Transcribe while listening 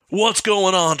What's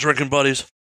going on, drinking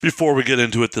buddies? Before we get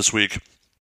into it this week,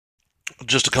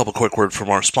 just a couple quick words from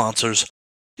our sponsors.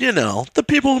 You know, the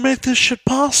people who make this shit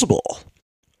possible.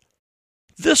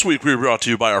 This week we are brought to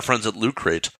you by our friends at Loot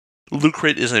Crate. Loot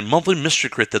Crate is a monthly mystery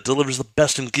crate that delivers the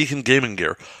best in geek and gaming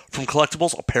gear. From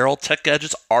collectibles, apparel, tech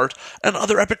gadgets, art, and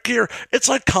other epic gear. It's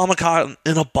like Comic-Con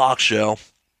in a box, yo.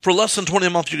 For less than $20 a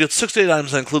month, you get 6 to 8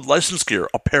 items that include licensed gear,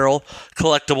 apparel,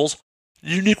 collectibles,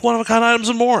 unique one-of-a-kind items,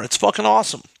 and more. It's fucking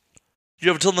awesome. You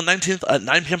have until the 19th at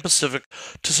 9 p.m. Pacific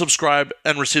to subscribe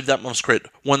and receive that month's crate.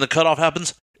 When the cutoff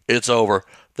happens, it's over.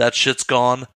 That shit's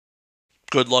gone.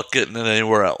 Good luck getting it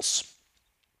anywhere else.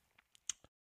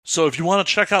 So if you want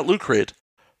to check out Loot Crate,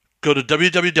 go to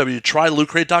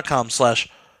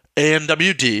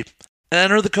www.trylootcrate.com/ANWD and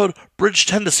enter the code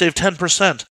BRIDGE10 to save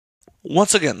 10%.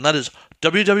 Once again, that is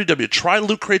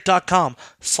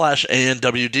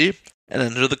www.trylootcrate.com/ANWD and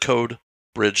enter the code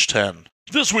BRIDGE10.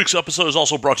 This week's episode is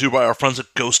also brought to you by our friends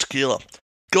at Ghost Tequila.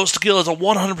 Ghost Tequila is a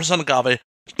 100% agave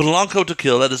Blanco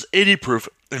tequila that is 80 proof,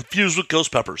 infused with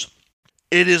ghost peppers.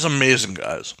 It is amazing,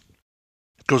 guys.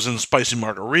 It goes in spicy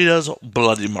margaritas,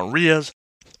 bloody Marias,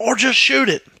 or just shoot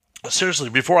it. Seriously,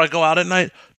 before I go out at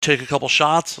night, take a couple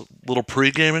shots, a little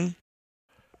pre-gaming.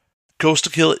 Ghost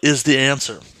Tequila is the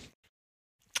answer.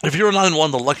 If you're not in one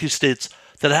of the lucky states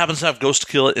that happens to have Ghost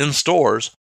Tequila in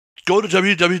stores, go to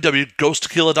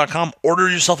www.ghosttequila.com, order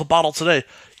yourself a bottle today.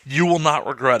 You will not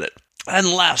regret it. And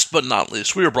last but not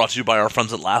least, we are brought to you by our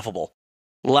friends at Laughable.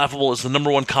 Laughable is the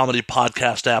 #1 comedy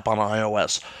podcast app on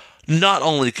iOS. Not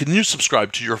only can you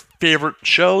subscribe to your favorite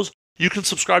shows, you can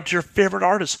subscribe to your favorite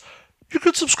artists. You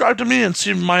could subscribe to me and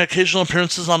see my occasional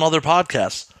appearances on other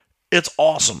podcasts. It's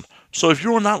awesome. So if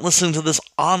you are not listening to this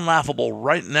on Laughable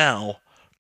right now,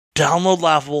 download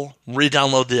Laughable,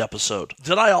 re-download the episode.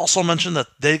 Did I also mention that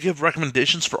they give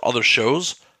recommendations for other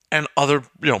shows and other,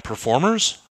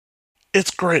 performers? It's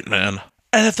great, man.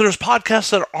 And if there's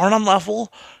podcasts that aren't on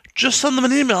Laughable, just send them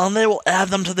an email and they will add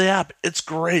them to the app. It's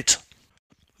great.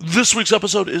 This week's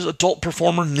episode is adult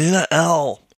performer Nina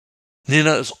L.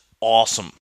 Nina is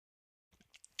awesome.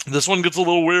 This one gets a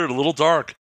little weird, a little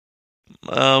dark.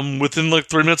 Within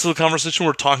 3 minutes of the conversation,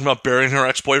 we're talking about burying her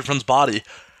ex-boyfriend's body.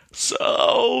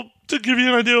 So, to give you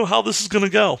an idea of how this is going to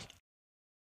go.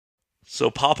 So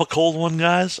pop a cold one,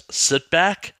 guys. Sit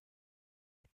back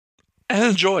and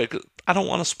enjoy. I don't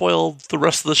want to spoil the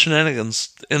rest of the shenanigans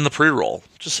in the pre-roll.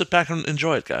 Just sit back and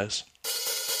enjoy it, guys.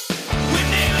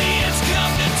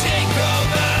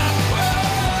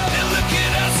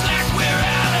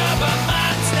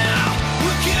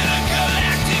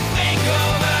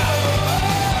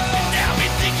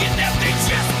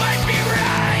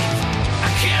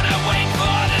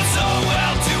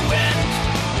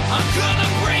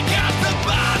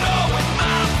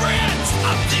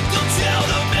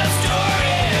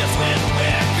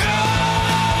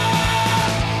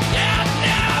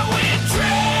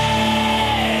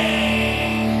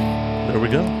 There we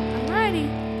go. I'm ready.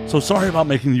 So sorry about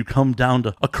making you come down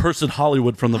to accursed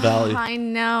Hollywood from the valley. I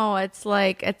know. It's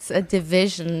like it's a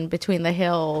division between the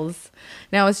hills.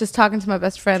 Now, I was just talking to my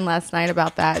best friend last night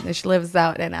about that, and she lives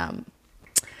out in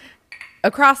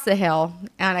across the hill.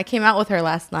 And I came out with her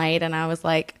last night, and I was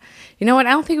like, you know what?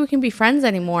 I don't think we can be friends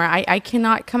anymore. I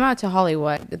cannot come out to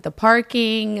Hollywood. The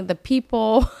parking, the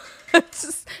people.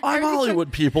 I'm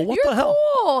Hollywood people. What the hell?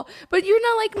 Cool, but you're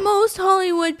not like most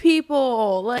Hollywood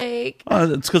people.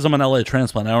 It's because I'm an LA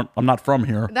transplant. I'm not from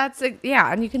here.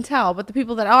 Yeah, and you can tell. But the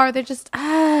people that are, they're just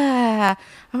I'm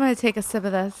gonna take a sip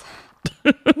of this.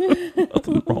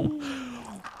 Nothing wrong.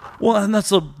 Well, and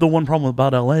that's the one problem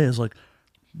about LA is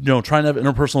trying to have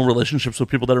interpersonal relationships with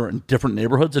people that are in different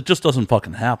neighborhoods. It just doesn't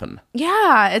fucking happen.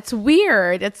 Yeah, it's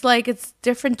weird. It's like it's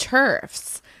different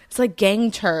turfs. It's like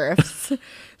gang turfs.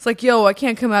 It's like, yo, I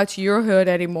can't come out to your hood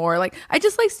anymore. I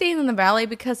just like staying in the valley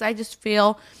because I just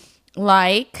feel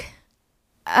like,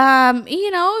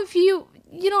 if you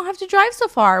don't have to drive so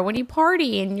far when you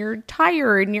party and you're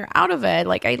tired and you're out of it.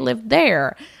 I live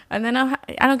there, and then I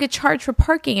don't get charged for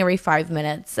parking every 5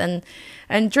 minutes, and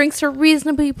drinks are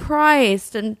reasonably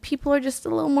priced, and people are just a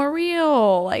little more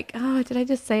real. Did I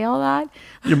just say all that?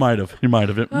 You might have. It might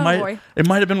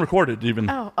have been recorded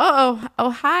even. Oh,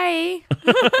 hi.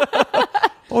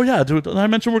 Oh yeah, dude. I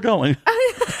mentioned we're going.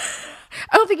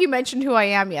 I don't think you mentioned who I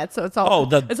am yet, so it's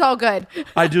all it's all good.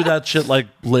 I do that shit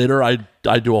later. I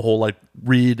do a whole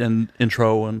read and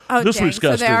intro and this week's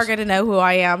guest. So they are going to know who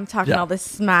I am, talking all this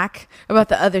smack about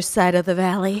the other side of the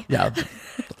valley. Yeah,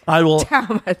 I will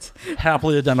Damn it.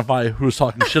 happily identify who's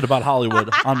talking shit about Hollywood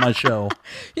on my show.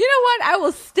 You know what? I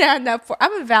will stand up for.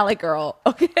 I'm a Valley girl.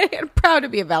 Okay, I'm proud to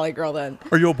be a Valley girl. Then.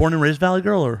 Are you a born and raised Valley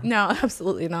girl, or No,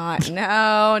 absolutely not. No.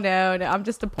 I'm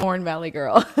just a porn Valley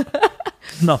girl.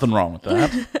 nothing wrong with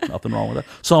that? Nothing wrong with that.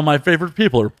 Some of my favorite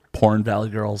people are porn Valley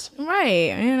girls.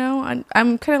 Right. You know,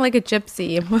 I'm kind of like a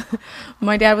gypsy.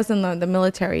 My dad was in the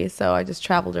military, so I just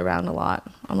traveled around a lot.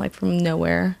 I'm like from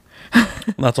nowhere.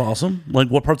 That's awesome. Like,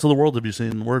 what parts of the world have you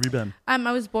seen? Where have you been? I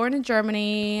was born in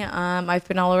Germany. I've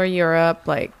been all over Europe,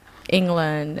 like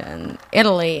England and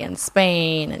Italy and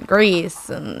Spain and Greece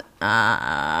and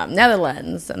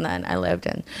Netherlands. And then I lived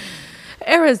in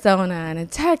Arizona and in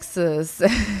Texas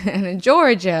and in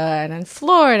Georgia and in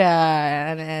Florida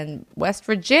and in West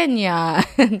Virginia.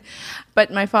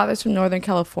 But my father's from Northern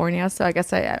California, so I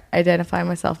guess I identify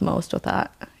myself most with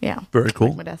that. Yeah. Very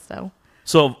cool. Like Modesto.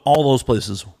 So, of all those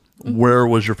places, where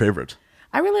was your favorite?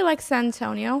 I really like San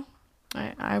Antonio.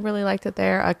 I really liked it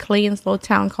there. A Killeen, little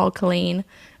town called Killeen. It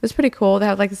was pretty cool. They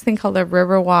have like this thing called the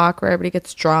River Walk, where everybody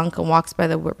gets drunk and walks by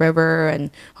the river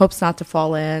and hopes not to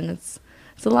fall in. It's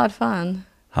a lot of fun.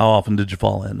 How often did you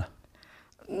fall in?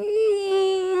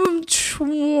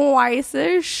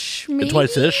 Twice-ish.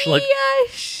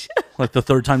 Twice-ish? Like the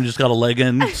third time you just got a leg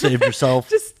in, saved yourself?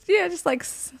 just like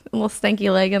a little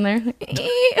stanky leg in there.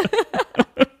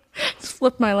 Just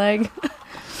flip my leg.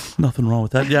 Nothing wrong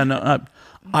with that. Yeah, no,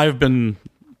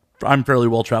 I'm fairly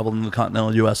well traveled in the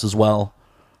continental U.S. as well.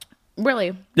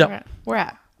 Really? Yep. Where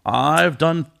at? I've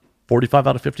done 45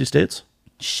 out of 50 states.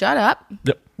 Shut up.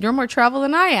 Yep. You're more travel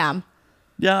than I am.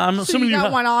 Yeah, I'm So assuming you got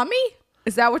have one on me?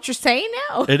 Is that what you're saying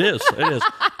now? It is.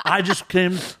 I just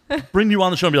came bring you on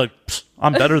the show and be like,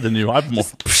 I'm better than you. I've more.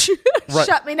 Right.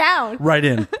 Shut me down. Right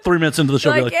in. 3 minutes into the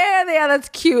show, Like, be like, yeah, that's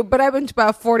cute, but I've been to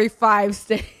about 45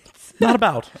 states. not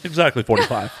about. Exactly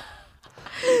 45.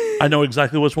 I know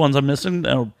exactly which ones I'm missing,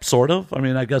 sort of. I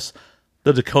mean, I guess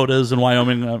the Dakotas and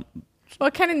Wyoming.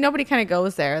 Well, nobody kind of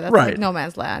goes there. That's Right. like no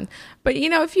man's land. But,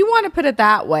 if you want to put it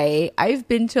that way, I've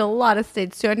been to a lot of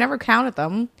states, too. I never counted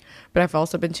them. But I've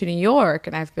also been to New York,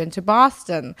 and I've been to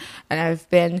Boston, and I've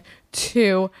been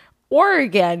to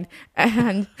Oregon,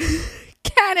 and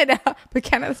Canada. But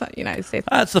Canada's not the United States.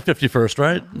 That's the 51st,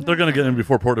 right? They're going to get in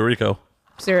before Puerto Rico.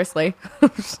 Seriously.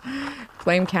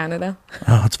 Blame Canada.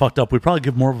 Oh, it's fucked up. We probably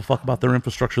give more of a fuck about their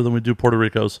infrastructure than we do Puerto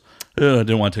Rico's. I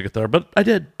didn't want to take it there, but I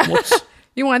did. Whoops.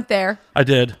 You went there. I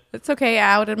did. It's okay.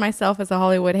 I outed myself as a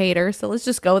Hollywood hater, so let's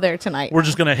just go there tonight. We're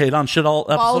just going to hate on shit all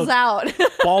episode. Balls out.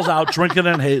 Balls out, drinking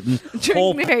and hating.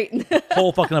 Drinking and hating.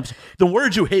 Whole fucking episode. Then where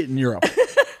did you hate in Europe?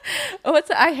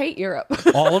 I hate Europe.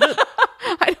 All of it?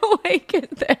 I don't like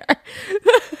it there.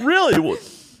 Really?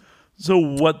 So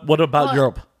what about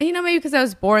Europe? Maybe because I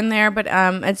was born there, but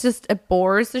it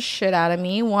bores the shit out of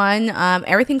me. One,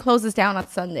 everything closes down on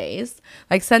Sundays.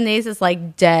 Like Sundays is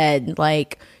like dead.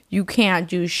 Like you can't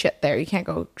do shit there. You can't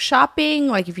go shopping.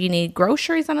 Like if you need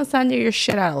groceries on a Sunday, you're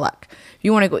shit out of luck. If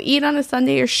you want to go eat on a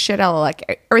Sunday, you're shit out of luck.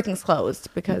 Everything's closed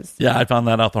because. Yeah, I found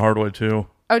that out the hard way too.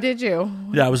 Oh, did you?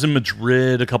 Yeah, I was in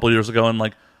Madrid a couple of years ago, and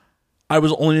like I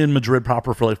was only in Madrid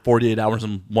proper for like 48 hours,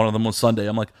 and one of them was Sunday.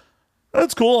 I'm like,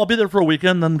 that's cool. I'll be there for a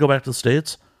weekend, then go back to the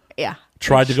States. Yeah.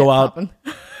 Tried to go out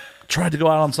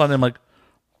on Sunday. I'm like,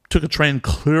 took a train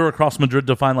clear across Madrid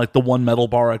to find like the one metal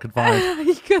bar I could find.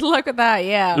 Good luck with that.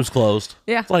 Yeah. It was closed.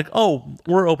 Yeah. It's like, oh,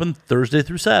 we're open Thursday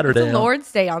through Saturday. It's a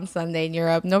Lord's Day on Sunday in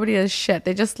Europe. Nobody does shit.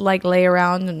 They just like lay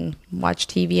around and watch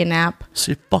TV and nap.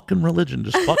 See, fucking religion,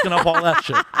 just fucking up all that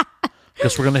shit.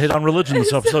 Guess we're gonna hit on religion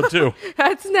this episode too.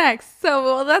 That's next.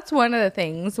 So, that's one of the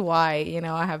things why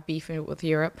I have beef with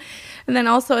Europe, and then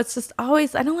also it's just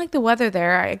always I don't like the weather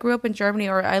there. I grew up in Germany,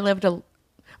 or I lived on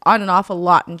and off a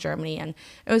lot in Germany, and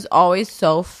it was always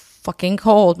so fucking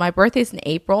cold. My birthday's in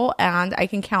April, and I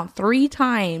can count 3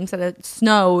 times that it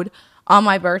snowed on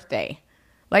my birthday.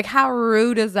 Like, how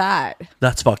rude is that?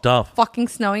 That's fucked up. Fucking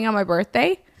snowing on my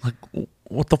birthday? Like,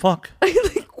 what the fuck? Like,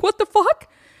 what the fuck?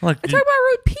 Like, I talk about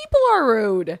rude. People are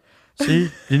rude.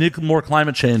 See, you need more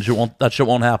climate change. That shit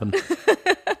won't happen.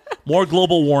 More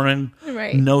global warming.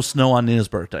 Right. No snow on Nina's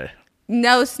birthday.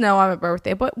 No snow on my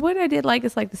birthday. But what I did like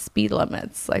is like the speed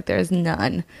limits. Like there's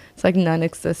none. It's like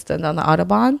non-existent on the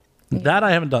Autobahn. That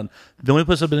I haven't done. The only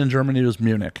place I've been in Germany was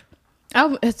Munich.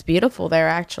 Oh, it's beautiful there,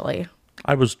 actually.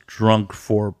 I was drunk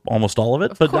for almost all of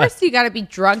it. Of course, you got to be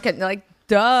drunk and like,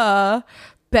 duh.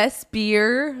 Best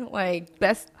beer, like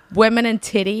best women and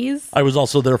titties. I was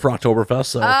also there for Oktoberfest.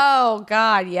 So Oh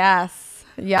God, yes.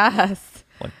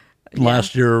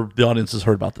 last year, the audience has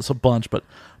heard about this a bunch, but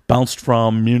bounced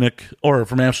from Munich or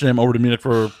from Amsterdam over to Munich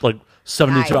for like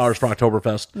 72 Nice. hours for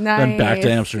Oktoberfest, then back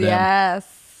to Amsterdam.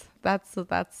 Yes. That's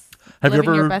Have you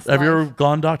living your ever best have you ever life.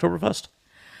 gone to Oktoberfest?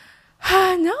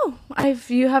 No,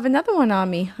 you have another one on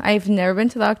me. I've never been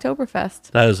to the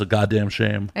Oktoberfest. That is a goddamn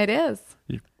shame. It is.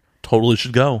 You totally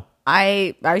should go.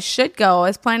 I should go. I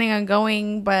was planning on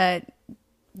going, but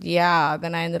yeah,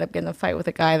 then I ended up getting a fight with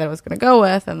a guy that I was going to go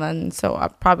with, and then so I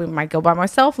probably might go by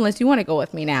myself unless you want to go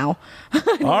with me now. All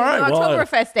right, well,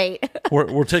 Oktoberfest date.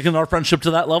 we're taking our friendship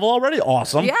to that level already.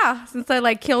 Awesome. Yeah, since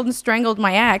I killed and strangled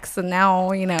my ex, and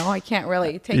now I can't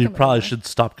really take him. You probably anymore. should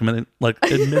stop admitting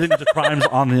to crimes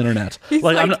on the internet. He's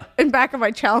I'm not, in back of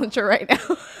my Challenger right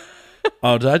now.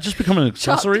 oh, did I just become an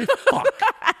accessory?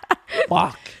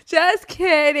 Fuck. Just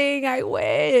kidding. I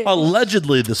wish.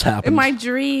 Allegedly, this happened. In my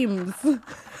dreams.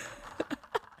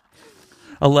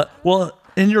 Well,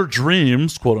 in your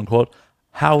dreams, quote unquote,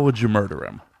 how would you murder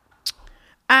him?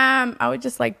 I would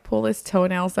just pull his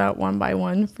toenails out one by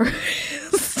one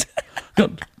first.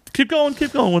 Keep going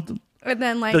with them. And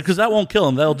then Because that won't kill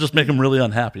him. That'll just make him really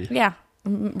unhappy. yeah,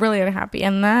 I'm really unhappy.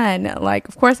 And then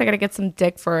of course I got to get some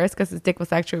dick first because his dick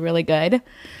was actually really good.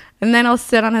 And then I'll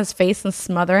sit on his face and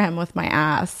smother him with my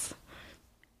ass.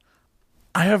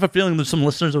 I have a feeling there's some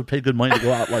listeners that would pay good money to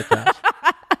go out like that.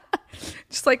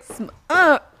 Just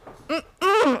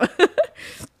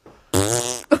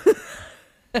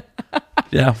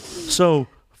Yeah. So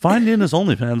find Nina's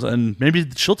OnlyFans and maybe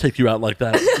she'll take you out like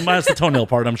that. Minus the toenail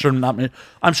part. I'm sure not me.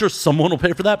 I'm sure someone will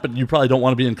pay for that, but you probably don't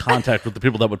want to be in contact with the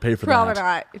people that would pay for probably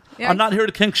that. not. Yeah, I'm not here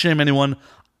to kink shame anyone.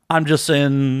 I'm just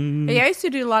saying. Yeah, I used to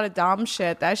do a lot of dom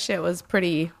shit. That shit was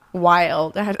pretty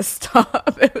wild. I had to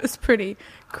stop. It was pretty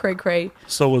cray.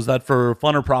 So was that for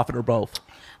fun or profit or both?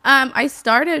 I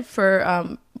started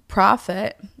for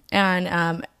profit,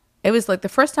 and it was the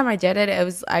first time I did it. It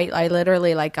was I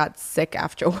literally got sick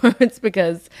afterwards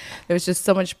because there was just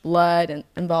so much blood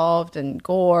involved and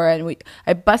gore, and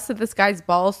I busted this guy's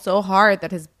balls so hard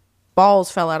that his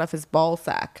balls fell out of his ball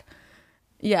sack.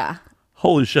 Yeah.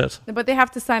 Holy shit. But they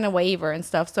have to sign a waiver and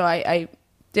stuff. So I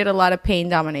did a lot of pain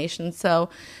domination. So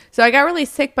I got really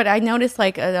sick, but I noticed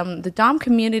the dom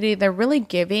community, they're really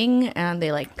giving and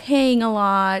they paying a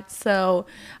lot. So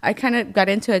I kind of got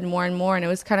into it more and more, and it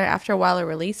was kind of after a while a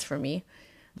release for me.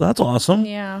 That's awesome.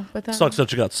 Yeah, but that Sucks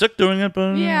that you got sick doing it,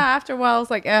 but yeah, after a while I was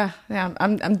yeah,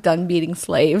 I'm done beating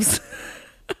slaves.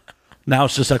 now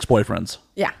it's just ex-boyfriends.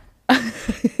 Yeah.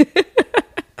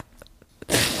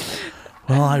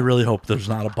 Well, I really hope there's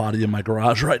not a body in my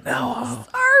garage right now.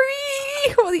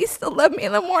 Sorry. Will you still love me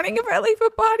in the morning if I leave a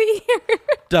body here?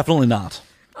 Definitely not.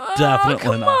 Definitely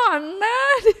come not. on,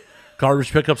 man.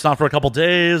 Garbage pickup's not for a couple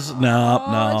days.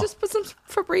 No. Just put some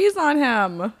Febreze on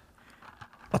him.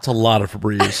 That's a lot of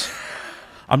Febreze.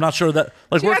 I'm not sure that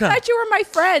Dude, I thought you were my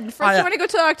friend. First, you want to go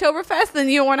to the Oktoberfest, then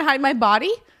you don't want to hide my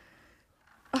body.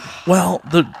 Well,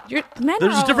 Men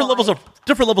there's are different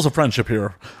levels of friendship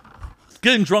here.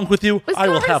 Getting drunk with you, This I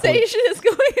will happily. conversation is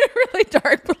going in a really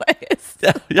dark place.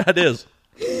 Yeah, it is.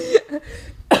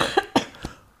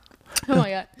 Oh my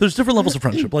god. There's different levels of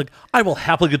friendship. I will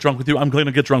happily get drunk with you. I'm going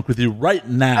to get drunk with you right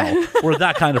now. We're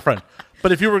that kind of friend.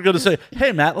 But if you were going to say,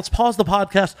 hey, Matt, let's pause the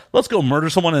podcast. Let's go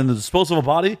murder someone and dispose of a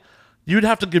body. You'd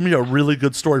have to give me a really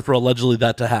good story for allegedly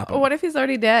that to happen. What if he's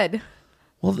already dead?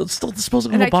 Well, that's still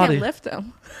disposing And of I a body. can't lift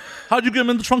him. How'd you get him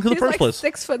in the trunk in the He's first place?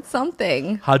 6 foot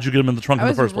something. How'd you get him in the trunk I in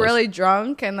the was first place? really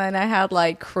drunk, and then I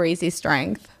had crazy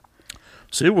strength.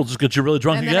 See, we'll just get you really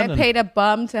drunk And again. then I paid a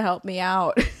bum to help me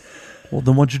out. Well,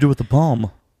 then what'd you do with the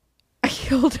bum? I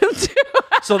killed him too.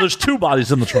 So there's 2 bodies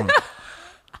in the trunk.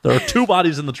 There are 2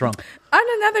 bodies in the trunk. On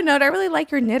another note, I really like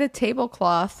your knitted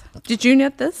tablecloth. Did you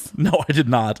knit this? No, I did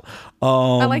not.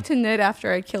 I like to knit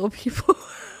after I kill people.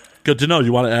 Good to know.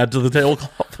 You want to add to the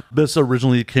tablecloth? This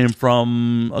originally came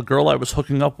from a girl I was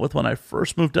hooking up with when I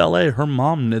first moved to LA. Her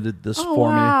mom knitted this for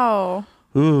Wow.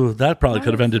 me. Ooh, that probably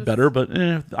could have ended better, but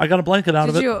I got a blanket out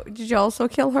of it. Did you also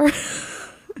kill her?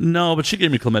 No, but she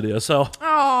gave me chlamydia, so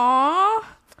Aww.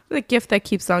 The gift that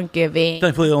keeps on giving.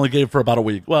 thankfully I only gave for about a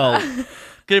week. Well,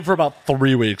 gave for about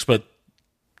 3 weeks, but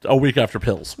a week after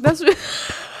pills. That's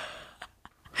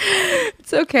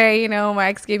It's okay, my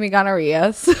ex gave me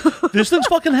gonorrhea. So. These things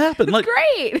fucking happen.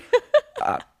 Great.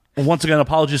 Once again,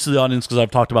 apologies to the audience because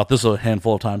I've talked about this a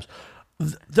handful of times.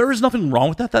 There is nothing wrong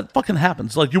with that. That fucking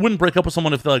happens. You wouldn't break up with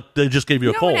someone if they just gave you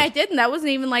a cold. No, I didn't. That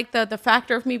wasn't even the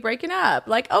factor of me breaking up.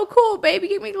 Oh, cool, baby,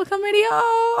 give me chlamydia.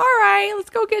 Oh, all right, let's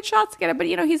go get shots together. But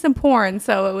he's in porn,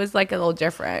 so it was a little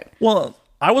different. Well,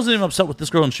 I wasn't even upset with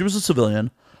this girl, and she was a civilian.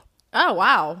 Oh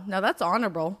wow, no, that's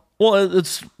honorable. Well,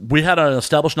 we had an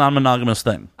established non-monogamous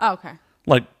thing. Oh, okay.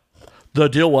 The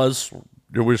deal was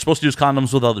we were supposed to use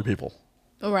condoms with other people.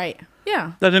 All right.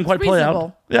 Yeah. That didn't quite play out.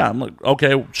 Reasonable. Yeah, I'm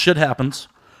okay, shit happens.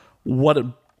 What it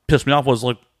pissed me off was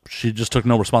like she just took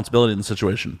no responsibility in the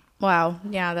situation. Wow.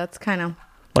 Yeah, that's kind of...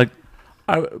 Like,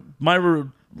 we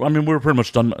were pretty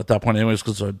much done at that point anyways,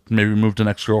 because I maybe moved an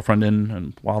ex-girlfriend in,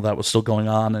 and while that was still going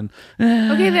on, and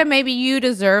Okay, then maybe you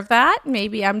deserve that.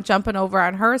 Maybe I'm jumping over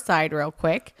on her side real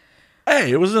quick.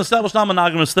 hey, it was an established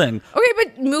non-monogamous thing. Okay,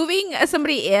 but moving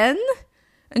somebody in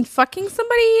and fucking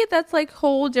somebody, that's like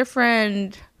whole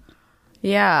different...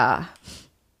 Yeah.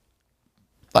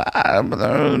 It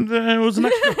was an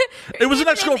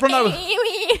ex-girlfriend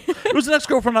it was an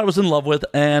ex-girlfriend I was in love with,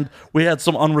 and we had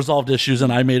some unresolved issues,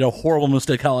 and I made a horrible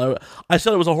mistake. I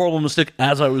said it was a horrible mistake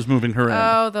as I was moving her in.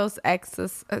 Oh, those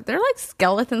exes. They're like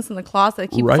skeletons in the closet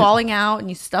that keep Right. falling out, and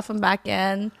you stuff them back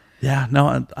in. Yeah,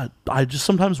 no, I just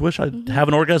sometimes wish I'd have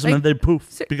an orgasm and they'd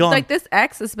poof, be gone. Like this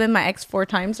ex has been my ex 4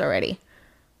 times already.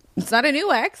 It's not a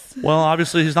new ex. Well,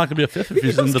 obviously he's not going to be a fifth if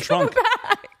he's in the trunk.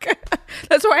 Back.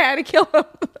 That's why I had to kill him.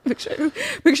 Make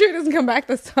sure he doesn't come back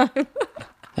this time.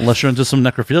 Unless you're into some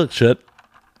necrophilic shit.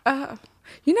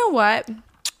 You know what?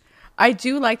 I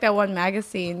do like that one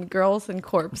magazine, Girls and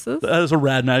Corpses. That is a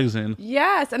rad magazine.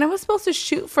 Yes, and I was supposed to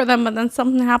shoot for them, but then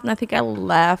something happened. I think I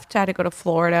left. I had to go to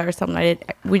Florida or something.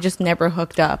 We just never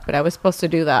hooked up, but I was supposed to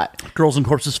do that. Girls and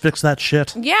Corpses fix that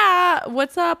shit. Yeah,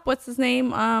 what's up? What's his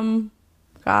name?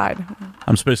 God.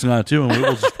 I'm spacing on it too,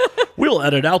 and we'll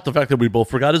edit out the fact that we both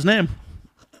forgot his name.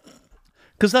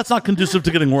 Because that's not conducive to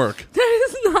getting work. That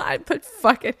is not, but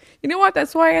fuck it. You know what?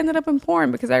 That's why I ended up in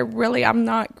porn, because I'm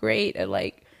not great at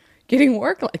like getting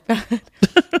work like that.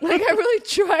 Like I really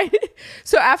tried.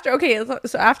 So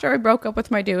after I broke up with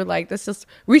my dude, like this just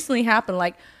recently happened.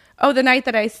 Like, oh, the night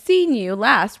that I seen you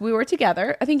last, we were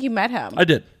together. I think you met him. I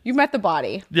did. You met the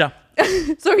body. Yeah.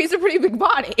 So he's a pretty big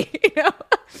body, you know?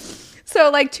 So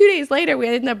like 2 days later, we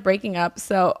ended up breaking up.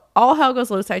 So all hell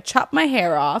goes loose. I chopped my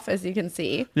hair off, as you can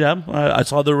see. Yeah, I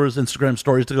saw there was Instagram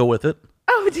stories to go with it.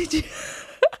 Oh, did you?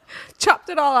 Chopped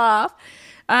it all off.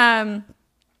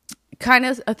 Kind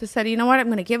of said, you know what? I'm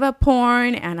going to give up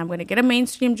porn and I'm going to get a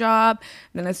mainstream job.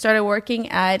 And then I started working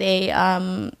at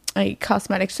a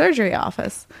cosmetic surgery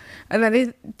office. And then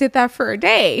I did that for a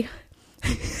day.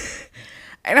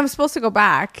 And I'm supposed to go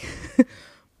back.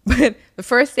 But the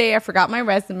first day I forgot my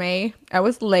resume. I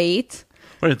was late.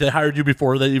 Wait, they hired you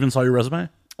before they even saw your resume?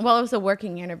 Well, it was a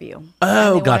working interview.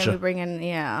 Oh, and they gotcha. wanted me to bring in,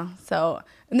 yeah. So,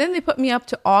 and then they put me up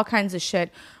to all kinds of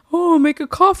shit. Oh, make a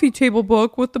coffee table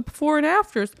book with the before and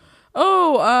afters.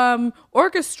 Oh,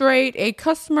 orchestrate a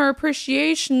customer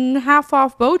appreciation half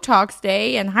off Botox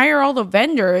day and hire all the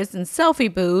vendors and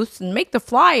selfie booths and make the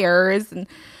flyers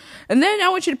and then I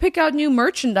want you to pick out new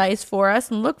merchandise for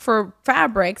us and look for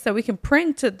fabrics that we can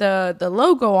print the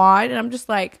logo on. And I'm just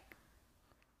like,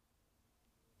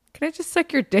 can I just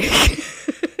suck your dick? Does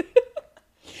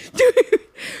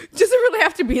it really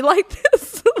have to be like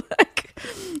this? Like,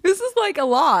 this is like a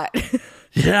lot.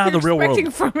 Yeah, the real world.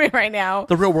 Expecting from me right now.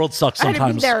 The real world sucks I had to be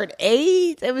sometimes. there at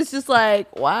 8. It was just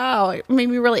like, wow. It made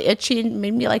me really itchy and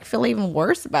made me like feel even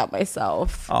worse about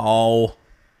myself. Oh.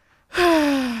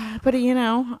 But you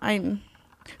know,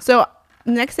 so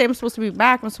next day I'm supposed to be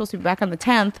back. I'm supposed to be back on the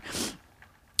 10th.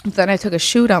 Then I took a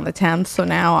shoot on the 10th. So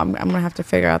now I'm going to have to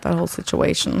figure out that whole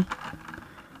situation.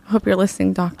 I hope you're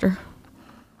listening, doctor.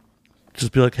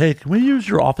 Just be like, hey, can we use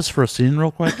your office for a scene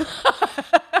real quick?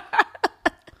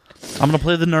 I'm going to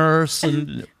play the nurse.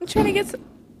 And I'm trying to get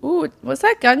ooh, was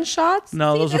that gunshots?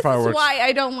 No, those are fireworks. This is why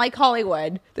I don't like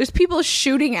Hollywood. There's people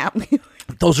shooting at me.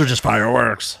 Those are just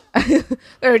fireworks.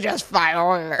 They're just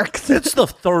fireworks. It's the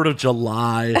 3rd of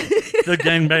July. The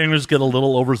gangbangers get a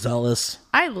little overzealous.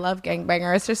 I love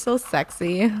gangbangers. They're so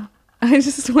sexy. I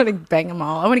just want to bang them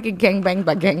all. I want to get gangbanged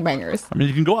by gangbangers. I mean,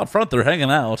 you can go out front. They're hanging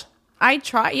out. I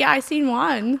try. Yeah, I seen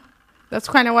one. That's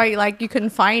kind of why, like, you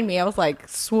couldn't find me. I was like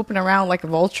swooping around like a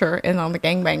vulture in on the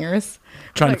gangbangers.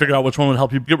 Trying to figure out which one would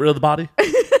help you get rid of the body.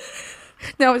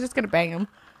 No, I was just gonna bang them.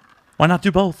 Why not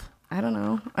do both? I don't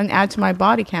know, and add to my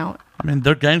body count. I mean,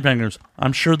 they're gangbangers.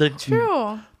 I'm sure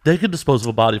True. They could dispose of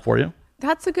a body for you.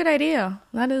 That's a good idea.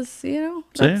 That is, you know.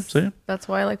 See? That's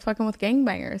why I like fucking with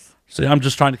gangbangers. See, I'm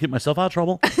just trying to keep myself out of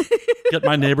trouble. Get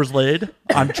my neighbors laid.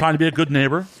 I'm trying to be a good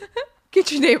neighbor.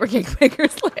 Get your neighbor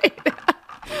gangbangers laid.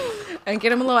 And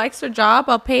get him a little extra job.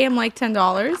 I'll pay him like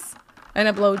 $10 and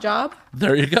a blowjob.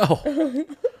 There you go.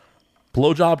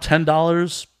 Blowjob,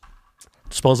 $10.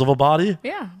 Dispose of a body.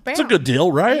 Yeah. Bam. It's a good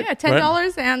deal, right? Yeah, $10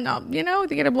 Right? and, you know,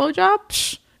 to get a blowjob.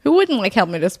 Psh, who wouldn't like help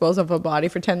me dispose of a body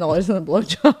for $10 and a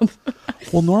blowjob?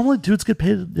 Well, normally dudes get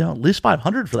paid, at least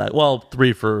 $500 for that. Well,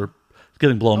 $3 for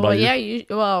getting blown by you.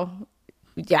 Yeah,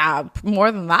 Yeah,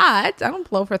 more than that. I don't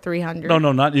blow for 300.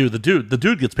 No, not you. The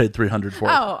dude gets paid 300 for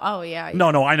it. Oh, yeah. No,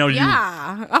 I know you.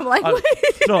 Yeah. I'm like, wait.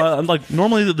 No, I'm like,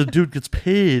 normally the dude gets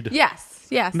paid. Yes.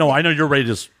 No, I know your rate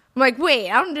is. I'm like, wait,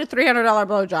 I don't do $300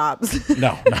 blowjobs.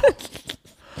 No.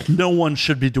 No one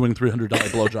should be doing $300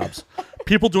 blowjobs.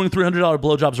 People doing $300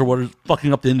 blowjobs are what are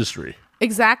fucking up the industry.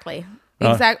 Exactly.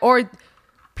 Or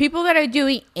people that are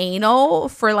doing anal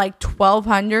for like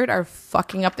 $1,200 are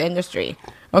fucking up the industry.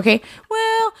 Okay.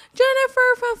 Well, Jennifer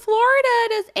from Florida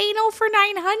does anal for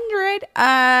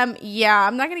 $900. Yeah,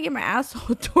 I'm not gonna get my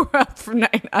asshole tore up for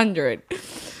 $900.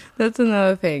 That's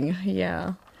another thing.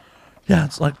 Yeah. Yeah,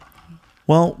 it's like,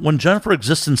 well, when Jennifer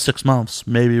exists in 6 months,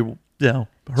 maybe her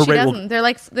She rate doesn't. will. They're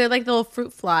like little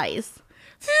fruit flies.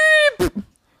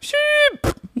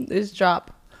 This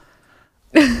drop.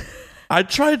 I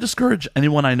try to discourage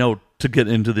anyone I know to get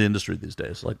into the industry these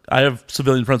days. Like, I have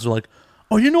civilian friends who are like,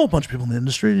 "Oh, you know a bunch of people in the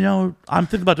industry. You know, I'm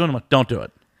thinking about doing it." I'm like, "Don't do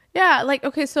it." Yeah, like,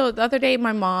 okay, so the other day,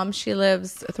 my mom, she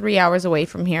lives 3 hours away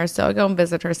from here, so I go and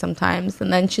visit her sometimes,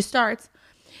 and then she starts,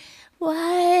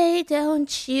 "Why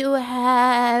don't you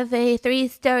have a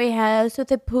 3-story house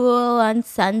with a pool on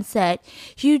Sunset?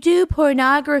 You do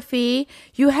pornography.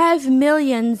 You have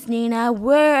millions, Nina.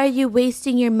 Where are you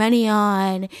wasting your money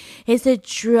on? Is it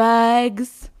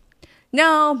drugs?"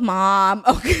 No, Mom.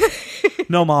 Okay.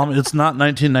 No, Mom, it's not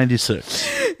 1996.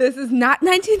 This is not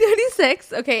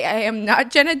 1996. Okay, I am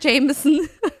not Jenna Jameson.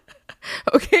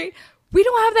 Okay, we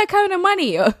don't have that kind of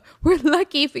money. We're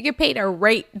lucky if we get paid a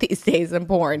rate these days in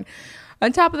porn.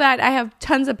 On top of that, I have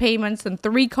tons of payments and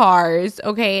 3 cars.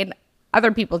 Okay, and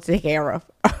other people to take care of.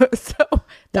 So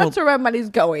that's where my money's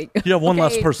going. You have one Okay.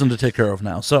 less person to take care of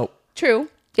now. So True.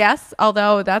 Yes,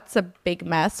 although that's a big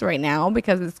mess right now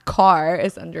because his car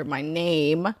is under my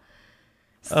name.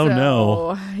 Oh,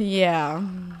 no. Yeah.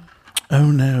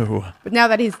 Oh no. But now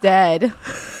that he's dead,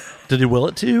 Did he will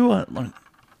it to you? Like,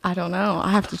 I don't know.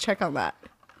 I have to check on that.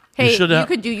 Hey, should you have-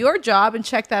 could do your job and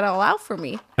check that all out for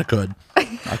me. I could. I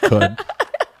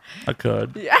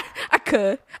could. Yeah, I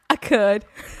could.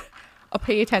 I'll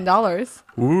pay you $10.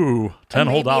 Ooh, 10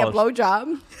 whole Maybe a dollars.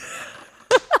 blowjob.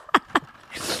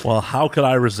 Well, how could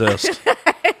I resist?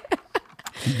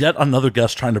 Yet another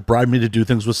guest trying to bribe me to do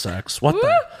things with sex. What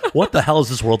the hell is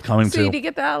this world coming So you to? did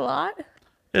get that a lot?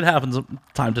 It happens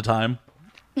time to time.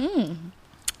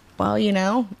 Well, you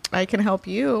know, I can help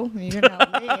you. You can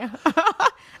help me.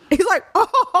 He's like,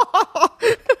 oh.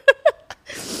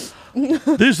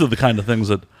 These are the kind of things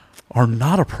that are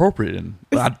not appropriate.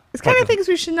 It's kind of things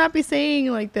we should not be saying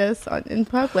like this in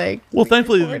public. Well, We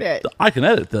thankfully, record it. I can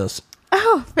edit this.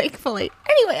 Oh, thankfully.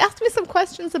 Anyway, ask me some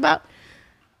questions about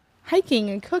hiking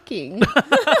and cooking.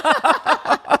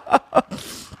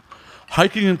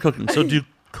 Hiking and cooking. So do you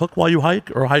cook while you hike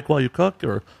or hike while you cook?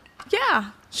 Or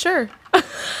Yeah, sure.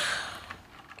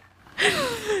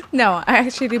 No, I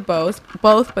actually do both,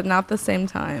 but not the same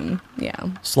time. Yeah.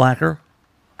 slacker?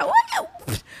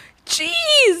 What?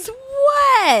 Jeez,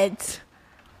 what?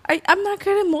 I'm not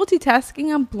good at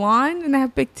multitasking. I'm blonde and I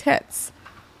have big tits.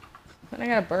 And I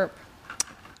got to burp.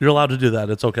 You're allowed to do that.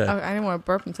 It's okay. I didn't want to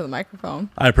burp into the microphone.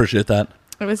 I appreciate that.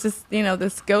 It was just,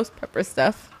 this ghost pepper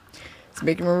stuff. It's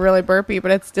making me really burpy, but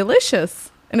it's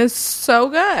delicious. And it's so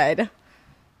good.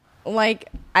 Like,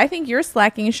 I think you're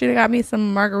slacking. You should have got me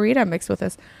some margarita mixed with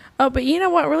this. Oh, but you know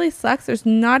what really sucks? There's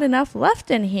not enough left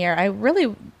in here. I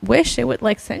really wish they would,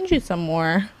 send you some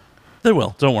more. They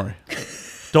will. Don't worry.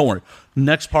 Don't worry.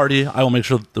 Next party, I will make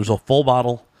sure that there's a full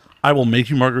bottle. I will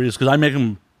make you margaritas because I make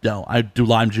them. I do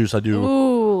lime juice. I do.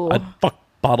 Ooh. I fuck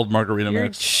bottled margarita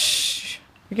mix. Shh.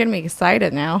 You're getting me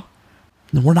excited now.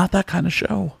 We're not that kind of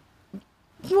show.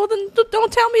 Well, then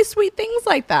don't tell me sweet things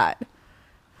like that.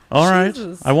 All right.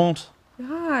 Jesus. I won't.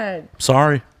 God.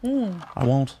 Sorry. I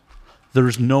won't.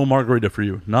 There's no margarita for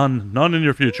you. None in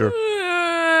your future.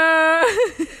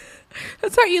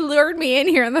 That's how you lured me in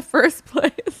here in the first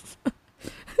place.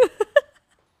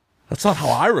 That's not how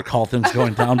I recall things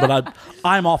going down, but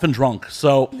I'm often drunk.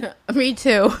 So, Me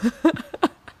too.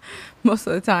 Most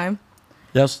of the time.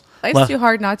 yes. Life's too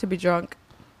hard not to be drunk.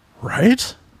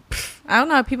 Right? I don't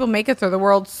know how people make it through the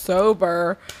world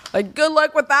sober. Good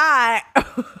luck with that.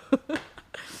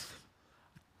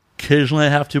 Occasionally I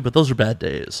have to, but those are bad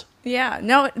days. Yeah,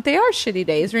 no, they are shitty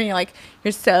days when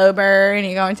you're sober and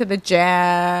you go into the gym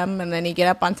and then you get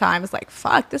up on time. It's like,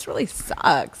 fuck, this really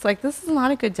sucks. This is not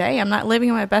a good day. I'm not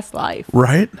living my best life.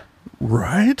 Right?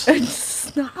 Right?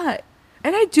 It's not.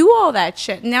 And I do all that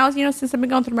shit. Now, since I've been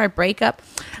going through my breakup,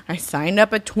 I signed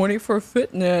up at 24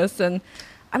 Fitness and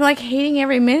I'm hating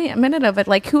every minute of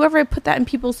it. Whoever put that in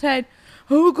people's head,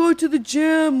 oh, go to the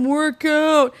gym, work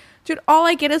out. Dude, all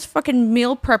I get is fucking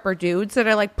meal prepper dudes that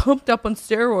are like pumped up on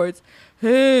steroids.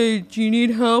 Hey, do you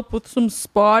need help with some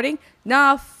spotting?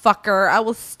 Nah, fucker. I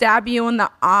will stab you in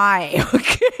the eye.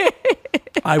 Okay.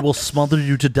 I will smother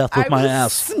you to death with my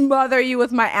ass. Smother you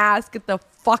with my ass. Get the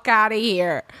fuck out of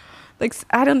here. Like,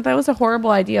 that was a horrible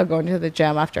idea going to the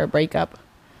gym after a breakup.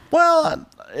 Well,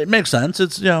 it makes sense.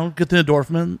 It's, get the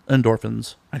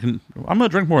endorphins. I'm going to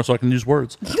drink more so I can use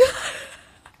words.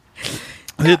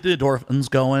 Get the endorphins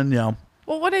going,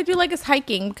 Well, what I do like is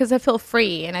hiking because I feel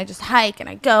free and I just hike and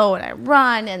I go and I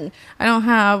run and I don't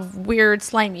have weird,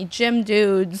 slimy gym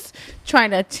dudes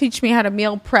trying to teach me how to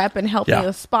meal prep and help me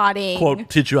with spotting. Quote,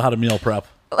 teach you how to meal prep.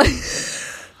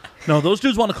 No, those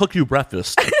dudes want to cook you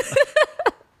breakfast.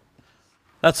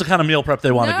 That's the kind of meal prep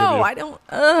they want to give you. No, I don't.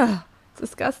 Ugh. It's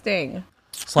disgusting.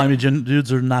 Slimy gym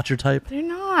dudes are not your type? They're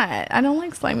not. I don't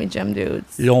like slimy gym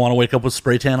dudes. You don't want to wake up with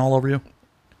spray tan all over you?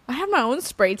 I have my own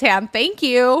spray tan. Thank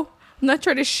you. I'm not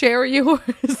trying to share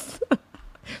yours.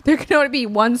 There can only be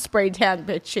one spray tan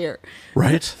bitch here.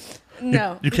 Right?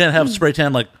 No. You can't have spray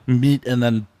tan like meat and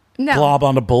then glob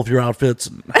onto both your outfits.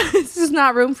 This is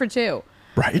not room for two.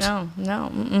 Right?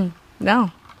 No.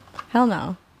 Hell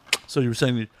no. So you were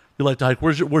saying you like to hike.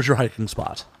 Where's your hiking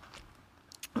spot?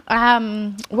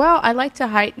 Well, I like to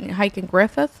hike in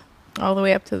Griffith all the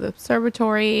way up to the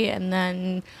observatory and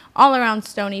then all around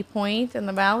Stony Point in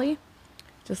the valley.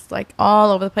 Just like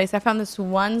all over the place. I found this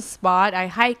one spot. I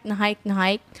hiked and hiked and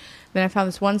hiked. Then I found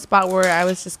this one spot where I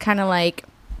was just kind of like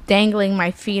dangling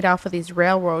my feet off of these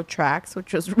railroad tracks,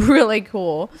 which was really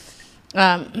cool.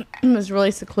 It was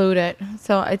really secluded.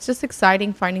 So it's just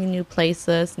exciting finding new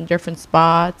places and different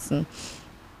spots. And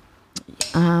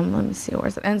let me see,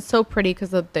 where's it? And it's so pretty because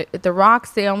the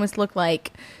rocks, they almost look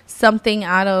like something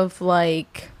out of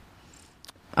like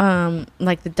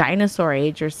the dinosaur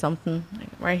age or something. Like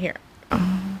right here.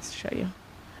 Let's show you.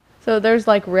 So there's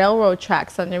like railroad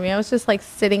tracks under me. I was just like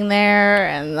sitting there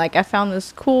and like I found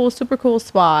this super cool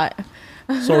spot.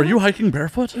 So are you hiking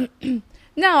barefoot?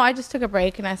 No, I just took a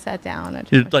break and I sat down.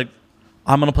 You're like,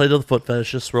 I'm going to play to the foot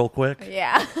fetish just real quick.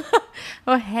 Yeah.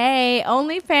 Oh, hey,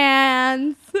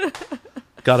 OnlyFans.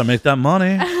 Got to make that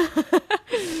money.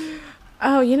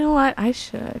 Oh, you know what? I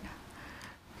should.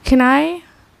 Can I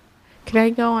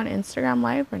go on Instagram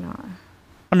Live or not?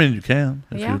 I mean, you can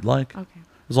if you'd like. Okay.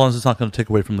 As long as it's not going to take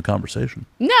away from the conversation.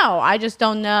 No, I just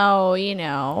don't know,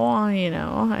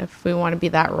 if we want to be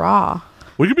that raw.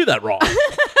 We can be that raw.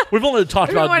 We've only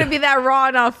talked about... We want to be that raw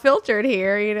and not filtered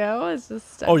here, It's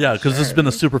just... Oh, yeah, because this has been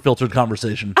a super filtered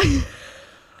conversation.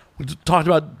 We talked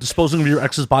about disposing of your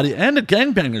ex's body and a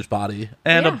gangbanger's body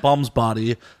and a bum's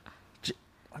body.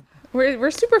 We're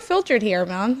super filtered here,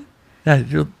 man. Yeah,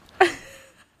 you're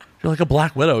like a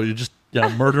Black Widow. You're just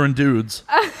murdering dudes.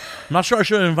 I'm not sure I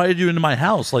should have invited you into my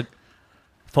house. Like,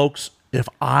 folks, if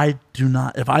I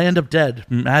end up dead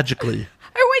magically...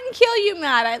 I wouldn't kill you,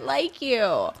 Matt. I like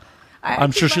you.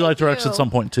 I'm sure she liked her ex at some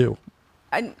point, too.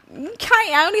 I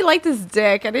only liked his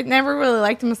dick. I never really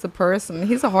liked him as a person.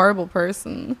 He's a horrible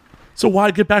person. So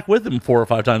why get back with him 4 or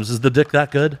 5 times? Is the dick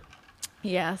that good?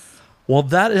 Yes. Well,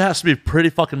 it has to be pretty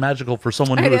fucking magical for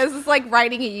someone who is... It's like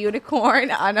riding a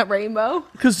unicorn on a rainbow.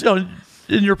 Because,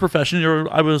 in your profession,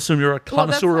 I would assume you're a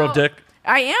connoisseur of dick.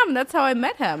 I am. That's how I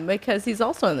met him, because he's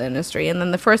also in the industry. And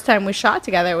then the first time we shot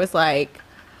together, it was like...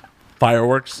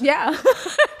 Fireworks? Yeah.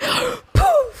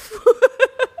 Poof!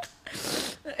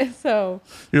 So...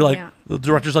 You're like, the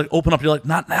director's like, open up. You're like,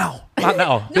 not now. Not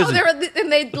now. No,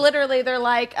 they're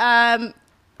like,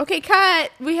 okay,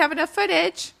 cut. We have enough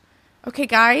footage. Okay,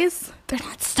 guys. They're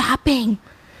not stopping.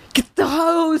 Get the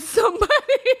hose, somebody.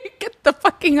 Get the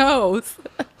fucking hose.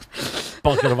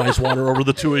 Bucket of ice water over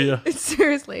the two of you.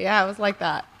 Seriously, yeah, it was like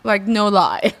that. Like, no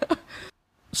lie.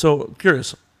 So,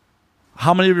 curious.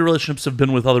 How many of your relationships have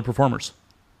been with other performers?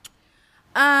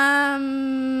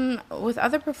 With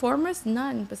other performers,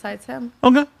 none besides him.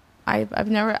 Okay. I've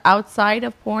never, outside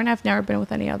of porn, I've never been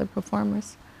with any other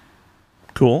performers.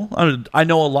 Cool. I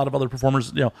know a lot of other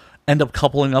performers, end up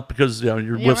coupling up because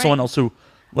you're with someone else who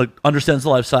like understands the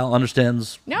lifestyle,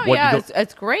 understands.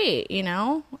 It's great.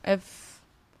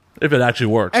 If it actually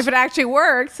works. If it actually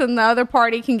works, and the other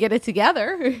party can get it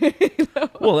together.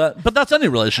 Well, but that's any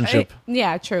relationship.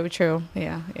 Yeah, true.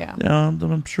 Yeah. Yeah,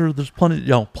 I'm sure there's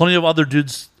plenty of other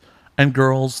dudes and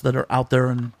girls that are out there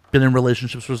and been in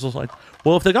relationships where it's just like,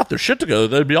 well, if they got their shit together,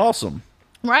 that'd be awesome.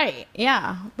 Right.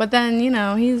 Yeah. But then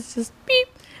he's just beep.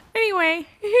 Anyway.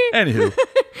 Anywho,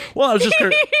 well, I was just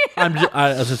curious.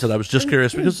 As I said, I was just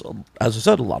curious because, as I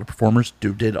said, a lot of performers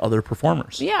do date other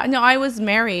performers. Yeah, no, I was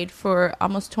married for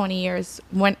almost 20 years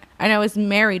and I was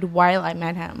married while I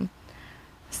met him.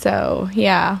 So,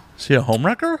 yeah. Is he a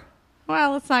homewrecker?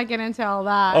 Well, let's not get into all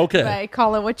that. Okay. But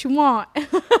call it what you want.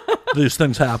 These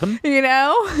things happen. You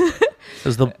know?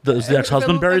 Is the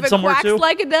ex-husband buried somewhere too? too?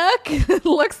 Like a duck,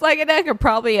 looks like a duck, or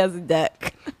probably has a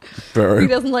duck. Very. He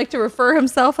doesn't like to refer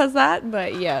himself as that,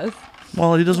 but yes.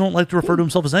 Well, he doesn't like to refer to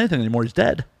himself as anything anymore. He's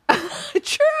dead.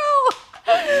 True.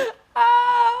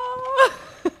 Oh.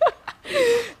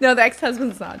 No, the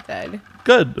ex-husband's not dead.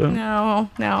 Good. No.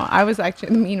 I was actually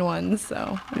the mean one,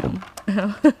 so.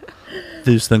 Yeah.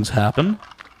 These things happen.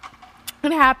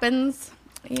 It happens.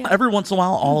 Yeah. Every once in a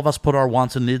while, all of us put our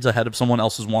wants and needs ahead of someone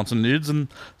else's wants and needs, and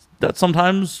that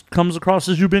sometimes comes across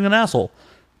as you being an asshole.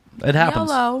 It happens.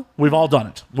 YOLO. We've all done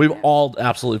it. We've all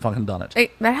absolutely fucking done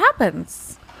it. That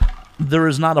happens. There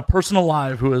is not a person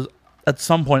alive who has, at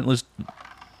some point, at least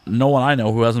no one I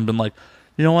know, who hasn't been like,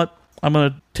 you know what? I'm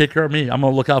going to take care of me. I'm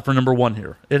going to look out for number one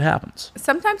here. It happens.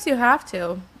 Sometimes you have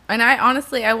to. And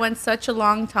I went such a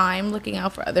long time looking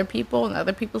out for other people and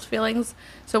other people's feelings.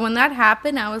 So when that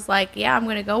happened, I was like, yeah, I'm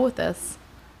going to go with this.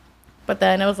 But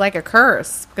then it was like a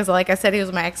curse. Because like I said, he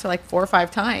was my ex for like 4 or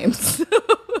 5 times.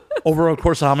 Over a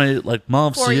course of how many, like,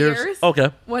 months, 4 years?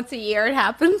 Okay. Once a year it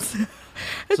happens.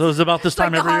 So it's about this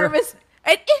time like every year?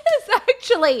 It is,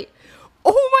 actually.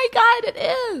 Oh, my God, it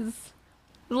is.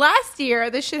 Last year,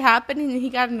 this shit happened, and he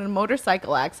got in a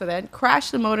motorcycle accident,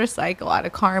 crashed the motorcycle out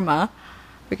of karma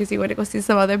because he went to go see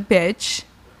some other bitch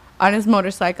on his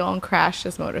motorcycle and crashed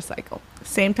his motorcycle.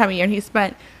 Same time of year, and he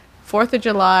spent 4th of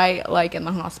July, like, in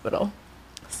the hospital.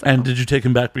 So. And did you take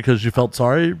him back because you felt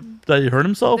sorry that he hurt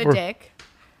himself? The dick.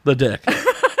 The dick.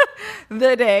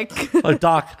 The dick. Like,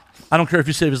 Doc, I don't care if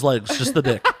you save his legs, just the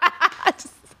dick.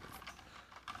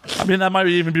 I mean, that might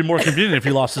even be more convenient if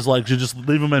he lost his legs. You just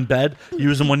leave him in bed,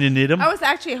 use him when you need him. I was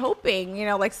actually hoping,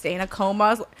 like stay in a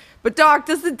coma. But Doc,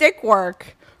 does the dick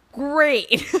work? Great.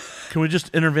 Can we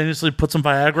just intravenously put some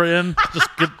Viagra in? Just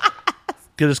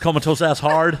get his comatose ass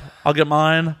hard. I'll get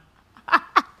mine.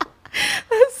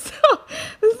 This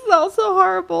is also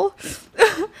horrible.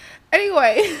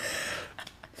 Anyway.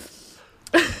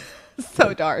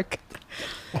 So dark.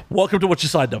 Welcome to what you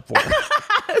signed up for.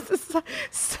 This is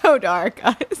so dark,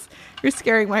 guys. You're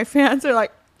scaring my fans. They're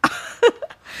like,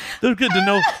 They're getting to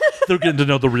know. They're getting to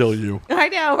know the real you. I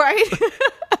know, right?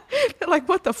 They're like,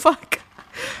 what the fuck?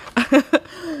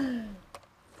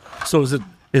 So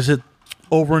is it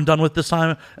over and done with this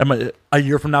time? Am I a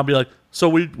year from now be like, so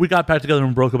we got back together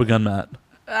and broke up again, Matt?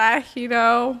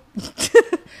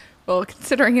 Well,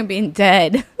 considering him being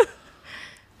dead,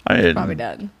 I probably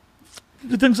done.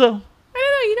 You think so? I don't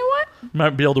know. You know what?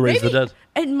 Might be able to raise the dead.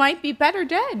 It might be better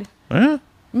dead. Yeah.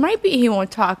 Might be he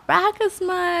won't talk back as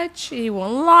much. He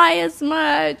won't lie as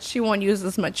much. He won't use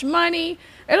as much money.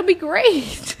 It'll be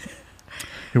great.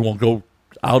 He won't go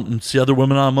out and see other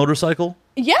women on a motorcycle.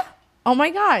 Yeah. Oh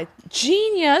my God.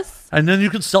 Genius. And then you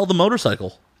can sell the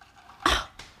motorcycle.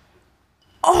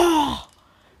 Oh,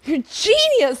 you're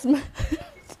genius.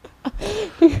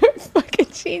 You're fucking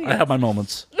genius. I have my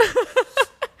moments.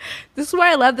 This is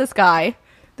why I love this guy.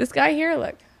 This guy here,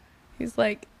 look. He's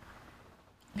like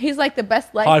the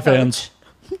best life coach. Fans.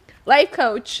 Life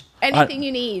coach. Anything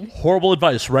you need. Horrible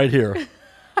advice right here.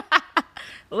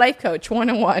 Life coach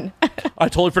 101. I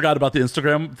totally forgot about the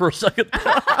Instagram for a second.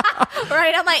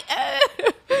 Right? I'm like,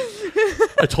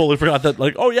 I totally forgot that,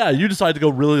 like, oh yeah, you decided to go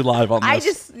really live on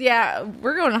this.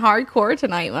 We're going hardcore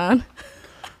tonight, man.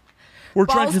 We're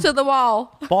Balls drinking, to the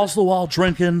wall. balls to the wall,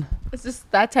 drinking. It's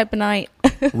just that type of night.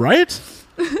 Right?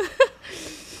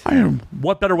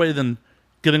 What better way than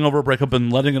getting over a breakup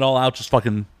and letting it all out, just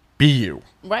fucking be you.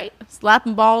 Right?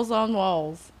 Slapping balls on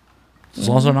walls. As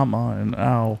long as they're not mine.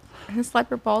 Ow. Slap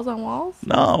your balls on walls?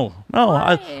 No.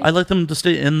 Why? I like them to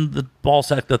stay in the ball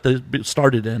sack that they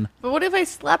started in. But what if I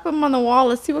slap them on the wall?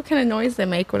 Let's see what kind of noise they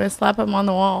make when I slap them on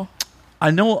the wall.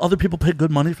 I know other people pay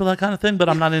good money for that kind of thing, but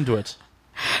I'm not into it.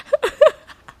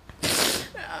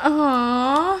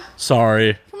 Aww.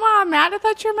 Sorry. Come on, Matt. I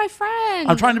thought you were my friend.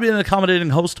 I'm trying to be an accommodating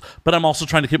host, but I'm also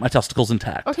trying to keep my testicles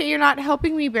intact. Okay, you're not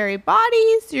helping me bury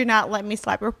bodies. You're not letting me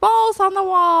slap your balls on the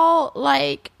wall.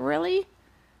 Like, really?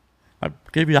 I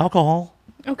gave you alcohol.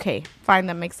 Okay, fine.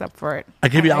 That makes up for it. I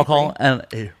gave you alcohol agree. and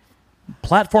a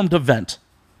platform to vent.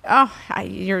 Oh,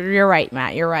 you're right,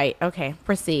 Matt. You're right. Okay,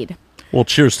 proceed. Well,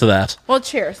 cheers to that. Well,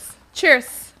 cheers.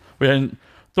 Cheers. We had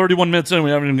 31 minutes in. We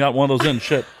haven't even got one of those in.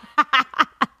 Shit.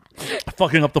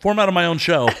 Fucking up the format of my own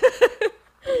show.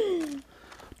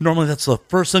 Normally, that's the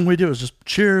first thing we do is just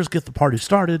cheers, get the party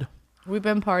started. We've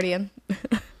been partying.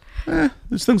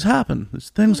 These things happen. These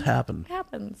things happen.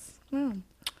 Happens. Yeah.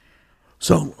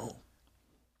 So,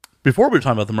 before we were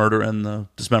talking about the murder and the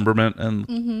dismemberment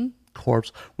and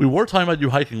corpse, we were talking about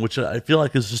you hiking, which I feel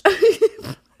like is just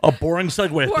A boring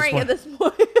segue Boring at at this this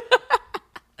point. point.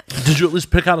 Did you at least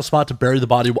pick out a spot to bury the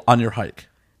body on your hike?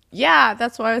 Yeah,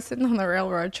 that's why I was sitting on the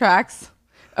railroad tracks.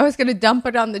 I was going to dump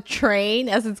it on the train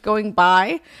as it's going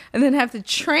by and then have the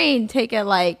train take it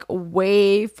like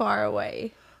way far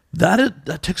away.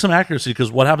 That takes some accuracy,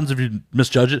 because what happens if you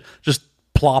misjudge it? Just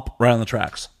plop right on the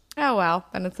tracks. Oh, well,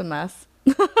 then it's a mess.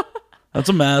 That's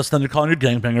a mess. Then you're calling your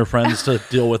gangbanger friends to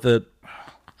deal with it.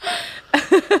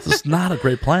 This is not a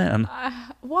great plan.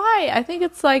 Why? I think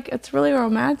it's really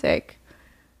romantic.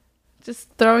 Just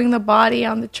throwing the body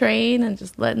on the train and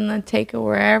just letting it take it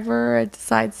wherever it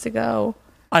decides to go.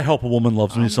 I hope a woman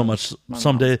loves me so much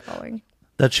someday mom's calling.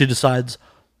 that she decides,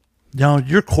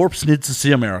 your corpse needs to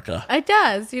see America. It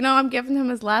does. I'm giving him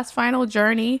his last final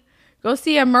journey. Go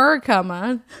see America,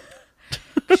 man.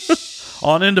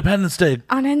 On Independence Day.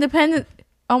 On Independence.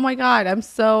 Oh my God, I'm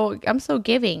so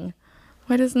giving.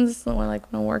 Why doesn't this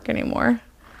want to work anymore?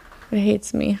 It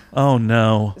hates me. Oh,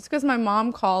 no. It's because my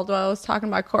mom called while I was talking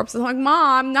about corpses. I'm like,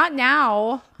 Mom, not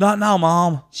now. Not now,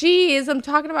 Mom. Jeez, I'm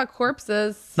talking about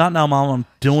corpses. Not now, Mom. I'm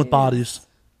dealing with bodies.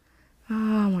 Oh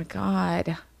my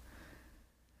God.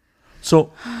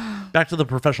 So, back to the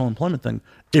professional employment thing.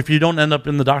 If you don't end up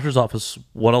in the doctor's office,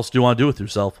 what else do you want to do with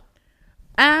yourself?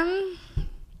 I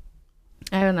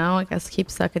don't know. I guess keep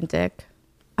sucking dick.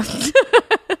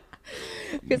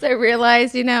 Because I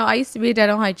realized, I used to be a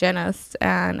dental hygienist,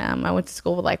 and I went to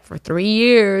school for 3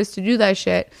 years to do that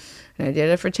shit. And I did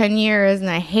it for 10 years, and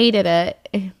I hated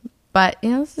it. But,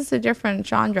 this is a different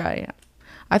genre.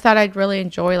 I thought I'd really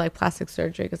enjoy, plastic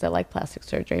surgery, because I like plastic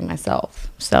surgery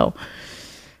myself. So,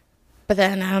 but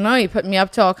then, I don't know, you put me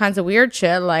up to all kinds of weird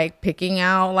shit, like picking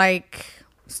out,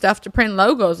 stuff to print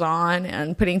logos on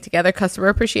and putting together customer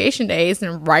appreciation days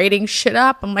and writing shit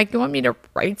up. I'm like, you want me to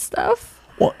write stuff?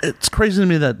 Well, it's crazy to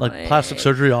me that plastic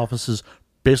surgery offices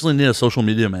basically need a social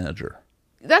media manager.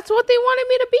 That's what they wanted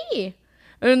me to be.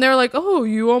 And they're like, oh,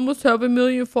 you almost have 1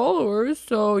 million followers,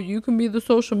 so you can be the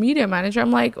social media manager.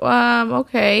 I'm like,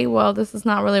 okay, well, this is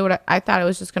not really what I thought. It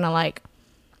was just gonna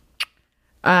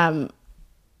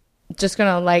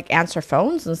answer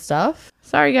phones and stuff.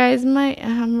 Sorry guys,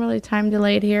 I'm really time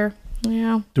delayed here.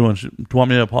 Yeah. Do you want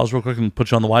me to pause real quick and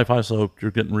put you on the Wi-Fi so you're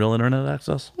getting real internet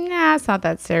access? Nah, it's not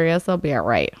that serious. They'll be all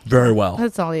right. Very well.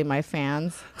 It's only my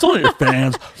fans. It's only your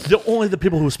fans. Only the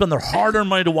people who spend their hard-earned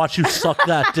money to watch you suck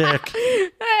that dick.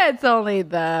 It's only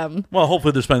them. Well,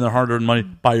 hopefully they're spending their hard-earned money.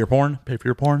 Buy your porn. Pay for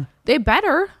your porn. They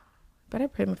better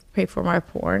pay for my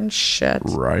porn. Shit.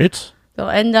 Right. They'll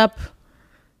end up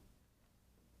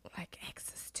like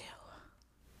exes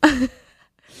do.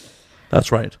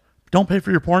 That's right. Don't pay for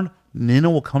your porn. Nina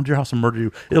will come to your house and murder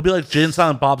you. It'll be like Jay and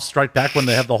Silent Bob Strike Back when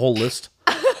they have the whole list.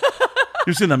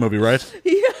 You've seen that movie, right?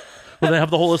 Yeah. When they have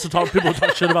the whole list of people who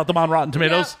talk shit about them on Rotten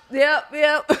Tomatoes. Yep.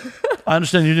 I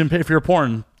understand you didn't pay for your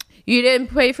porn. You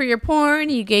didn't pay for your porn.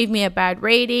 You gave me a bad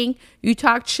rating. You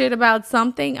talked shit about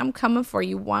something. I'm coming for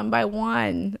you one by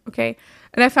one. Okay.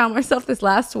 And I found myself this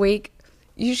last week.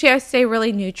 Usually I stay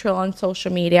really neutral on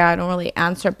social media. I don't really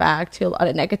answer back to a lot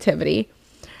of negativity.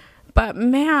 But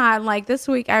man, this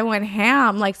week I went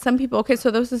ham. Some people, okay, so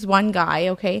there was this one guy,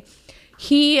 okay.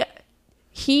 He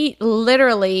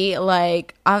literally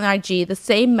on IG, the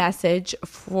same message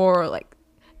for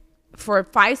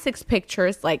 5-6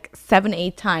 pictures,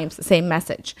 7-8 times the same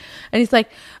message. And he's like,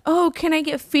 oh, can I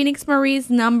get Phoenix Marie's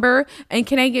number? And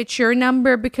can I get your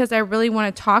number? Because I really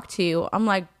want to talk to you. I'm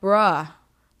like, bruh.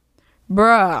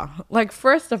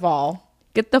 First of all,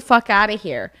 get the fuck out of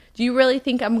here. Do you really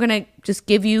think I'm going to just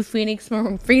give you Phoenix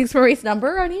Marie's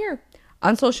number on here?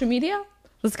 On social media?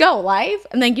 Let's go live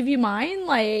and then give you mine?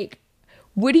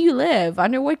 Where do you live?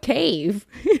 Under what cave?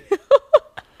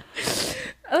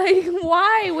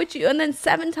 Why would you? And then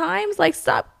 7 times?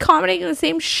 Stop commenting the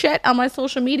same shit on my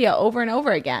social media over and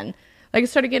over again. It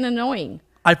started getting annoying.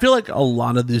 I feel like a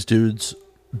lot of these dudes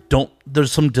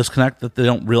there's some disconnect that they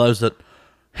don't realize that,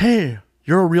 hey,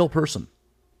 you're a real person.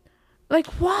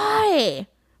 Why?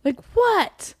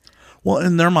 What? Well,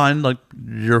 in their mind,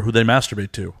 you're who they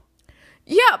masturbate to.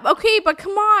 Yeah, okay, but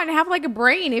come on, have a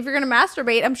brain. If you're going to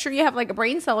masturbate, I'm sure you have a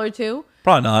brain cell or two.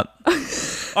 Probably not.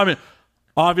 I mean,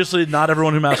 obviously not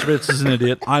everyone who masturbates is an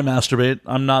idiot. I masturbate.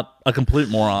 I'm not a complete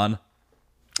moron.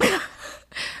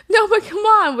 No, but come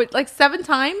on, with 7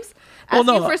 times?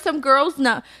 Asking for some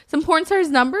some porn star's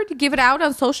number to give it out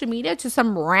on social media to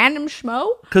some random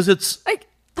schmo? Because it's...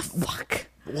 the fuck?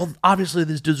 Well, obviously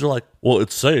these dudes are like, well,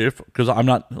 it's safe because I'm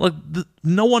not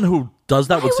no one who does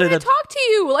that would say that. Talk to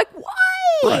you, why?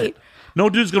 Right. No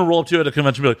dude's gonna roll up to you at a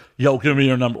convention and be like, yo, give me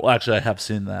your number. Well, actually, I have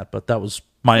seen that, but that was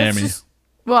Miami.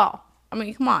 Come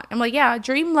on. I'm like, yeah,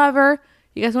 dream lover,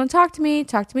 You guys want to talk to me?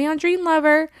 Talk to me on Dream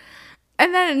Lover.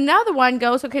 And then another one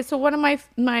goes, okay, so one of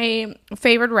my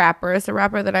favorite rappers, a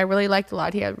rapper that I really liked a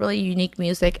lot, he had really unique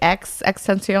music,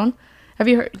 Extension. Have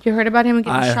you heard about him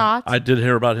getting shot? I did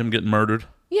hear about him getting murdered.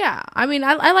 Yeah, I mean,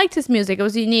 I liked his music. It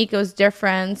was unique. It was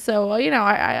different. So,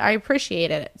 I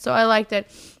appreciated it. So I liked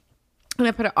it. And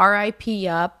I put an RIP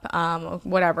up,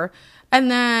 whatever. And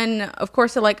then, of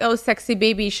course, they're like, oh, sexy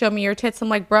baby, show me your tits. I'm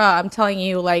like, bruh, I'm telling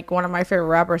you, like, one of my favorite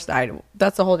rappers died.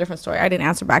 That's a whole different story. I didn't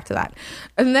answer back to that.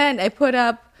 And then I put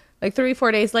up, like,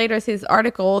 3-4 days later, I see this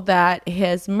article that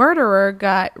his murderer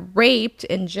got raped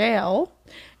in jail.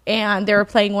 And they were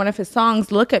playing one of his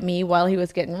songs, Look at Me, while he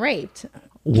was getting raped.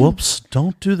 Whoops,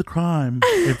 don't do the crime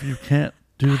if you can't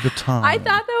do the time. I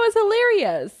thought that was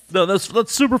hilarious. No,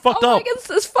 that's super fucked up. Like,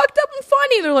 it's fucked up and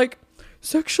funny. They're like,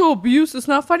 sexual abuse is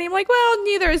not funny. I'm like, well,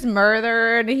 neither is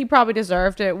murder, and he probably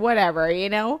deserved it, whatever,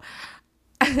 And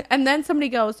then somebody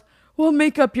goes, well,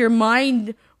 make up your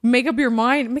mind. Make up your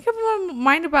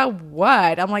mind about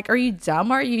what? I'm like, are you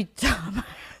dumb?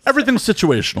 Everything's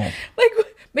situational. Like,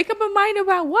 make up a mind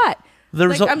about what?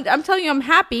 I'm telling you, I'm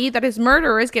happy that his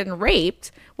murderer is getting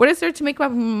raped. What is there to make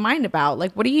up my mind about?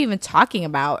 Like, what are you even talking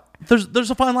about?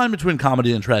 There's a fine line between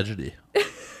comedy and tragedy.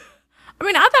 I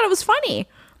mean, I thought it was funny.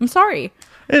 I'm sorry.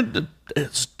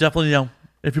 It's definitely,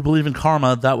 if you believe in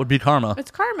karma, that would be karma.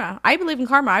 It's karma. I believe in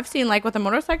karma. I've seen, like, with a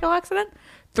motorcycle accident,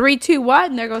 3, 2,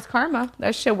 1, there goes karma.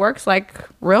 That shit works, like,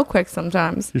 real quick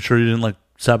sometimes. You sure you didn't, like,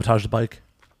 sabotage the bike?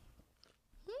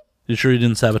 You sure you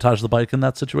didn't sabotage the bike in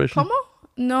that situation? ¿Cómo?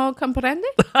 No comprende?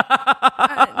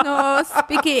 No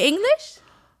speaking English?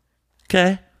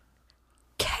 Okay.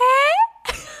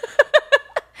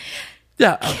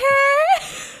 Yeah.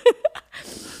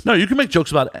 No, you can make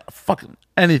jokes about fucking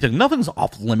anything. Nothing's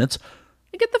off limits.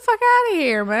 Get the fuck out of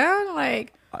here, man.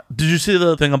 Like, did you see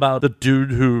the thing about the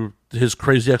dude who his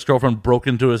crazy ex-girlfriend broke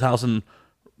into his house and,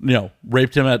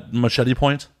 raped him at machete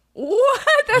point? What?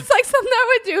 That's like something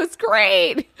I would do. It's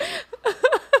great.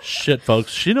 Shit,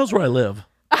 folks. She knows where I live.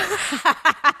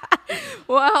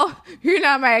 Well, you're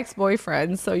not my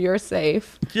ex-boyfriend, so you're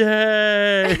safe.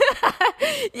 Yay!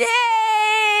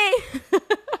 Yay!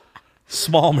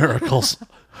 Small miracles.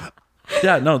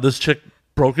 Yeah, no, this chick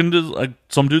broke into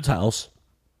some dude's house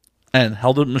and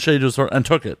held a machete to his throat and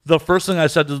took it. The first thing I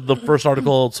said to the first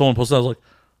article someone posted, I was like,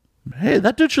 hey,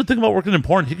 that dude should think about working in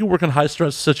porn. He can work in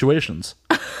high-stress situations.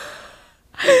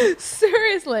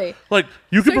 Seriously. Like,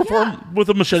 you can perform with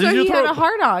a machete in your throat. So he had a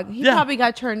hard-on. He probably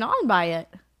got turned on by it.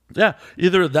 Yeah,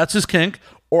 either that's his kink,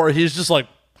 or he's just like,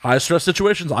 high-stress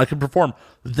situations, I can perform.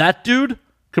 That dude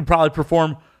could probably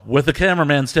perform with a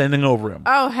cameraman standing over him.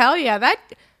 Oh, hell yeah.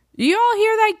 You all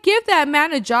hear that? Give that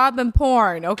man a job in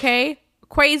porn, okay?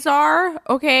 Quasar,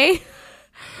 okay?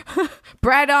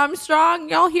 Brad Armstrong,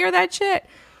 y'all hear that shit?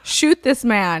 Shoot this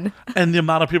man. And the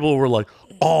amount of people who were like,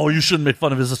 oh, you shouldn't make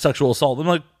fun of his sexual assault. I'm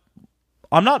like,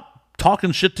 I'm not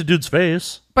talking shit to dude's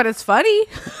face. But it's funny.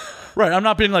 Right, I'm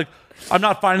not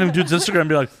finding dude's Instagram and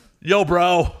be like, yo,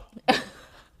 bro,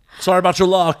 sorry about your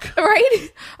luck. Right?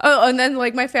 Oh, and then,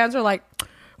 like, my fans are like,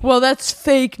 well, that's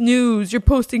fake news. You're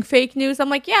posting fake news. I'm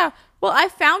like, yeah, well, I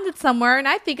found it somewhere, and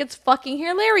I think it's fucking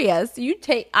hilarious.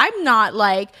 I'm not,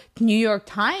 like, New York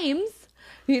Times.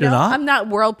 You're not? I'm not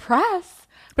World Press.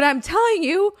 But I'm telling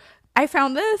you, I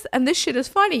found this, and this shit is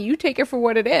funny. You take it for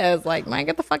what it is. Like, man,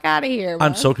 get the fuck out of here, man.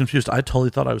 I'm so confused. I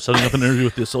totally thought I was setting up an interview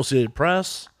with the Associated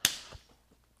Press.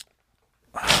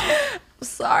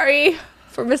 Sorry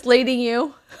for misleading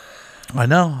you. I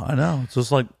know. It's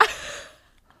just like,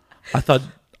 I thought,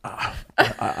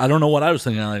 I don't know what I was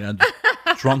thinking. Like, I'm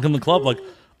drunk in the club, like,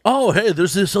 oh, hey,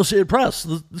 there's the Associated Press.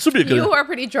 This would be a good. You were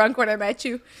pretty drunk when I met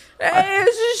you. Hey,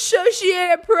 it's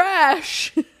Associated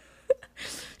Press.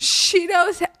 She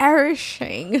knows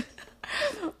everything.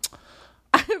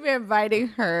 I've been inviting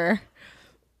her.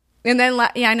 And then,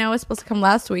 I know I was supposed to come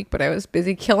last week, but I was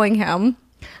busy killing him.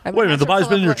 Wait a minute, the body's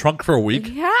been in your trunk for a week?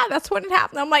 Yeah, that's when it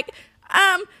happened. I'm like, Matt,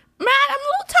 I'm a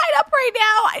little tied up right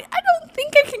now. I don't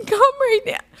think I can come right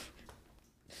now.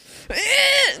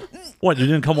 What, you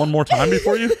didn't come one more time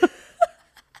before you?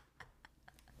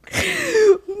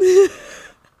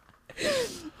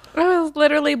 I was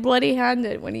literally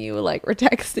bloody-handed when you, like, were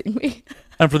texting me.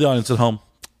 And for the audience at home,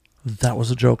 that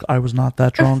was a joke. I was not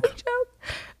that drunk.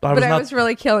 I was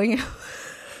really killing him.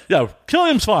 Yeah, killing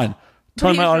him's fine.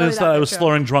 Telling my audience that I was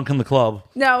slurring drunk in the club.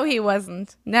 No, he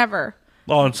wasn't. Never.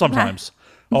 Oh, and sometimes.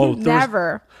 Oh,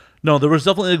 never. There was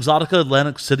definitely Exotica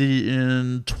Atlantic City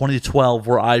in 2012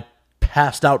 where I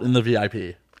passed out in the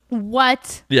VIP.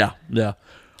 What? Yeah.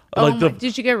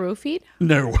 Did you get roofied?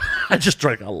 No, I just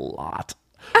drank a lot.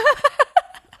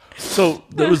 So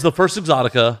that was the first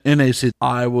Exotica in AC.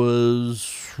 I think I was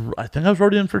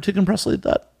roadieing for Tegan Presley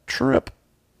that trip.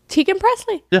 Tegan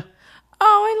Presley. Yeah. Oh,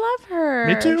 I love her.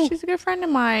 Me too. She's a good friend of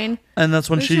mine. And that's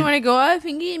when she want to go off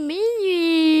and get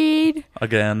married.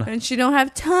 Again. And she don't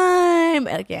have time.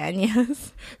 Again,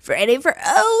 yes. Ready for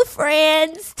old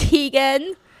friends,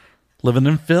 Tegan. Living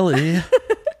in Philly.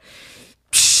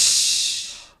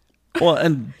 Well,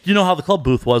 and you know how the club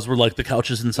booth was, where like the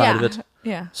couches inside of it.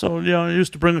 Yeah. So, I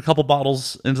used to bring a couple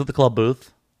bottles into the club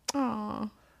booth. Aw.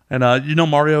 And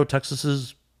Mario,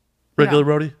 Texas's regular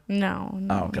roadie? No,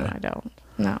 okay. I don't.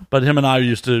 No. But him and I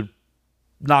used to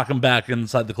knock him back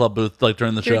inside the club booth, like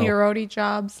during the show. Your roadie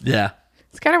jobs. Yeah.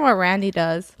 It's kind of what Randy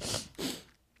does.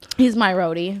 He's my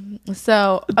roadie.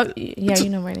 So, you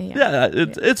know Randy. Yeah,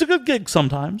 it's a good gig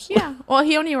sometimes. Yeah. Well,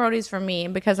 he only roadies for me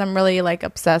because I'm really like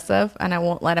obsessive and I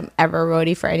won't let him ever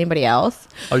roadie for anybody else.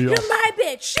 Oh, you're my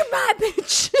bitch. You're my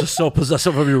bitch. Just so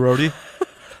possessive of your roadie.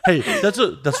 Hey, that's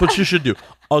what you should do.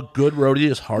 A good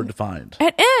roadie is hard to find.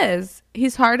 It is.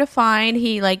 He's hard to find.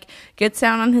 He like gets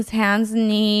down on his hands and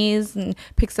knees and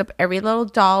picks up every little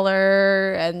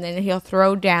dollar, and then he'll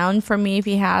throw down for me if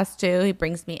he has to. He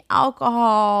brings me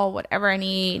alcohol, whatever I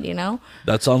need,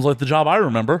 That sounds like the job I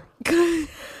remember.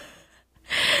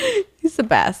 He's the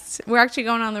best. We're actually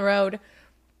going on the road.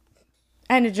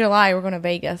 End of July, we're going to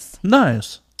Vegas.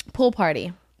 Nice. Pool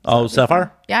party. Oh,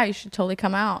 Sapphire? Yeah, you should totally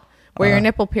come out. Wear your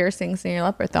nipple piercings and your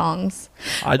leopard thongs.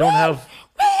 I don't have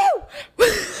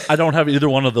either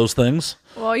one of those things.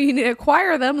 Well, you need to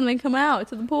acquire them and then come out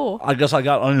to the pool. I guess I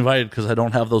got uninvited because I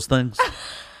don't have those things.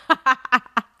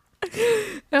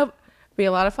 It'll be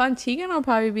a lot of fun. Tegan will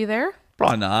probably be there.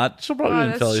 Probably not. She'll probably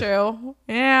be in Philly. That's true.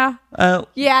 Yeah.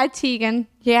 Yeah, Tegan.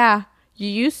 Yeah. You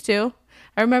used to.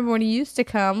 I remember when you used to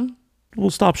come. We'll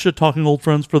stop shit talking old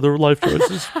friends for their life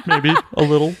choices. Maybe a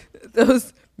little.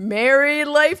 Those married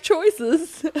life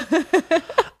choices.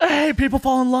 Hey, people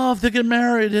fall in love. They get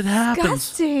married. It happens.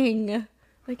 Disgusting.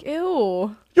 Like,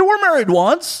 ew. You were married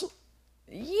once.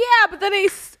 Yeah, but then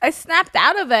I snapped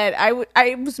out of it.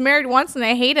 I was married once and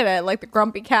I hated it, like the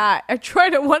grumpy cat. I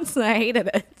tried it once and I hated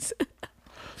it.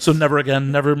 So never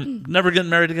again? Never getting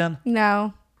married again?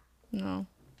 No. No?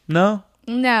 No.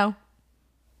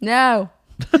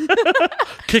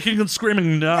 Kicking and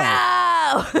screaming no.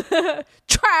 No.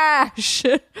 Trash.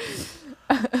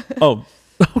 Oh,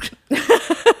 okay.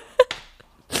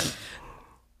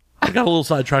 I got a little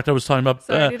sidetracked. I was talking about...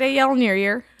 Sorry, did I yell in your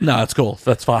ear? No, it's cool.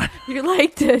 That's fine. You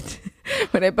liked it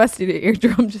when I busted your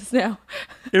eardrum just now.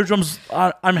 Eardrums,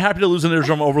 I'm happy to lose an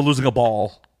eardrum over losing a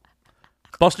ball.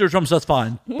 Bust eardrums, that's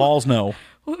fine. Balls, no.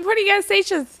 What do you guys say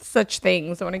to such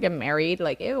things? I want to get married?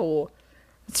 Like, ew.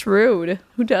 It's rude.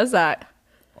 Who does that?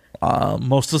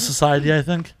 Most of society, I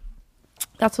think.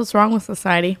 That's what's wrong with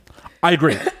society. I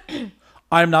agree.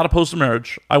 I'm not opposed to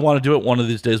marriage. I want to do it one of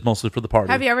these days, mostly for the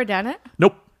party. Have you ever done it?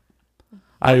 Nope.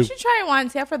 You should try it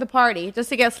once, for the party. Just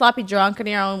to get sloppy drunk in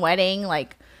your own wedding,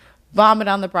 like vomit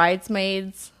on the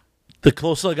bridesmaids. The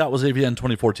closest I got was AVN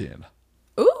 2014.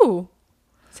 Ooh.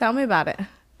 Tell me about it.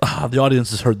 The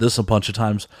audience has heard this a bunch of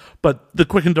times. But the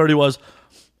quick and dirty was,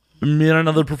 me and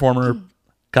another performer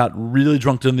got really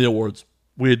drunk in the awards.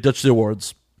 We had ditched the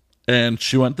awards. And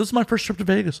she went, this is my first trip to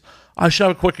Vegas. I should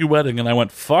have a quickie wedding. And I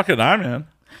went, fuck it, I'm in.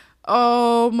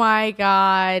 Oh, my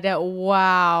God.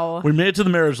 Wow. We made it to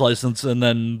the marriage license, and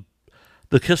then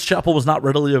the Kiss Chapel was not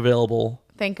readily available.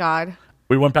 Thank God.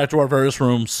 We went back to our various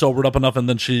rooms, sobered up enough, and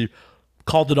then she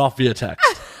called it off via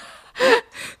text.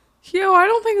 Yo, I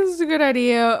don't think this is a good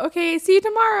idea. Okay, see you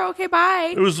tomorrow. Okay,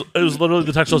 bye. It was literally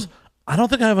the text was, I don't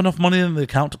think I have enough money in the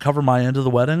account to cover my end of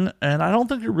the wedding, and I don't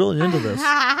think you're really into this.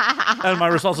 And my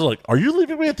response was like, are you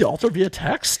leaving me at the altar via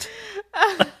text?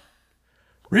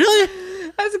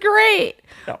 Really? That's great.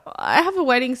 Yeah. I have a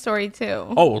wedding story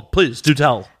too. Oh, please, do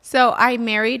tell. So I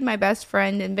married my best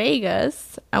friend in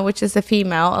Vegas, which is a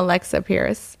female, Alexa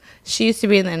Pierce. She used to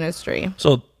be in the industry.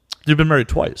 So you've been married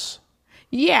twice?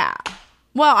 Yeah.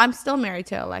 Well, I'm still married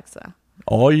to Alexa.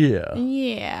 Oh, yeah.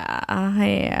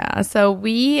 Yeah. So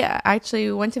we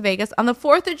actually went to Vegas on the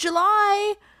 4th of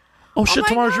July. Oh, shit,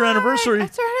 tomorrow's your anniversary.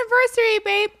 It's our anniversary,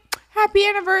 babe. Happy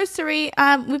anniversary.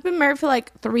 We've been married for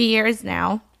like 3 years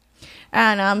now.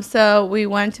 And so we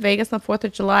went to Vegas on the 4th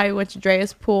of July. We went to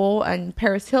Drea's pool, and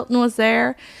Paris Hilton was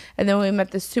there. And then we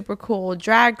met this super cool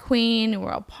drag queen. And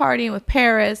we're all partying with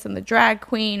Paris and the drag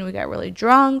queen. We got really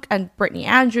drunk, and Brittany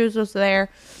Andrews was there.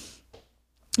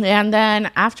 And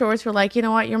then afterwards, we're like, you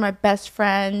know what? You're my best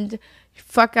friend.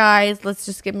 Fuck guys, let's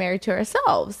just get married to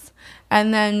ourselves.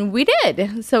 And then we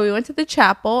did. So we went to the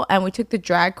chapel, and we took the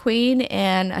drag queen,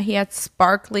 and he had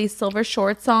sparkly silver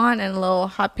shorts on and a little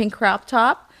hot pink crop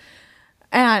top.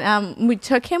 And we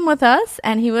took him with us,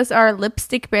 and he was our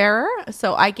lipstick bearer.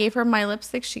 So I gave her my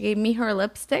lipstick. She gave me her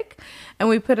lipstick, and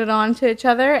we put it on to each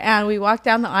other. And we walked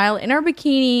down the aisle in our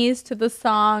bikinis to the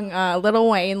song Lil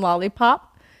Wayne, Lollipop.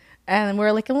 And we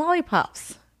were licking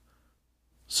lollipops.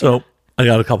 So I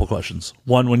got a couple questions.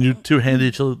 One, when you two handed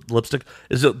each other lipstick,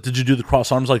 did you do the cross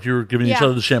arms like you were giving each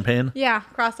other the champagne? Yeah,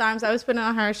 cross arms. I was putting it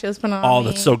on her. She was putting it on me. Oh,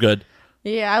 that's so good.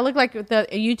 Yeah, I look like the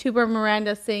YouTuber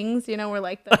Miranda Sings. You know, we're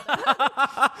like the...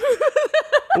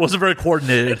 It wasn't very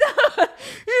coordinated.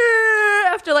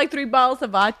 After like 3 bottles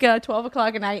of vodka, 12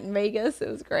 o'clock at night in Vegas. It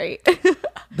was great.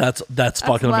 That's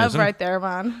fucking love amazing. right there,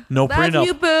 man. No Love prenup.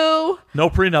 you, boo. No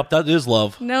prenup. That is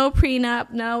love. No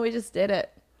prenup. No, we just did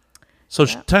it. So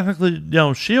technically,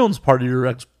 she owns part of your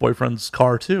ex-boyfriend's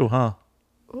car too, huh?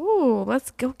 Ooh,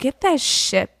 let's go get that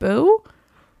shit, boo.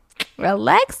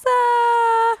 Alexa.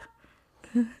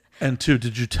 And 2,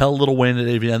 did you tell Lil Wayne at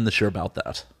AVN this year about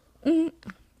that?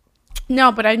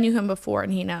 No, but I knew him before,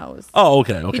 and he knows. Oh,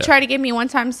 okay. He tried to give me one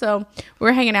time, so we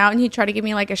were hanging out, and he tried to give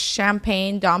me like a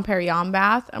champagne Dom Perignon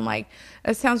bath. I'm like,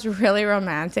 that sounds really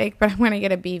romantic, but I'm going to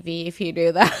get a BV if you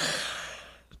do that.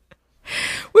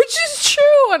 Which is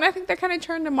true, and I think that kind of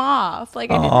turned him off. Like,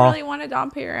 I didn't really want a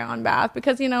Dom Perignon bath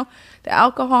because, the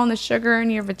alcohol and the sugar in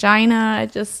your vagina,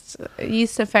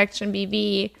 yeast infection,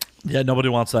 BV. Yeah, nobody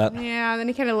wants that. Yeah, then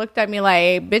he kind of looked at me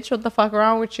like, bitch, what the fuck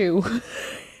wrong with you?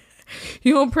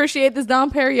 You don't appreciate this Dom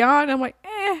Perignon? I'm like,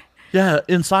 eh. Yeah,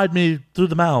 inside me through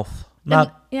the mouth.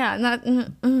 So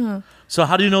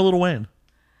how do you know Lil Wayne?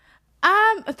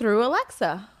 Through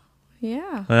Alexa.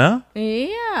 Yeah. Yeah?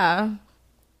 Yeah.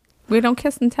 We don't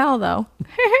kiss and tell, though.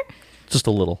 Just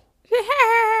a little.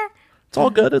 It's all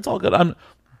good. It's all good.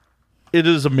 It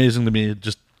is amazing to me,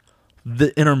 just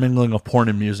the intermingling of porn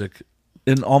and music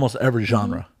in almost every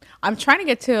genre. I'm trying to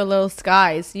get to Little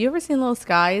Skies. You ever seen Little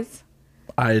Skies?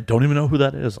 I don't even know who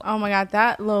that is. Oh my God,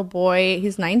 that little boy,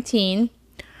 he's 19,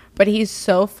 but he's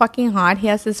so fucking hot. He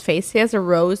has a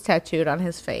rose tattooed on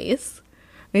his face.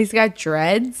 And he's got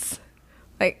dreads.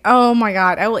 Like, oh my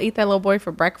God, I will eat that little boy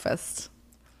for breakfast.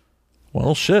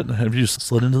 Well, shit. Have you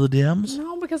slid into the DMs?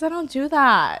 No, because I don't do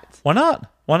that. Why not?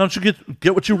 Why don't you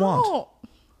get what you want?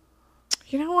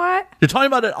 You know what? You're talking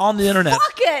about it on the internet.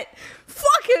 Fuck it.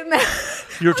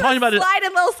 You're talking about it. Slide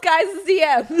in Little Skies'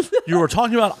 DMs. You were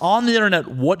talking about on the internet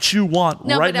what you want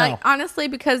right now. Honestly,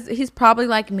 because he's probably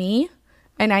like me,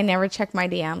 and I never check my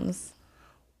DMs.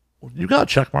 You got a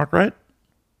check mark, right?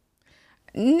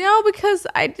 No, because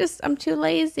I'm too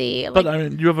lazy. But I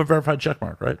mean, you have a verified check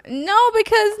mark, right? No,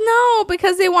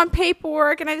 because they want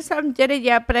paperwork, and I just haven't did it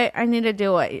yet. But I need to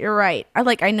do it. You're right.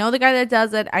 I know the guy that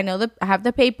does it. I have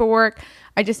the paperwork.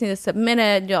 I just need to submit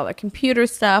it, do all the computer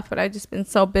stuff. But I've just been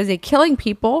so busy killing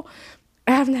people,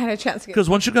 I haven't had a chance to get. Because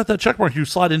once you got that check mark, you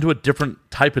slide into a different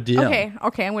type of DM.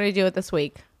 Okay, I'm going to do it this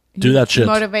week. Do that shit.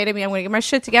 Motivated me. I'm going to get my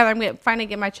shit together. I'm going to finally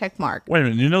get my check mark. Wait a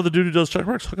minute. You know the dude who does check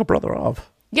marks? Hook a brother off.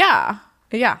 Yeah.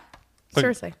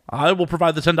 Seriously. I will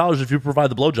provide the $10 if you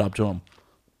provide the blowjob to him.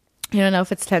 You don't know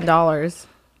if it's $10.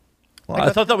 Well,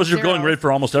 I thought that was your going rate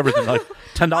for almost everything. Like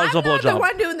 $10 a blowjob. I'm not the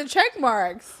one doing the check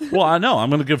marks. Well, I know. I'm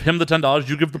going to give him the $10.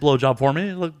 You give the blowjob for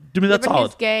me. Look, do me that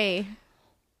solid. He's gay.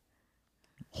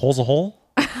 Hole's a hole?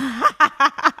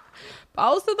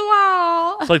 Balls to the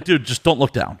wall. It's like, dude, just don't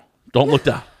look down. Don't look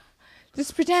down.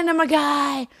 Just pretend I'm a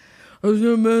guy. I was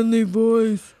a manly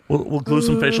voice. We'll glue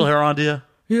some facial hair onto you.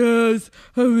 Yes,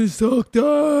 I was so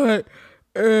tired.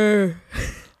 I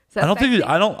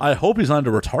hope he's not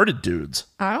into retarded dudes.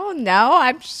 I don't know.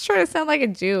 I'm just trying to sound like a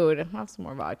dude. I'll have some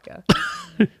more vodka.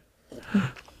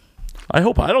 I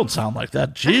hope I don't sound like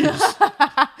that. Jeez.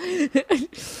 I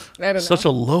don't know. Such a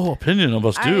low opinion of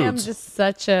us dudes. I am just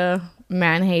such a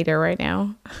man hater right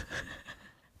now.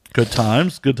 Good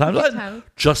times.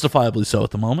 Justifiably so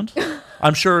at the moment.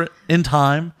 I'm sure in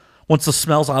time, once the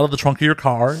smell's out of the trunk of your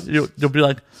car, you'll be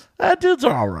like, that dude's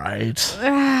all right.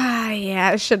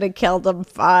 Yeah, I should have killed him.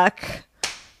 Fuck.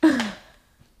 Damn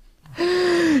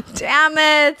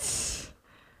it.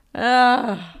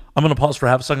 I'm going to pause for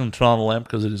half a second and turn on the lamp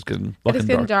because it is getting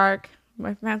fucking dark.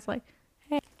 My man's like,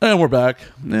 hey. And we're back.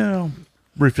 Yeah.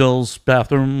 Refills,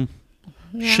 bathroom,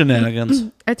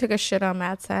 shenanigans. I took a shit on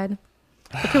Matt's side.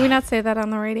 But can we not say that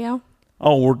on the radio?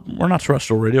 Oh, we're not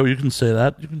terrestrial radio. You can say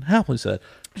that. You can happily say it.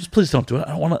 Just please don't do it.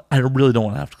 I really don't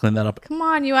want to have to clean that up. Come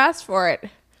on, you asked for it.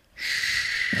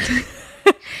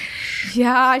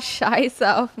 Yeah, scheiße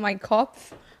auf mein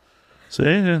Kopf. See,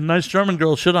 a nice German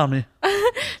girl shit on me.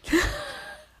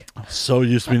 I'm so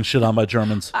used to being shit on by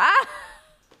Germans.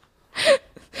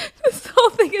 This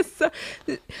whole thing is so...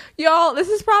 Y'all, this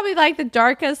is probably like the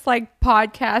darkest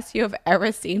podcast you have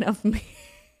ever seen of me.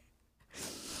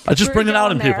 I just We're bring it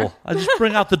out in going there. people. I just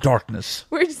bring out the darkness.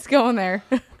 We're just going there.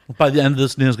 By the end of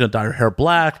this, Nina's gonna dye her hair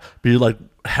black, be like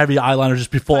heavy eyeliner,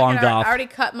 just be full on I goth. already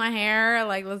cut my hair.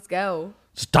 Like, let's go.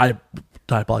 Just dye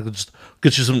it black. Just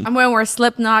get you some. I'm going to wear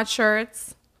Slipknot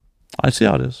shirts. I see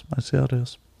how it is.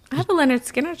 I have a Leonard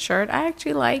Skinner shirt. I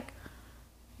actually like,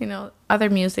 other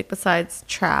music besides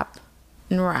trap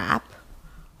and rap.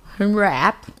 And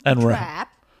rap. And trap. rap.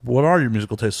 What are your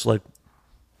musical tastes like?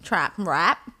 Trap and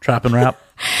rap. Trap and rap,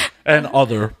 and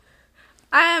other.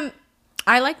 I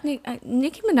like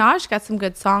Nicki Minaj got some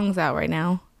good songs out right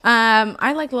now.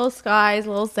 I like Lil Skies,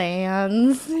 Lil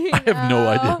Xans. I have no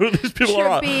idea who these people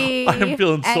Trippy, are. I am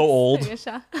feeling so old. X.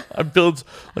 I'm feeling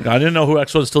like I didn't know who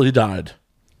X was till he died.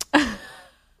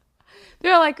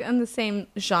 They're like in the same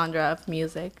genre of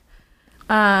music.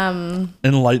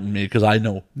 Enlighten me, because I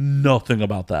know nothing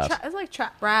about that. It's like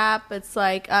trap rap. It's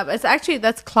like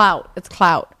that's clout. It's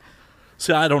clout.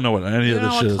 See, I don't know what any You of know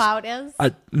this what shit is. clout is?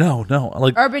 No.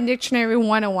 Like, Urban Dictionary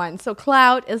 101. So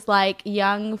clout is like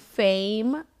young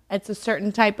fame. It's a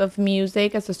certain type of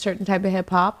music. It's a certain type of hip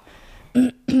hop.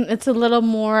 It's a little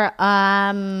more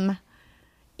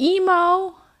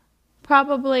emo,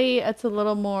 probably. It's a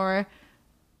little more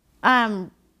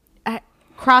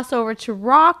crossover to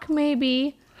rock,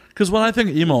 maybe. because when I think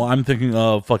emo, I'm thinking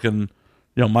of fucking,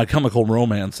 My Chemical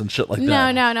Romance and shit like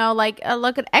that. No. Like,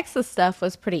 look at X's stuff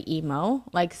was pretty emo.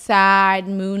 Like Sad,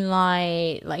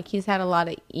 Moonlight. Like, he's had a lot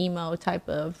of emo type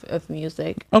of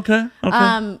music. Okay.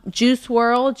 Juice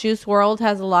WRLD. Juice WRLD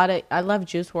has a lot of... I love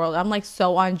Juice WRLD. I'm, like,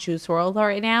 so on Juice WRLD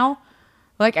right now.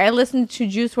 Like, I listened to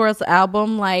Juice WRLD's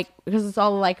album, like, because it's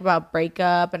all, like, about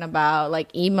breakup and about,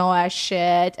 like, emo-ass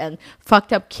shit and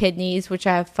fucked up kidneys, which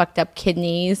I have fucked up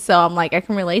kidneys. So I'm like, I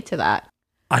can relate to that.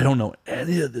 I don't know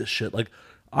any of this shit. Like,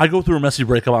 I go through a messy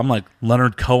breakup. I'm like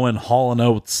Leonard Cohen, Hall &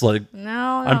 Oates. Like,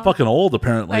 No. I'm fucking old,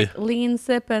 apparently. Like, lean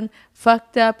sipping,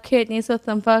 fucked up kidneys with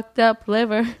some fucked up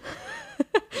liver.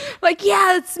 Like,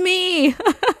 yeah, it's me.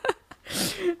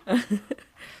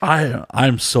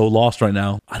 I'm so lost right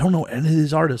now. I don't know any of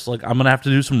these artists. Like, I'm gonna have to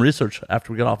do some research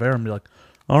after we get off air and be like,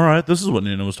 all right, this is what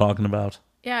Nina was talking about.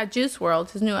 Yeah, Juice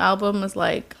WRLD. His new album is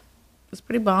like, it's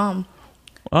pretty bomb.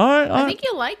 All right. I think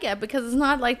you'll like it because it's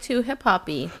not like too hip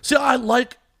hoppy. See, I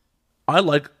like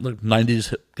like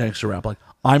 90s gangster rap. Like,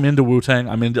 I'm into Wu-Tang.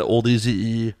 I'm into old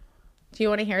Eazy-E. Do you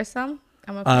want to hear some?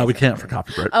 We can't for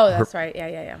copyright. Oh, that's right.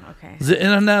 Yeah. Okay. The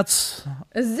internet's...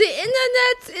 The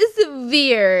internet is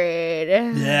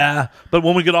weird. Yeah. But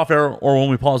when we get off air or when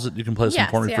we pause it, you can play some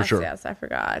for me for sure. Yes, I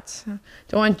forgot.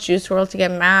 Don't want Juice WRLD to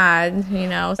get mad,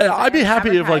 Hey, I'd be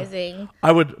happy if, like,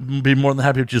 I would be more than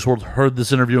happy if Juice WRLD heard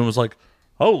this interview and was like,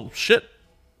 oh, shit,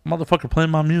 motherfucker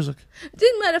playing my music.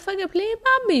 Didn't motherfucker play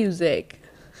my music.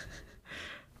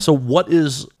 So what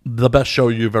is the best show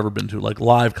you've ever been to? Like,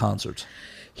 live concerts?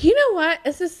 You know what?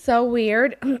 This is so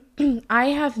weird. I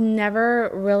have never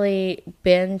really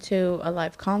been to a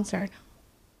live concert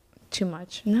too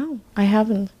much. No, I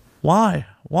haven't. Why?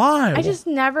 I just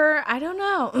never, I don't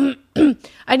know.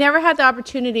 I never had the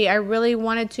opportunity. I really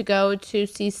wanted to go to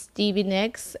see Stevie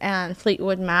Nicks and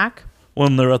Fleetwood Mac.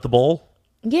 When they're at the bowl?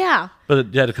 Yeah.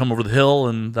 But you had to come over the hill,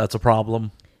 and that's a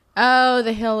problem. Oh,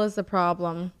 the hill is the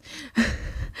problem.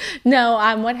 No,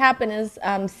 what happened is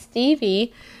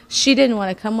Stevie, she didn't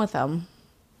want to come with them.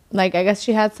 Like, I guess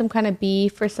she had some kind of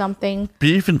beef or something.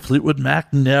 Beef and Fleetwood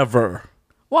Mac? Never.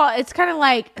 Well, it's kind of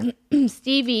like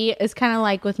Stevie is kind of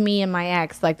like with me and my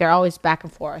ex. Like, they're always back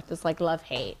and forth. It's like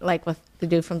love-hate. Like with the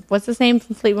dude from, what's his name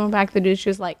from Fleetwood Mac? The dude, she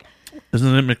was like...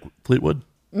 Isn't it Fleetwood?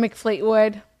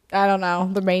 McFleetwood. I don't know.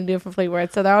 The main dude from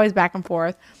Fleetwood. So they're always back and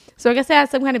forth. So I guess they had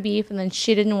some kind of beef, and then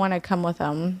she didn't want to come with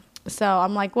them. So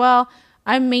I'm like, well,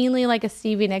 I'm mainly like a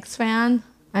Stevie Nicks fan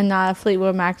and not a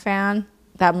Fleetwood Mac fan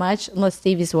that much, unless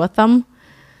Stevie's with them.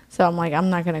 So I'm like,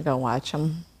 I'm not going to go watch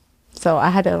them. So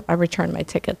I returned my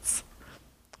tickets.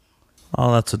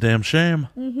 Oh, that's a damn shame.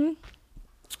 Mm-hmm.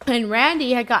 And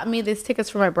Randy had gotten me these tickets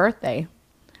for my birthday.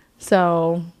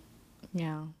 So,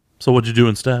 yeah. So what'd you do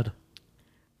instead?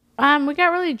 We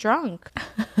got really drunk.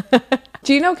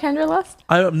 Do you know Kendra Lust?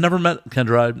 I've never met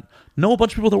Kendra. I know a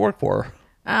bunch of people that work for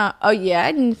her. Oh,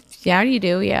 yeah. Yeah, you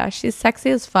do. Yeah. She's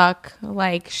sexy as fuck.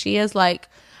 Like, she is like,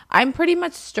 I'm pretty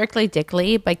much strictly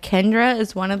dickly, but Kendra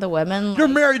is one of the women. You're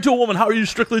married to a woman. How are you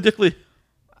strictly dickly?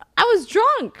 I was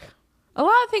drunk. A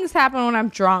lot of things happen when I'm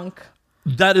drunk.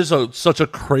 That is such a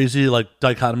crazy, like,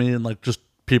 dichotomy and, like, just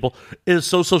people. It is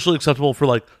so socially acceptable for,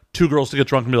 like, two girls to get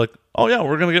drunk and be like, oh, yeah,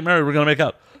 we're going to get married. We're going to make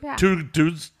out. Yeah. Two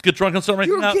dudes get drunk and start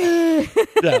making out.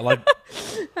 Yeah, like,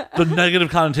 the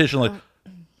negative connotation, like,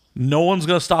 no one's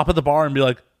going to stop at the bar and be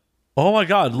like, oh, my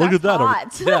God, look that's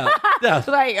at that. Hot. Yeah.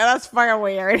 Like, that's fucking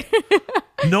weird.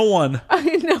 No one.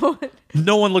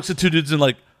 No one looks at two dudes and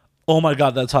like, oh my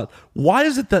God, that's hot. Why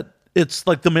is it that it's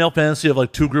like the male fantasy of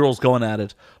like two girls going at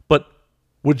it? But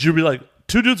would you be like,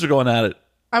 two dudes are going at it?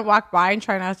 I walk by and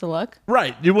try not to look.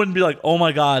 Right. You wouldn't be like, oh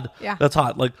my God, Yeah. that's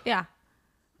hot. Like, Yeah.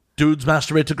 dudes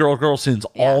masturbate to girl scenes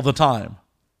all the time.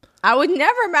 I would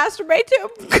never masturbate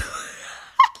to.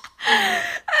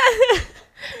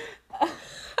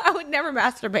 I would never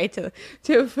masturbate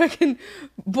to fucking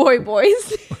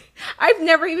boys. I've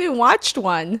never even watched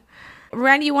one.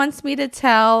 Randy wants me to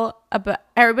tell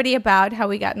everybody about how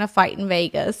we got in a fight in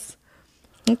Vegas.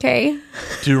 Okay.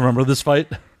 Do you remember this fight?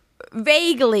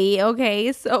 Vaguely.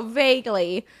 Okay. So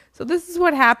vaguely. So this is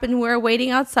what happened. We were waiting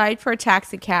outside for a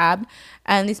taxi cab,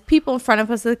 and these people in front of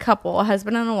us, a couple, a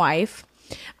husband and a wife,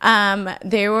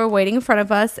 they were waiting in front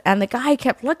of us, and the guy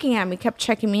kept looking at me, kept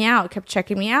checking me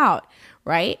out,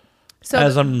 right? So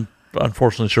as I'm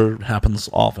unfortunately sure it happens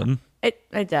often.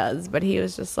 It does, but he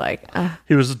was just like,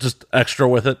 he was just extra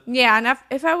with it. Yeah, and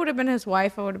if I would have been his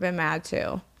wife, I would have been mad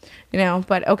too,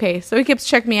 but okay, so he keeps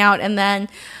checking me out, and then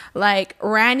like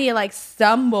Randy like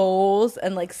stumbles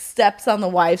and like steps on the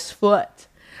wife's foot,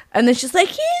 and then she's like,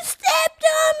 he stepped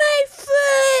on my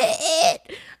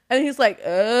foot, and he's like,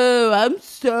 oh, I'm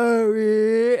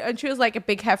sorry, and she was like a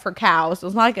big heifer cow, so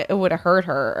it's not like it would have hurt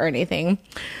her or anything.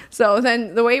 So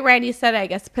then the way Randy said it, I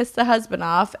guess, pissed the husband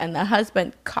off, and the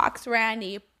husband cocks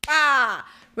Randy. Bah!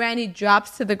 Randy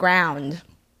drops to the ground.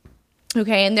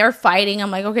 Okay, and they're fighting.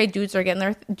 I'm like, okay, dudes are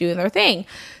doing their thing.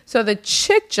 So the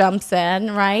chick jumps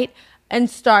in, right, and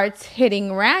starts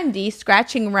hitting Randy,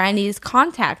 scratching Randy's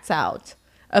contacts out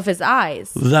of his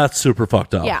eyes. That's super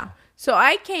fucked up. Yeah. So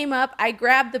I came up, I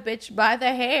grabbed the bitch by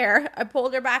the hair, I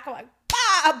pulled her back, I'm like,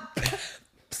 bah!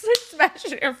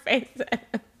 Smashing her face in.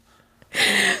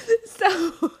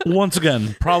 So once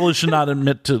again, probably should not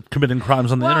admit to committing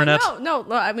crimes on the internet. No.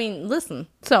 I mean, listen.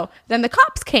 So then the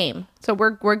cops came. So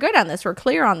we're good on this. We're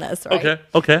clear on this, right?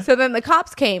 Okay. So then the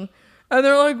cops came, and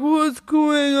they're like, "What's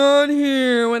going on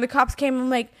here?" When the cops came, I'm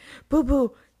like, "Boo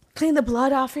boo, clean the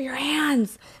blood off of your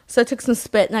hands." So I took some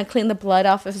spit and I cleaned the blood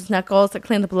off of his knuckles. I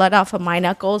cleaned the blood off of my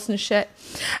knuckles and shit.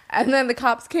 And then the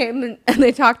cops came and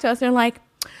they talked to us. And they're like,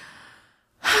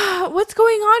 "What's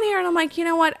going on here?" And I'm like, you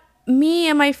know what? Me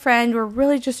and my friend were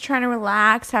really just trying to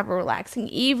relax, have a relaxing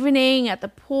evening at the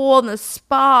pool and the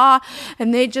spa,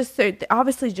 and they're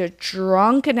obviously just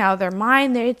drunk and out of their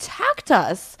mind. They attacked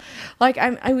us. Like,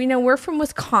 we're from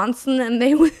Wisconsin, and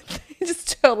they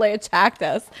just totally attacked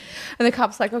us. And the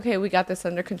cops like, okay, we got this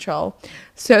under control.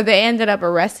 So they ended up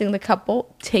arresting the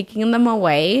couple, taking them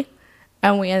away,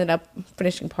 and we ended up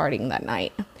finishing partying that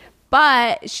night.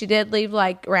 But she did leave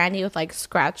like Randy with like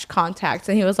scratch contacts,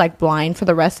 and he was like blind for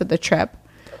the rest of the trip.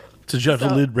 Did you have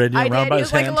to lead Randy around by his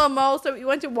hand? He was like a little mole, so we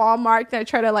went to Walmart and I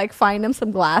tried to like find him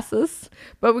some glasses,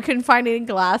 but we couldn't find any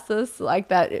glasses like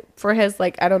that for his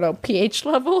like, I don't know, pH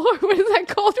level, or what is that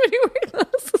called when you wear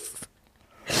glasses?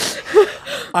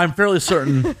 I'm fairly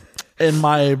certain in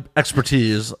my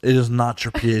expertise it is not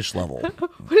your pH level.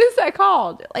 What is that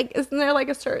called? Like, isn't there like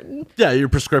a certain? Yeah, your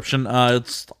prescription.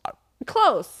 It's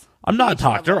close. I'm not a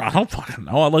doctor. Level. I don't fucking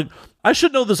know. I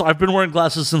should know this. I've been wearing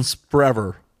glasses since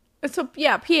forever. So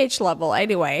yeah, pH level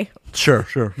anyway. Sure.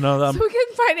 No, so we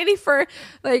couldn't find any for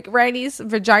like Randy's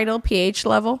vaginal pH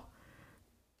level.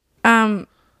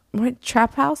 What,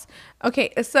 trap house?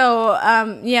 Okay, so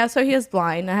so he was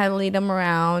blind. I had to lead him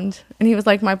around, and he was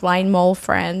like my blind mole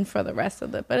friend for the rest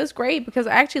of it. But it's great because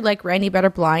I actually like Randy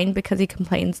better blind because he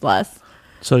complains less.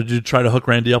 So did you try to hook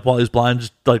Randy up while he's blind?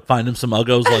 Just like find him some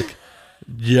uggos, like.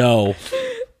 Yo.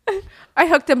 I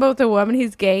hooked him up with a woman.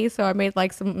 He's gay, so I made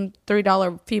like some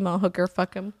 $3 female hooker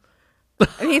fuck him.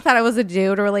 And he thought I was a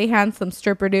dude, a really handsome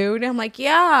stripper dude. And I'm like,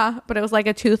 yeah. But it was like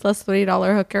a toothless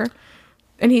 $3 hooker.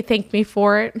 And he thanked me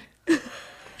for it.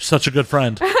 Such a good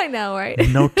friend. I know, right?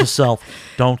 Note to self,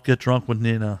 don't get drunk with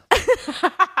Nina.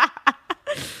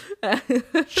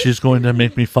 She's going to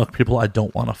make me fuck people I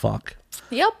don't want to fuck.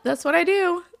 Yep, that's what I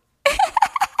do.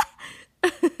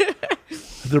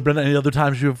 Have there been any other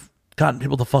times you've gotten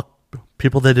people to fuck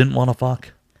people they didn't want to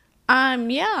fuck?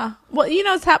 Yeah. Well,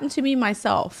 it's happened to me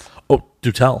myself. Oh,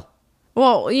 do tell.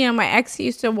 Well, my ex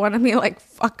used to want me like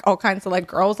fuck all kinds of like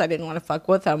girls I didn't want to fuck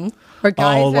with him, or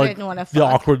guys I didn't want to fuck. The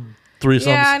awkward threesomes.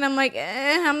 Yeah, and I'm like,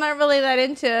 I'm not really that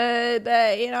into it, but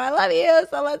I love you,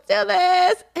 so let's do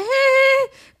this.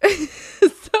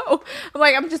 So I'm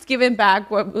like, I'm just giving back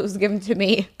what was given to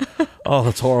me. Oh,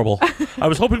 that's horrible. I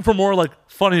was hoping for more like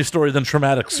funny story than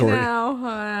traumatic story.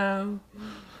 No.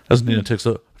 As Nina takes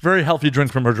a very healthy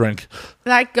drink from her drink.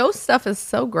 That ghost stuff is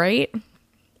so great.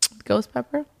 Ghost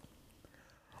pepper.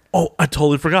 Oh, I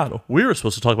totally forgot. We were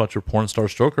supposed to talk about your porn star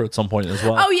stroker at some point as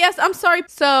well. Oh yes, I'm sorry.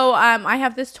 So I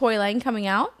have this toy line coming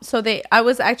out. So I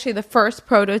was actually the first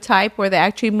prototype where they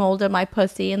actually molded my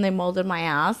pussy and they molded my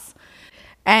ass,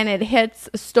 and it hits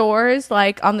stores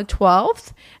like on the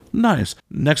 12th. Nice.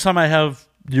 Next time I have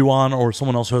you on or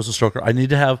someone else who has a stroker, I need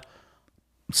to have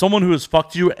someone who has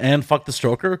fucked you and fucked the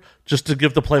stroker just to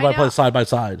give the play-by-play side by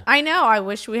side. I know. I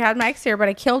wish we had Max here, but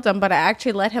I killed him. But I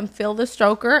actually let him fill the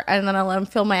stroker, and then I let him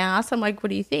fill my ass. I'm like, what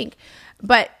do you think?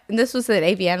 But this was at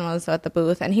AVN, was at the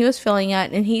booth, and he was filling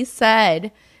it, and he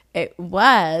said it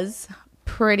was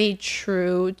pretty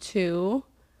true to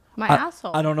my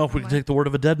asshole. I don't know if we can take the word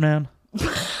of a dead man.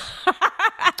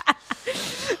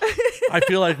 I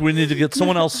feel like we need to get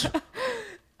someone else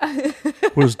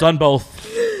who has done both.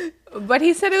 But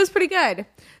he said it was pretty good.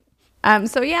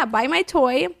 So yeah, buy my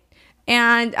toy.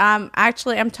 And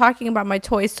actually, I'm talking about my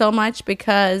toy so much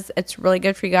because it's really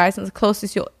good for you guys. And it's the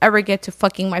closest you'll ever get to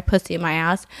fucking my pussy and my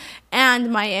ass.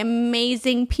 And my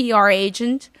amazing PR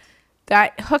agent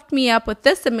that hooked me up with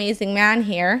this amazing man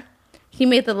here. He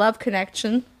made the love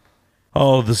connection.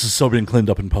 Oh, this is so being cleaned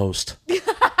up in post.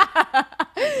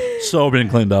 So being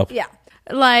cleaned up. Yeah.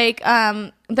 Like,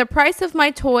 the price of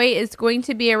my toy is going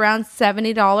to be around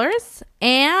 $70,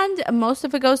 and most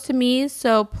of it goes to me,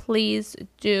 so please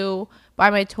do buy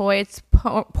my toy. It's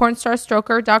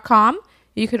pornstarStroker.com.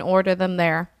 You can order them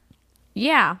there.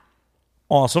 Yeah.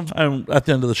 Awesome. And at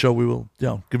the end of the show, we will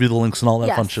give you the links and all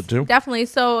that fun shit, too. Definitely.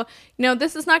 So,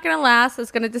 this is not going to last.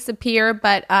 It's going to disappear,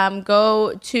 but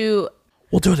go to...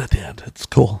 We'll do it at the end. It's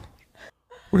cool.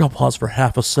 We're going to pause for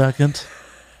half a second.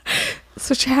 That's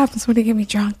what happens when you get me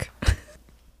drunk.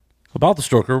 About the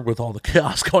stroker with all the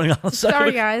chaos going on.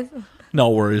 Sorry, guys. No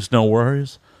worries, no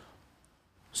worries.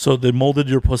 So they molded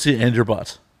your pussy and your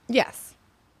butt. Yes.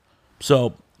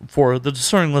 So for the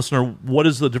discerning listener, what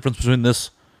is the difference between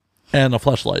this and a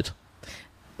Fleshlight?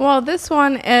 Well, this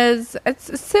one it's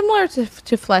similar to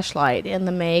Fleshlight in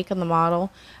the make and the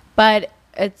model, but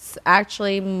it's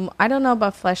actually, I don't know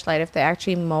about Fleshlight if they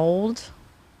actually mold.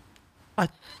 I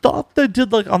thought they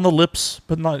did like on the lips,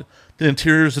 but not the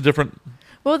interior is a different.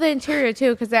 Well, the interior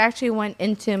too, because they actually went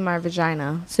into my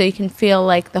vagina, so you can feel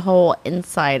like the whole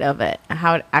inside of it,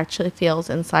 how it actually feels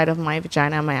inside of my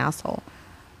vagina and my asshole.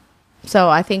 So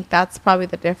I think that's probably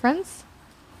the difference.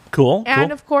 Cool.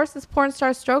 And of course, it's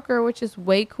Pornstar Stroker, which is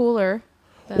way cooler.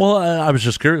 Well, I was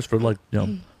just curious for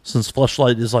since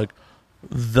Fleshlight is like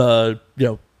the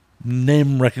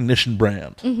name recognition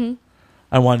brand. Mm-hmm.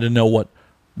 I wanted to know what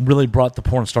really brought the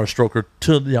Pornstar Stroker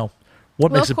to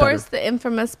what makes it better. Well, of course, the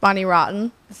infamous Bonnie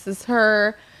Rotten. This is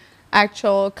her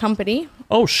actual company.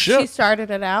 Oh shit! She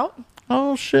started it out.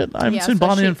 Oh shit! I haven't seen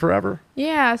Bonnie in forever.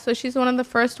 Yeah, so she's one of the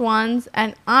first ones,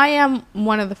 and I am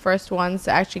one of the first ones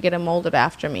to actually get it molded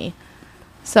after me.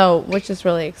 So, which is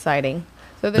really exciting.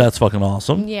 So that's fucking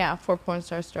awesome. Yeah, for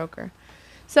Pornstar Stroker.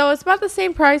 So it's about the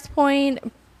same price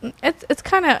point. It's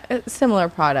kind of a similar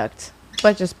product,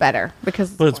 but just better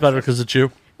because. But it's better because it's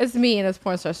you. It's me and it's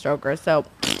Pornstar Stroker. So.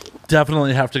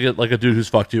 Definitely have to get like a dude who's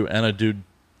fucked you and a dude.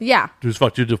 Yeah. Who's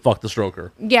fucked you to fuck the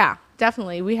stroker. Yeah,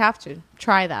 definitely. We have to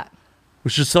try that. We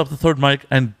should set up the third mic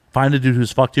and find a dude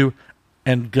who's fucked you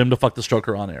and get him to fuck the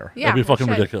stroker on air. Yeah, that'd be fucking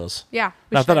ridiculous. Yeah.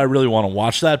 Not that I really want to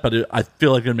watch that, but I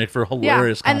feel like it'd make for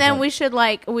hilarious content. And then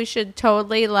we should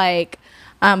totally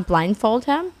blindfold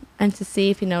him and to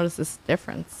see if he notices the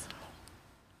difference.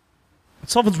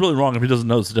 Something's really wrong if he doesn't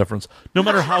notice the difference. No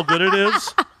matter how good it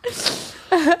is.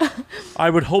 I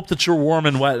would hope that you're warm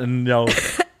and wet and the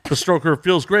stroker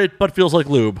feels great but feels like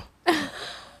lube.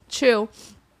 True.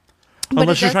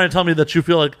 Unless you're trying to tell me that you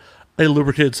feel like a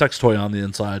lubricated sex toy on the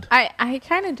inside. I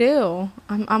kind of do.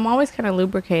 I'm always kind of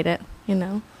lubricated,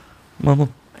 Well,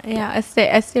 yeah, I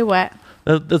stay wet.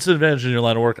 That's an advantage in your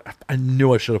line of work. I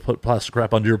knew I should have put plastic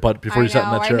wrap under your butt before you sat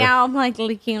in that chair. Right now I'm like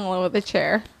leaking all over the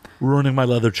chair. Ruining my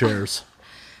leather chairs.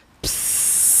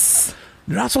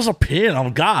 You're not supposed to pee in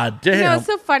them. God damn. It's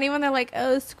so funny when they're like,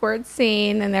 oh, squirt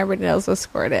scene, and everybody knows what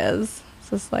squirt is. It's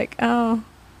just like, oh,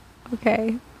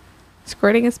 okay.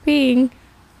 Squirting is peeing.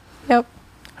 Yep.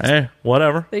 Hey,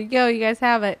 whatever. There you go. You guys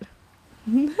have it.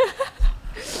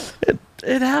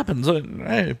 It happens.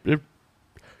 Hey, if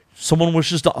someone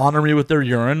wishes to honor me with their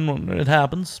urine, it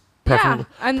happens.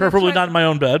 Preferably not in my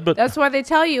own bed, but that's why they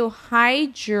tell you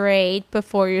hydrate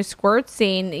before your squirt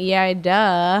scene. Yeah,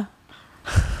 duh.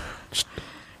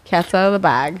 Cat's out of the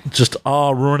bag. Just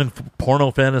ruining porno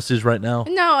fantasies right now.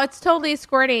 No, it's totally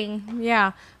squirting.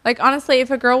 Yeah. Like, honestly, if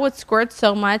a girl would squirt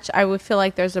so much, I would feel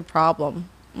like there's a problem.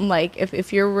 Like,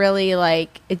 if you're really,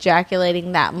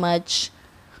 ejaculating that much,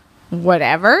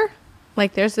 whatever,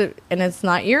 and it's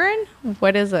not urine,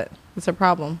 what is it? What's the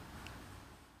problem?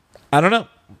 I don't know.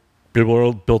 People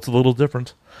are built a little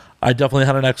different. I definitely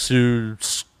had an ex who,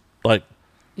 like,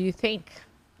 You think?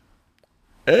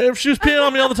 if she was peeing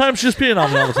on me all the time, she was peeing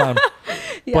on me all the time.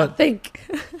 Yeah, But- think.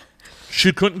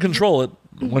 She couldn't control it.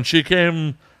 When she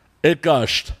came, it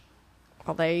gushed.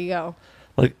 Well, there you go.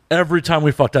 Like, every time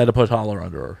we fucked, I had to put Holler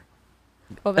under her.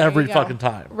 Well, there Every you go. fucking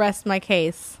time. Rest my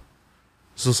case.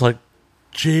 So it's like,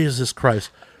 Jesus Christ.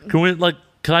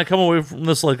 Can I come away from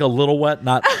this like a little wet,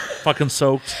 not fucking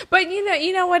soaked? But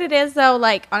you know what it is though.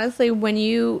 Like honestly, when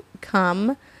you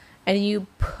come and you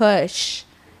push,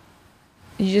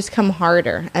 you just come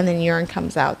harder, and then urine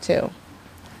comes out too.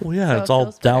 Well, yeah, So it's it all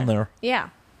feels down better. there. Yeah.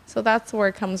 So that's where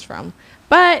it comes from.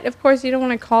 But of course, you don't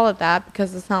want to call it that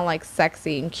because it's not like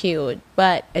sexy and cute.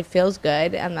 But it feels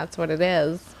good, and that's what it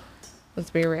is. Let's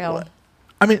be real.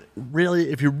 I mean,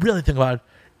 really, if you really think about it,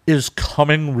 is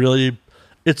coming really?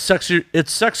 It's sexy.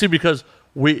 It's sexy because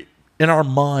we, in our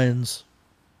minds,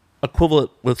 equivalent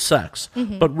with sex.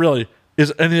 Mm-hmm. But really,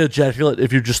 is any ejaculate,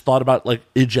 if you just thought about like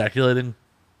ejaculating,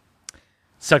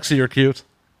 sexy or cute?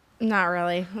 Not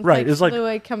really. It's Right, Like it's like-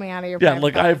 fluid coming out of your. Yeah, private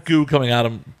like I have parts. goo coming out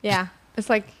of. Yeah. It's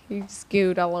like you just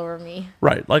gooed all over me.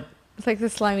 Right, like It's like the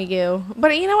slimy goo.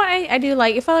 But you know what I do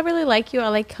like? If I really like you, I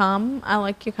like cum. I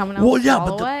like you coming out Well, and yeah, but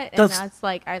swallow th- it. And that's- that's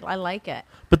like, I like it.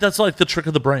 but that's like the trick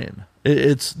of the brain.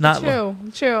 It's not True.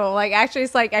 Like, actually,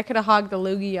 it's like I could have hogged the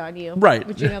loogie on you. Right.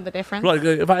 Would you know the difference? like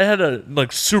if I had a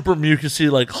like super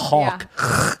mucusy like hawk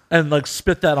and like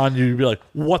spit that on you, you'd be like,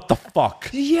 what the fuck?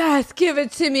 Yes, give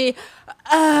it to me.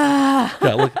 Ah.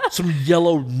 Yeah, like some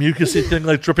yellow mucusy thing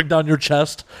like dripping down your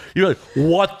chest. You're like,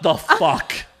 what the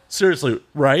fuck? Seriously,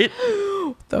 right?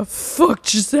 The fuck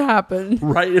just happened?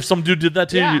 Right? If some dude did that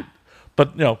to Yeah. you,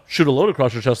 but shoot a load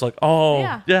across your chest, like, oh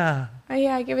Yeah. yeah, Oh,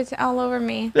 yeah, give it to all over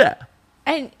me. yeah.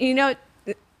 And,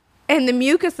 and the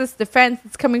mucus is defense.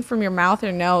 It's coming from your mouth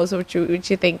or nose, which you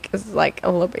think is like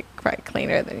a little bit quite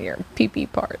cleaner than your pee-pee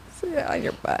parts on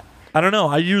your butt. I don't know.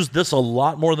 I use this a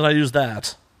lot more than I use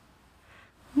that.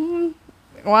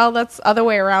 Well, that's the other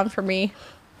way around for me.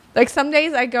 Like some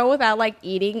days I go without like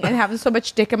eating and having so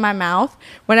much dick in my mouth.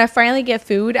 When I finally get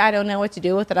food, I don't know what to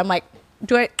do with it. I'm like,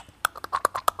 do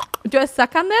I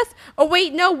suck on this? Oh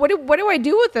wait, no. What do I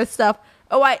do with this stuff?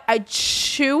 Oh, I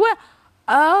chew it.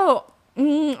 Oh,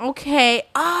 okay.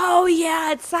 Oh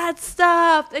yeah, it's that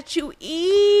stuff that you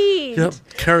eat. Yep.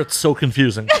 Carrot's so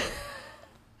confusing.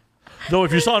 Though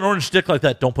if you saw an orange dick like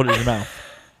that, don't put it in your mouth.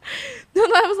 No,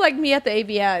 that was like me at the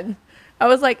AVN. I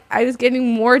was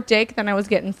getting more dick than I was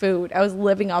getting food. I was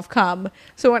living off cum.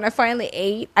 So when I finally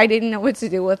ate, I didn't know what to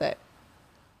do with it.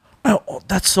 Oh,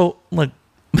 that's so like.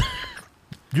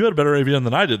 You had a better AVN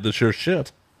than I did this year.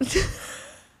 Shit.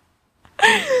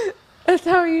 That's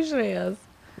how it usually is.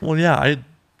 Well, yeah,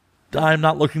 I'm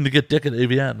not looking to get dick at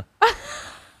AVN.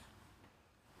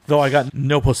 Though I got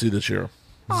no pussy this year.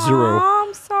 Zero. Aw,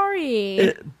 I'm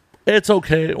sorry. It's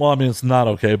okay. Well, I mean, it's not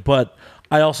okay, but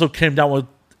I also came down with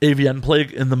AVN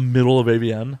plague in the middle of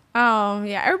AVN. Oh,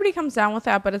 yeah. Everybody comes down with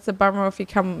that, but it's a bummer if you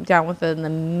come down with it in the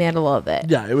middle of it.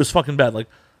 Yeah, it was fucking bad. Like,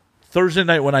 Thursday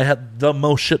night when I had the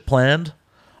most shit planned,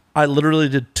 I literally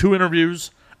did 2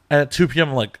 interviews, and at 2 p.m.,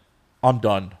 I'm like, I'm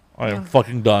done. I am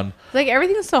fucking done. Like,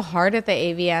 everything's so hard at the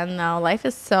AVN, though. Life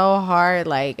is so hard.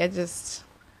 Like, it just...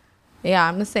 Yeah,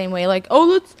 I'm the same way. Like, oh,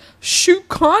 let's shoot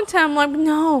content. I'm like,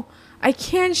 no, I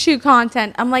can't shoot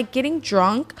content. I'm like getting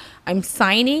drunk, I'm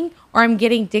signing, or I'm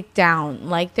getting dick down.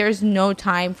 Like, there's no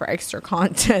time for extra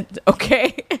content,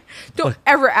 okay? Don't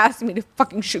ever ask me to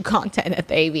fucking shoot content at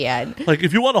the AVN. Like,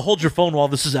 if you want to hold your phone while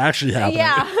this is actually happening,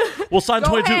 Yeah. we'll sign Go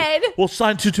 22. ahead. We'll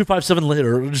sign 2257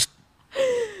 later. Just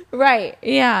Right.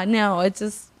 Yeah, no, it's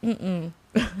just...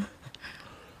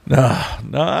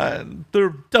 nah.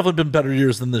 There've definitely been better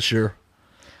years than this year.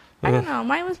 I don't know.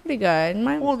 Mine was pretty good.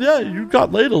 Well, yeah, you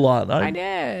got laid a lot. I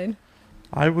did.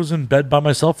 I was in bed by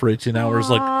myself for 18 hours,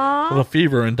 like with a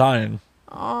fever and dying.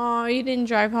 Oh, you didn't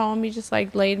drive home. You just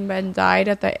like laid in bed and died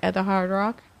at the Hard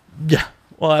Rock. Yeah.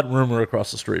 Well, I had rumor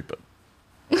across the street, but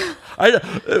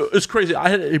it's crazy. I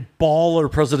had a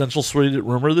baller presidential suite at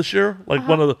Rumor this year, like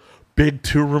one of the big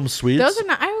 2-room suites. Those are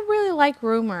not. I really like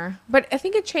Rumor, but I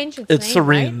think it changed its It's name,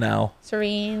 Serene right? now.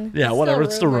 Serene. Yeah, It's whatever. Still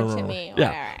It's the Rumor Rumor. to me. Yeah,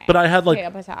 Whatever. but I had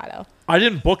like Potato. I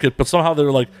didn't book it, but somehow they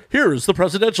were like, "Here's the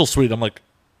presidential suite." I'm like,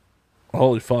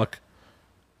 "Holy fuck!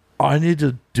 I need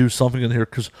to do something in here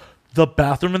because the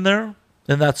bathroom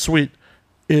in that suite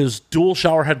is dual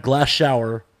shower head, glass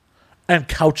shower, and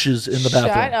couches in the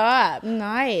bathroom. Shut up.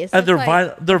 Nice. And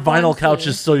That's they're vinyl fancy.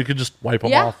 couches, so you can just wipe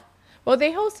them Yeah. off. Well,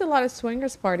 they host a lot of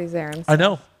swingers parties there. And I stuff.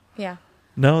 know. Yeah.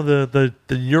 No, the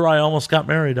year I almost got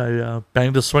married, I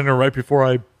banged a swinger right before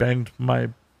I banged my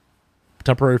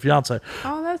temporary fiance.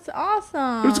 Oh, that's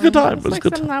awesome. It was a good time. It's It was a like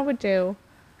good something time. I would do.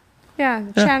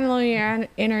 Yeah, channel your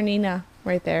inner Nina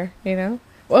right there, you know?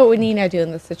 What would Nina do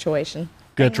in this situation?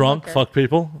 Get Bang a drunk, hooker. fuck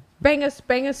people. Bang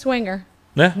a swinger.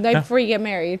 Yeah, Night yeah. before you get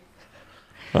married.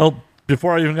 Well,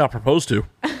 before I even got proposed to,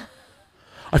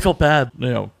 I felt bad.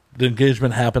 The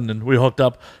engagement happened and we hooked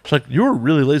up. She's like, "You were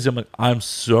really lazy." I'm like, "I'm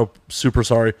so super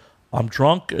sorry. I'm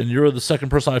drunk, and you're the second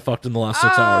person I fucked in the last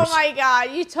 6 hours." Oh my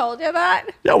god, you told you that?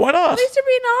 Yeah, why not? At least you're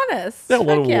being honest. Yeah,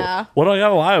 Heck what do I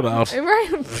gotta lie about?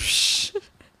 Right.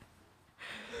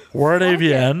 We're at Fuck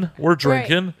AVN. We're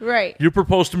drinking. Right. You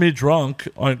proposed to me drunk.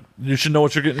 You should know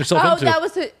what you're getting yourself Oh, into. that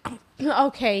was a.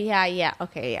 Okay, yeah.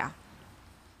 Okay, yeah.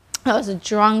 That was a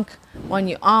drunk when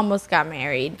you almost got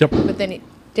married. Yep. But then it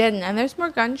didn't, and there's more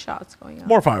gunshots going on.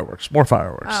 More fireworks.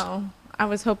 Oh, I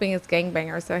was hoping it's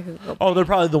gangbangers so I could go. Oh, they're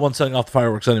probably the ones setting off the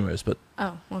fireworks anyways. But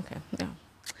Oh, okay. Yeah.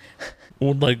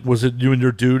 was it you and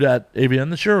your dude at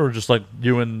AVN this year, or just like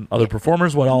you and other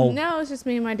performers? What all? No, it's just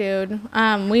me and my dude.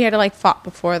 We had fought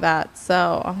before that,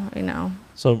 so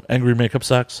So angry makeup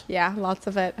sex. yeah, lots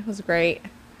of it. It was great.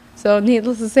 So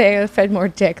needless to say, I fed more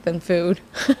dick than food.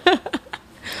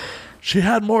 She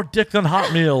had more dick than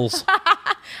Hot Meals.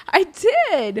 I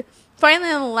did.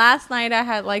 Finally, on the last night, I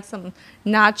had some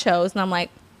nachos, and I'm like,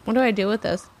 what do I do with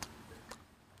this?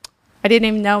 I didn't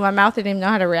even know. My mouth didn't even know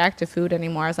how to react to food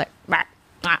anymore. I was like, bah,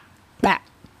 bah, bah.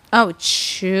 Oh,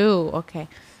 chew. Okay.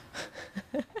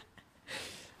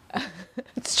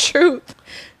 It's truth.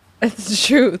 It's the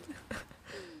truth.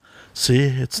 See,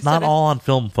 it's not all on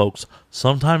film, folks.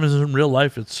 Sometimes in real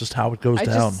life, it's just how it goes I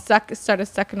down. just started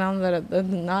sucking on the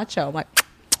nacho.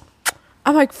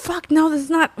 I'm like, fuck, no, this is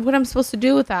not what I'm supposed to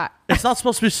do with that. It's not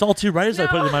supposed to be salty rice I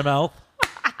put in my mouth.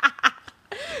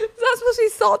 It's not supposed to be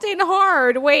salty and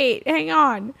hard. Wait, hang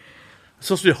on. It's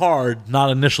supposed to be hard, not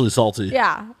initially salty.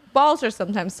 Yeah, balls are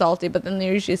sometimes salty, but then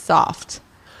they're usually soft.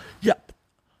 Yep.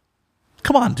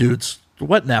 Come on, dudes.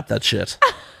 Wet nap that shit.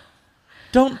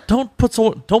 Don't put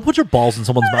your balls in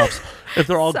someone's mouths if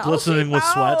they're all Salty glistening with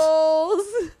sweat. balls.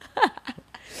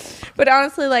 But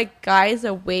honestly, guys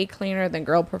are way cleaner than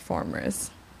girl performers.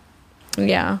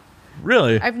 Yeah.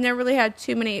 Really? I've never really had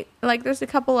too many. There's a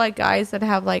couple guys that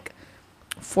have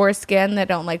foreskin that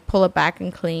don't pull it back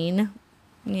and clean.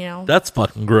 That's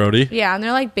fucking grody. Yeah, and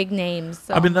they're big names.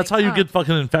 So I mean, I'm that's like, how you oh. get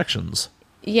fucking infections.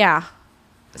 Yeah.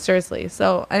 Seriously.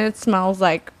 So, and it smells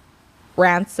like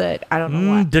rancid. I don't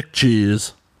know what. Dick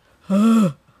cheese.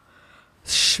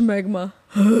 Schmegma.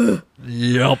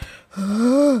 Yep.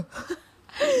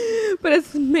 But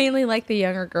it's mainly the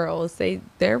younger girls.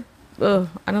 They're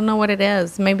I don't know what it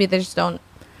is. Maybe they just don't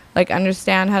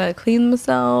understand how to clean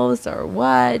themselves or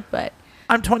what, but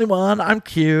I'm 21. I'm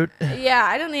cute. yeah,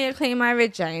 I don't need to clean my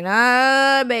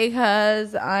vagina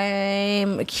because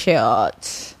I'm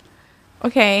cute.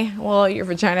 Okay, well, your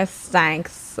vagina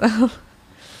stinks.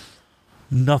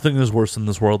 Nothing is worse in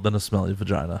this world than a smelly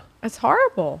vagina. It's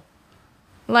horrible.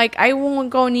 I won't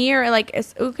go near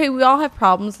it's okay, we all have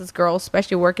problems as girls,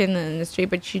 especially working in the industry,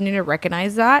 but you need to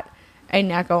recognize that and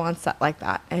not go on set like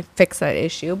that and fix that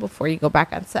issue before you go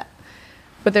back on set.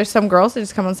 But there's some girls that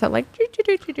just come on set Well,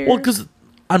 because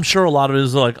I'm sure a lot of it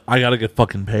is I gotta get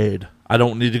fucking paid. I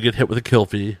don't need to get hit with a kill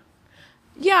fee.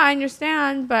 yeah, I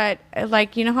understand, but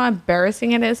you know how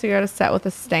embarrassing it is to go to set with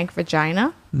a stank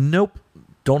vagina? Nope.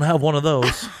 Don't have one of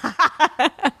those.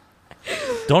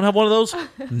 Don't have one of those.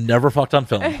 Never fucked on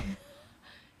film.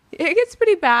 It gets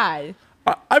pretty bad.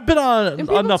 I've been on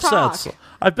people enough talk. sets.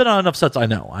 I've been on enough sets. I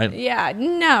know. Yeah,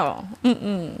 no.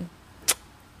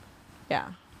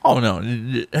 Yeah. Oh no.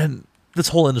 And this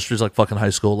whole industry is like fucking high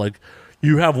school.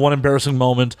 You have one embarrassing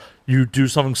moment, you do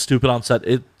something stupid on set,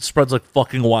 it spreads like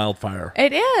fucking wildfire.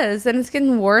 It is, and it's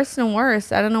getting worse and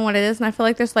worse. I don't know what it is, and I feel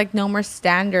like there's no more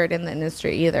standard in the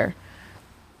industry either.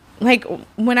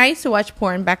 When I used to watch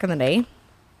porn back in the day,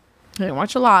 I didn't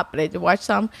watch a lot, but I did watch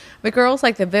some. The girls,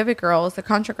 the Vivid girls, the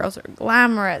Contra girls, are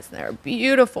glamorous, and they were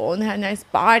beautiful, and they had nice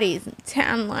bodies, and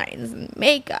tan lines, and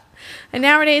makeup. And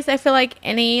nowadays, I feel like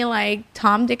any,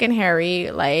 Tom, Dick, and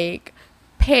Harry,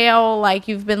 pale,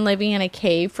 you've been living in a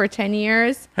cave for 10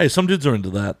 years. Hey, some dudes are into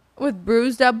that. With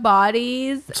bruised up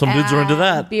bodies. Some dudes are into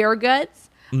that. Beer guts.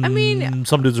 I mean,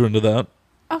 Some dudes are into that.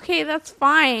 okay, that's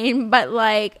fine, but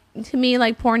to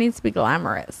me, porn needs to be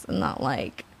glamorous and not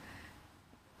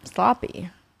sloppy.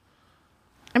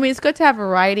 I mean, it's good to have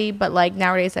variety, but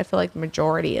nowadays I feel like the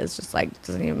majority is just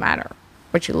doesn't even matter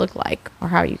what you look like or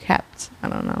how you kept. I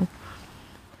don't know.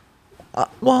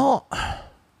 Well,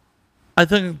 I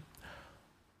think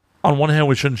on one hand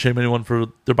we shouldn't shame anyone for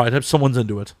their body type. Someone's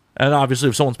into it, and obviously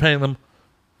if someone's paying them,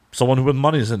 someone who with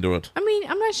money is into it. I mean,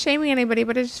 I'm not shaming anybody,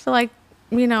 but I just feel like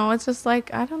it's just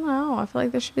like, I don't know. I feel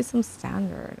like there should be some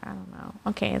standard. I don't know.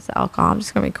 Okay, it's alcohol. I'm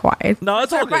just going to be quiet. No,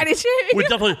 it's all good. We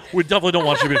definitely don't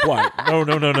want you to be quiet. No.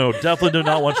 Definitely do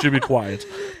not want you to be quiet.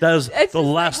 That is the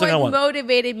last thing I want.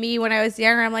 Motivated me when I was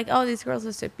younger. I'm like, oh, these girls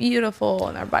are so beautiful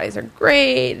and their bodies are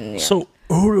great. And, So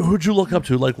who'd you look up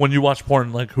to? Like when you watch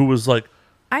porn, like who was like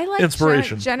I like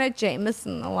inspiration? Jenna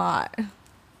Jameson a lot.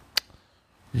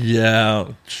 Yeah.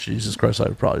 Jesus Christ,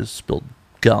 I probably spilled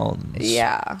gallons.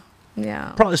 Yeah.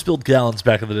 Probably spilled gallons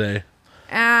back in the day.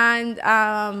 And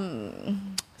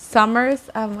Summers,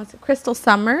 what's it? Crystal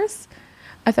Summers.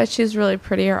 I thought she was really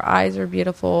pretty. Her eyes are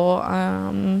beautiful.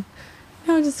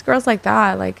 Just girls like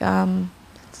that. Like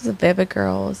the Vivid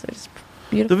girls. They're just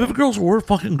beautiful. The Vivid girls were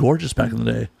fucking gorgeous back in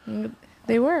the day.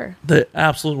 They were. They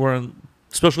absolutely were.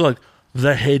 Especially like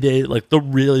the heyday, like the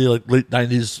really like late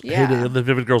 90s heyday of the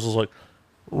Vivid girls was like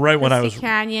right when I was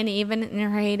Canyon, even in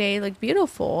her heyday, like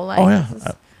beautiful. Like, oh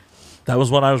yeah. That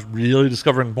was when I was really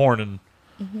discovering porn and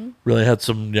really had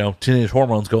some, teenage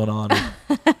hormones going on.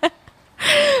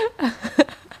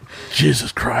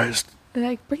 Jesus Christ.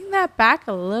 Like, bring that back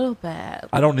a little bit.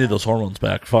 I don't need those hormones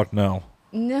back. Fuck no.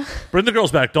 No. Bring the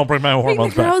girls back. Don't bring my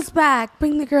hormones back.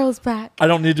 Bring the girls back. I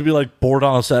don't need to be like bored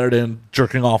on a Saturday and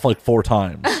jerking off like 4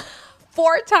 times.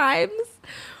 4 times?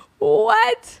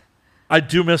 What? I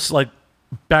do miss like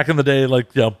back in the day,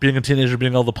 like being a teenager,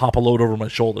 being able to pop a load over my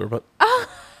shoulder, but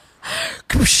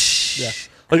yeah,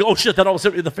 like oh shit, that almost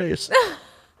hit me in the face.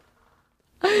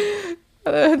 The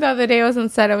other day I was on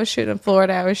set. I was shooting in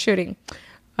Florida. I was shooting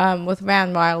with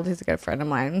Van Wild. He's a good friend of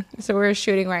mine. So we were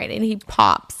shooting, right, and he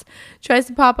tries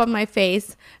to pop on my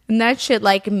face, and that shit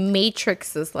like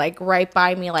matrixes like right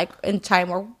by me, like in time,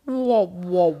 or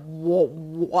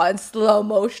whoa, in slow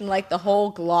motion, like the whole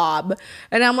glob,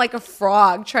 and I'm like a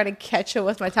frog trying to catch it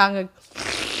with my tongue. Like,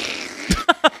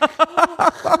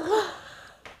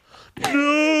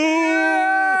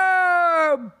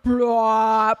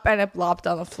 blop, and it blopped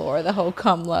on the floor, the whole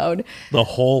cum load. The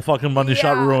whole fucking money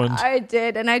shot ruined. I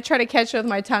did, and I tried to catch it with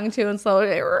my tongue too, and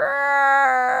slowly.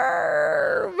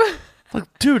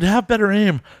 Like, dude, have better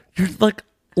aim. You're like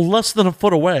less than a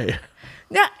foot away.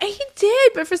 No, he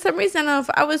did, but for some reason, I don't know if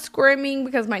I was squirming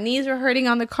because my knees were hurting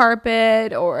on the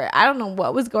carpet, or I don't know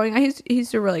what was going on.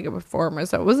 He's a really good performer,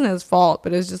 so it wasn't his fault,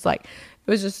 but it was just like,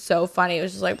 it was just so funny. It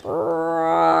was just like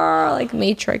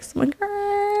Matrix. I'm like,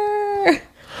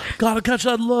 gotta catch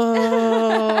that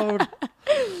load.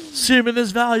 Semen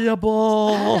is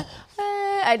valuable.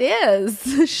 It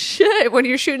is. Shit, when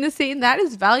you're shooting a scene, that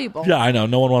is valuable. Yeah, I know.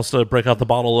 No one wants to break out the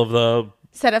bottle of the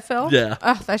Cetaphil? Yeah.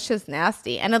 Oh, that's just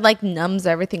nasty. And it like numbs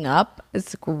everything up.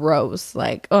 It's gross.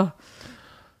 Like, oh.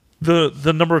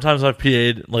 The number of times I've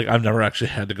PA'd, like I've never actually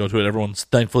had to go to it. Everyone's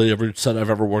thankfully every set I've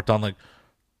ever worked on, like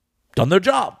done their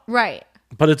job. Right.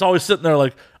 But it's always sitting there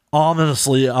like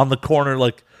ominously on the corner,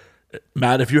 like,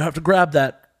 Matt, if you have to grab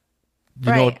that,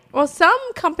 you know. Well, some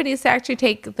companies actually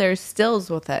take their stills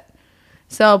with it.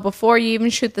 So before you even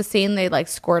shoot the scene, they like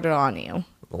squirt it on you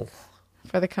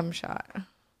for the cum shot.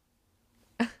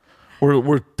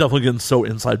 We're definitely getting so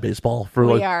inside baseball for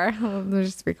we like. are. We'll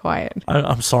just be quiet.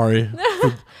 I'm sorry.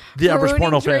 For the average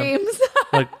porno fan.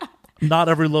 Like, not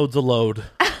every load's a load.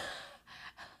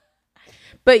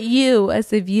 But you,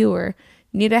 as a viewer,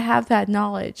 need to have that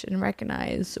knowledge and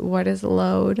recognize what is a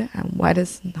load and what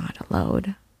is not a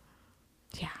load.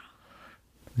 Yeah.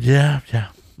 Yeah.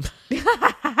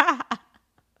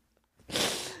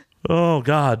 Oh,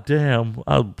 God damn.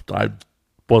 I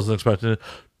wasn't expecting to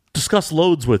discuss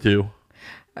loads with you.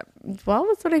 Well,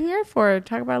 that's what I'm here for.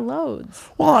 Talk about loads.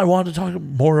 Well, I wanted to talk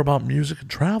more about music and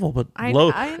travel, but I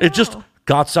know. It just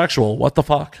got sexual. What the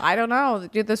fuck? I don't know.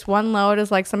 Dude, this one load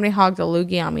is like somebody hogged a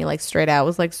loogie on me, like straight out. It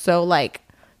was like so like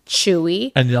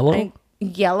chewy. And yellow?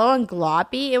 Yellow and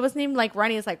gloppy. It wasn't even like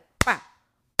runny. It's like, bam,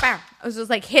 bam. It was just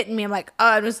like hitting me. I'm like, oh,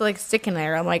 I'm just like sticking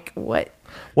there. I'm like, what?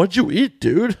 What'd you eat,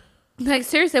 dude? Like,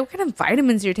 seriously, what kind of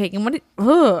vitamins you're taking?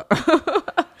 Ugh.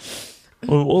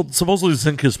 Well, supposedly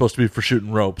zinc is supposed to be for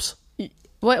shooting ropes.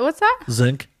 What's that?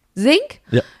 Zinc. Zinc?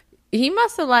 Yeah. He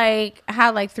must have like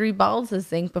had like 3 bottles of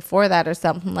zinc before that or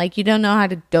something. Like, you don't know how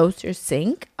to dose your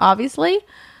zinc, obviously.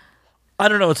 I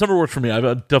don't know. It's never worked for me.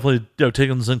 I've definitely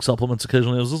taken zinc supplements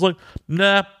occasionally. I was just like,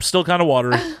 nah, still kind of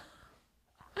watery.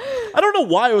 I don't know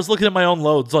why I was looking at my own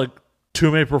loads, like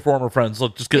 2 May performer friends,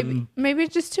 like just getting. Maybe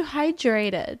just too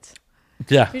hydrated.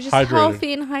 Yeah, you're just hydrated.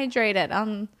 Healthy and hydrated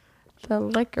on the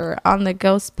liquor, on the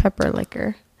ghost pepper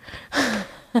liquor.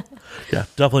 Yeah,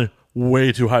 definitely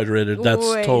way too hydrated. That's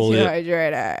way totally too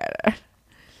hydrated.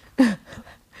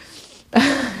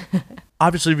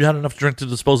 Obviously, if you had enough to drink to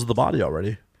dispose of the body already,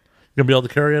 you gonna be able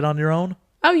to carry it on your own.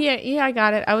 Oh, yeah, I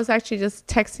got it. I was actually just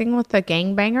texting with a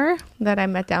gangbanger that I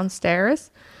met downstairs.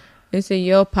 He said,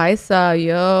 yo, Paisa,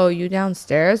 yo, you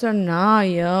downstairs or not,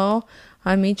 yo?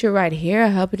 I'll meet you right here.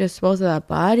 I'll help you dispose of that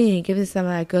body and give you some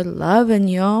of that good loving,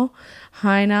 yo.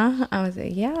 Heina. I was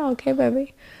like, yeah, okay,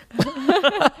 baby.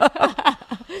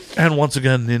 And once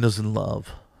again, Nina's in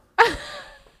love.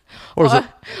 Or is it?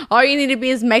 All you need to be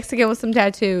is Mexican with some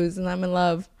tattoos, and I'm in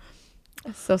love.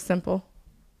 It's so simple.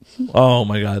 Oh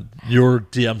my God. Your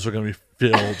DMs are going to be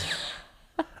filled.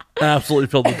 Absolutely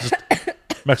filled with just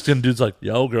Mexican dudes like,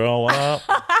 yo, girl, what up?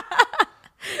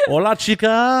 Hola,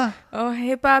 chica. Oh,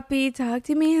 hey, papi, talk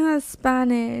to me in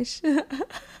Spanish.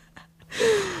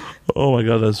 Oh my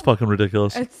God, that's fucking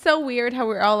ridiculous. It's so weird how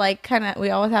we're all like we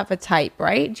always have a type,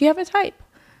 right? Do you have a type?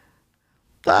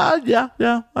 Yeah,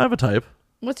 I have a type.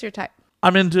 What's your type?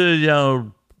 I'm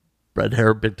into, red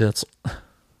hair, big tits.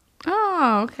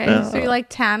 Oh, okay. So you like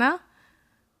Tana?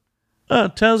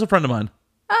 Tana's a friend of mine.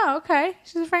 Oh, okay.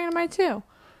 She's a friend of mine too.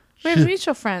 We have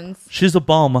mutual friends. She's a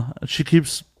bum. She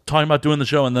keeps talking about doing the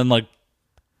show and then,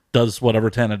 does whatever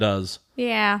Tana does.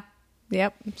 Yeah.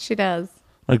 Yep, she does.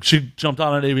 Like, she jumped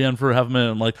on at AVN for half a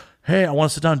minute. I'm like, hey, I want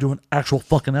to sit down and do an actual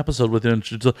fucking episode with you. And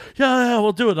she's like, yeah,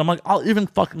 we'll do it. I'm like, I'll even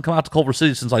fucking come out to Culver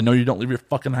City since I know you don't leave your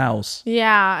fucking house.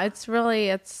 Yeah, it's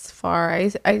far.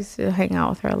 I used to hang out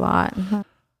with her a lot.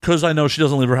 Because I know she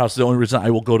doesn't leave her house. The only reason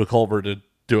I will go to Culver to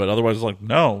do it. Otherwise, it's like,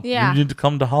 no, yeah. You need to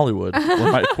come to Hollywood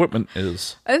where my equipment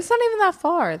is. It's not even that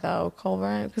far, though,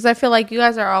 Culver. Because I feel like you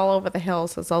guys are all over the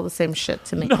hills. So it's all the same shit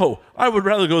to me. No, I would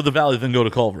rather go to the Valley than go to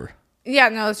Culver. Yeah,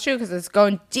 no, it's true because it's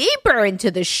going deeper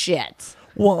into the shit.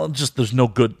 Well, just there's no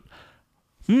good.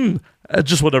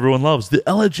 Just what everyone loves. The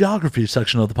LA geography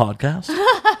section of the podcast.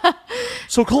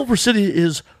 So Culver City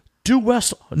is due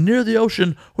west near the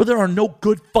ocean where there are no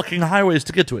good fucking highways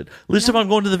to get to it. At least if I'm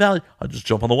going to the Valley, I'll just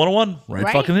jump on the 101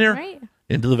 right fucking here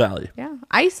into the Valley. Yeah.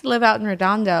 I used to live out in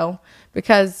Redondo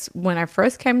because when I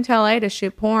first came to LA to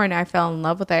shoot porn, I fell in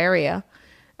love with the area.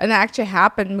 And that actually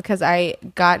happened because I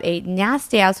got a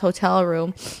nasty-ass hotel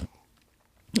room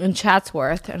in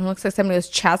Chatsworth. And it looks like somebody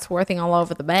was Chatsworthing all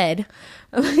over the bed.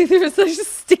 There was such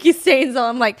sticky stains.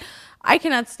 I'm like, I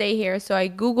cannot stay here. So I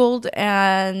Googled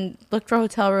and looked for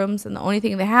hotel rooms. And the only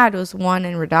thing they had was one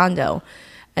in Redondo.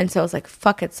 And so I was like,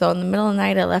 fuck it. So in the middle of the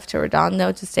night, I left to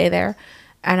Redondo to stay there.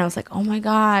 And I was like, oh my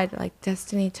God,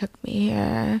 destiny took me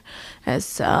here. It's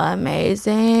so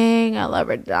amazing. I love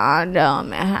Redondo,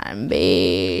 Manhattan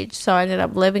Beach. So I ended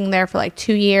up living there for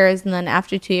 2 years. And then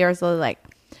after 2 years, I was like,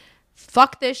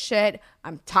 fuck this shit.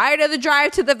 I'm tired of the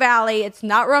drive to the Valley. It's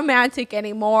not romantic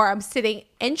anymore. I'm sitting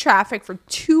in traffic for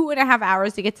 2.5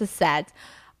 hours to get to set.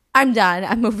 I'm done.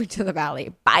 I'm moving to the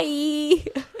Valley. Bye.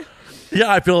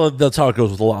 Yeah, I feel like that's how it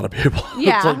goes with a lot of people.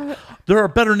 Yeah. There are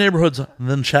better neighborhoods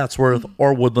than Chatsworth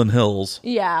or Woodland Hills.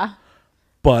 Yeah.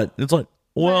 But it's like,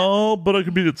 well, but I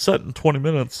could be set in 20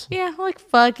 minutes. Yeah,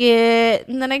 fuck it.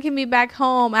 And then I can be back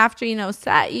home after,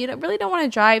 set. You really don't want to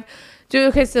drive. Dude,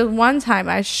 okay, so one time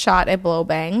I shot a blow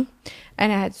bang.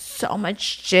 And I had so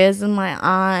much jizz in my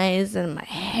eyes and my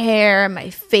hair. And my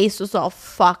face was all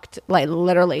fucked.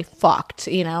 Literally fucked,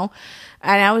 And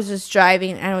I was just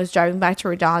driving. And I was driving back to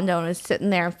Redondo. And I was sitting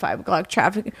there in 5 o'clock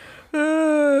traffic.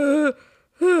 I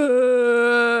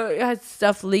had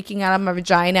stuff leaking out of my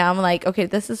vagina. I'm like, okay,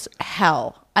 this is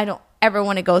hell. I don't ever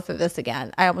want to go through this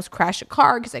again. I almost crashed a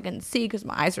car because I couldn't see because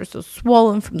my eyes were so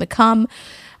swollen from the cum.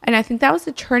 And I think that was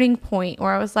the turning point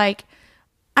where I was like,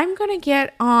 I'm going to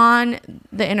get on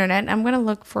the internet. I'm going to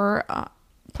look for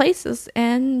places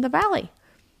in the Valley.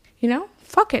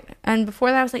 Fuck it. And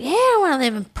before that, I was like, yeah, I want to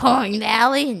live in Porn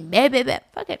Valley and blah, blah, blah.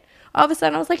 Fuck it. All of a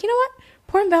sudden, I was like, you know what?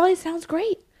 Porn Valley sounds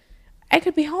great. I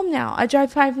could be home now. I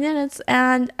drive 5 minutes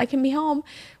and I can be home.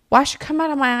 Wash come out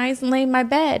of my eyes and lay in my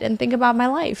bed and think about my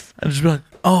life. And just be like,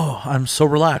 oh, I'm so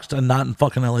relaxed and not in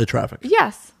fucking LA traffic.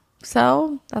 Yes.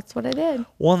 So that's what I did.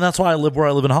 Well, and that's why I live where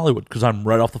I live in Hollywood, because I'm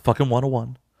right off the fucking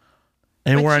 101.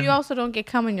 But you also don't get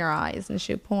cum in your eyes and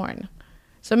shoot porn.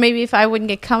 So maybe if I wouldn't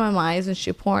get cum in my eyes and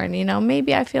shoot porn,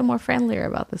 maybe I feel more friendlier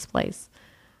about this place.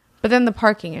 But then the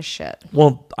parking is shit.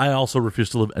 Well, I also refuse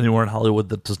to live anywhere in Hollywood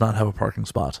that does not have a parking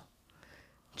spot.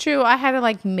 True, I had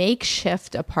to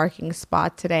makeshift a parking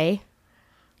spot today.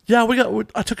 Yeah,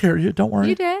 I took care of you. Don't worry.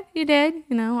 You did.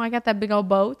 I got that big old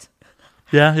boat.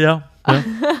 Yeah.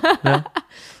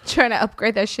 Trying to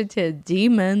upgrade that shit to a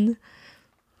Demon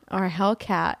or a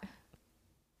Hellcat.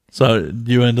 So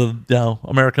you into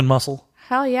American Muscle?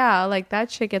 Hell yeah!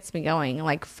 That shit gets me going.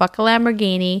 Fuck a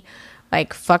Lamborghini,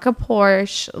 fuck a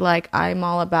Porsche. I'm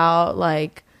all about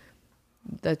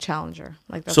the Challenger.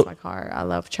 That's my car. I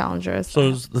love Challengers. So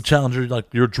is the Challenger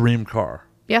your dream car?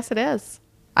 Yes, it is.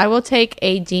 I will take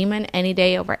a Demon any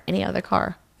day over any other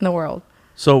car in the world.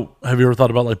 So, have you ever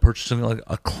thought about like purchasing like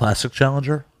a classic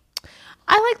Challenger?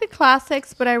 I like the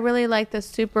classics, but I really like the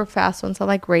super fast ones. I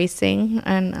like racing,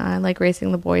 and I like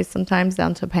racing the boys sometimes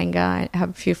down to Topanga. I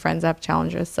have a few friends that have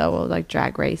Challengers, so we'll like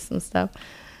drag race and stuff.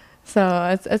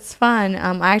 So it's fun.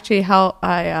 I actually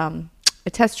I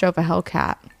test drove a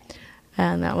Hellcat,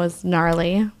 and that was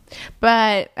gnarly.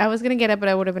 But I was gonna get it, but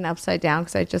I would have been upside down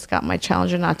because I just got my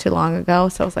Challenger not too long ago.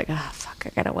 So I was like, oh fuck, I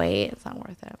gotta wait. It's not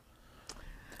worth it.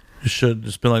 You should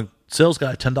just be like, sales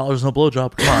guy, $10 in a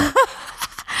blowjob. Come on.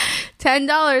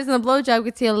 $10 in a blowjob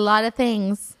gets you a lot of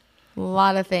things. A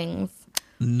lot of things.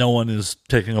 No one is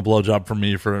taking a blowjob from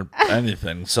me for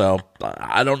anything, so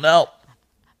I don't know.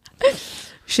 You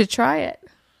should try it.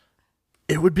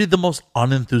 It would be the most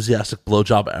unenthusiastic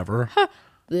blowjob ever.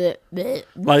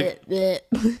 Like,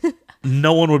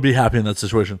 no one would be happy in that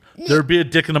situation. There'd be a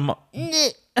dick in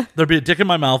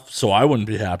my mouth, so I wouldn't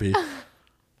be happy.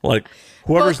 Like,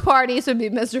 whoever's Both parties would be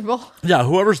miserable. yeah,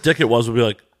 whoever's dick it was would be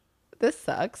like, This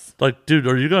sucks. like, dude,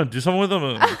 are you gonna do something with him?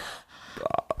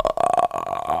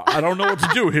 I don't know what to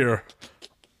do here.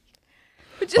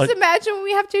 But just imagine when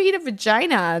we have to eat a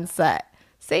vagina on set.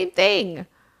 Same thing.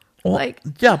 Well, Like,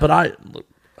 yeah, but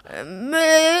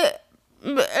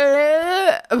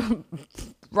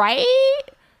right?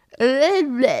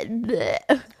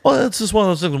 well, it's just one of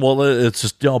those things. Well, it's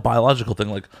just a biological thing.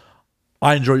 Like,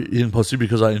 I enjoy eating pussy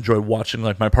because I enjoy watching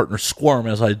like my partner squirm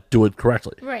as I do it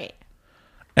correctly. Right.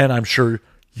 And I'm sure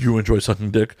you enjoy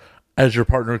sucking dick as your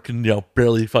partner can,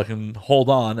 barely fucking hold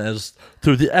on as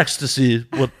through the ecstasy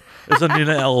with is a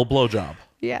Nina L blowjob.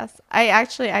 Yes.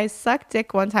 I sucked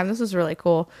dick one time. This was really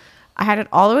cool. I had it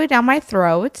all the way down my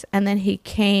throat, and then he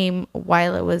came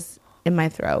while it was in my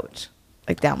throat.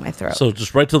 Like down my throat. So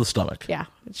just right to the stomach. Yeah.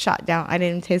 It shot down. I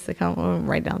didn't taste the cum. It went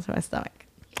right down to my stomach.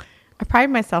 I pride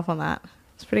myself on that.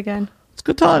 It's pretty good. It's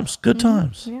good times. Good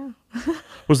times. Yeah.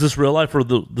 Was this real life or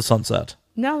the sunset?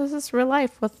 No, this is real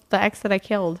life with the ex that I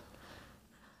killed.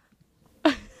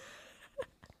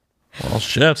 Well,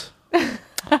 shit.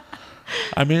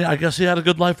 I mean, I guess he had a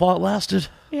good life while it lasted.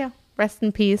 Yeah. Rest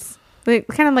in peace.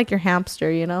 Kind of like your hamster,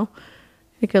 you know?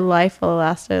 A good life while it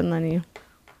lasted, and then you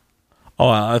Oh,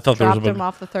 I thought there was dropped him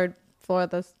off the third floor of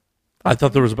this. I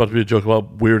thought there was about to be a joke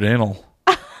about weird anal.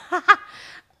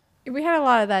 We had a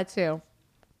lot of that too.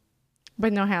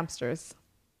 But no hamsters.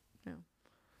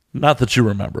 Not that you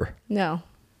remember. No.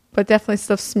 But definitely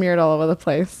stuff smeared all over the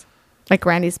place. Like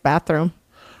Randy's bathroom.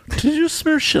 Did you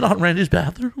smear shit on Randy's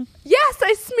bathroom? Yes,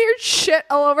 I smeared shit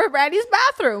all over Randy's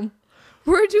bathroom.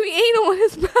 We're doing anal in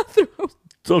his bathroom.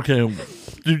 It's okay.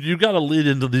 You got to lead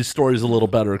into these stories a little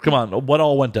better. Come on. What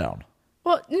all went down?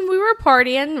 Well, we were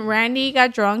partying. Randy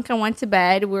got drunk and went to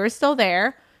bed. We were still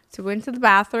there. So we went to the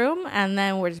bathroom, and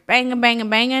then we're just banging.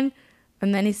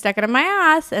 And then he stuck it in my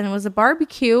ass, and it was a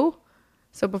barbecue.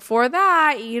 So before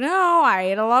that, I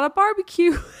ate a lot of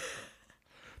barbecue.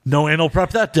 No anal prep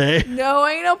that day. No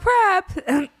anal prep.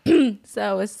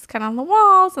 So it's kind of on the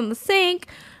walls, on the sink,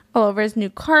 all over his new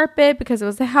carpet because it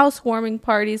was a housewarming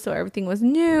party, so everything was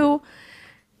new.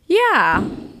 Yeah.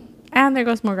 And there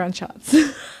goes more gunshots.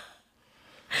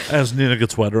 As Nina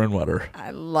gets wetter and wetter.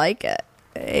 I like it.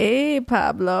 Hey,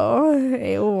 Pablo.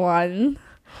 Hey, Juan.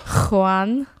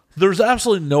 There's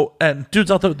absolutely no... And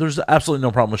dudes out there, there's absolutely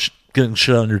no problem with getting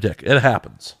shit on your dick. It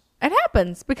happens. It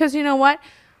happens because you know what?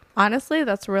 Honestly,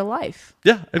 that's real life.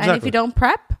 Yeah, exactly. And if you don't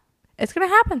prep, it's going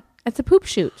to happen. It's a poop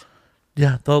shoot.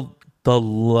 Yeah, the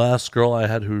last girl I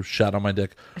had who shat on my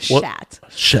dick... Shat.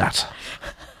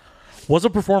 Was a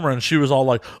performer, and she was all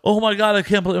like, oh my God, I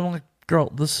can't believe... I'm like, girl,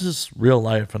 this is real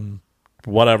life, and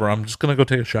whatever. I'm just going to go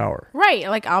take a shower. Right.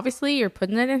 Like, obviously, you're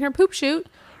putting it in her poop chute.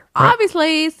 Right.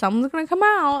 Obviously, something's going to come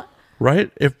out.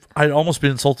 Right? If I'd almost be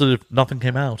insulted if nothing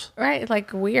came out. Right.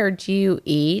 Like, weird. Do you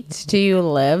eat? Do you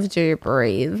live? Do you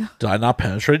breathe? Did I not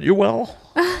penetrate you well?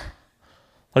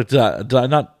 Like, did I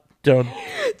not... Did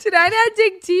I not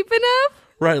dig deep enough?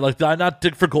 Right, like, did I not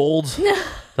dig for gold? Did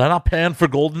I not pan for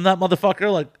gold in that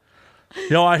motherfucker? Like,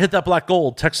 I hit that black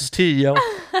gold. Texas tea, yo.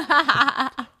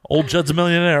 Old Jed's a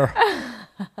millionaire.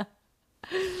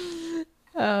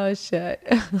 Oh, shit.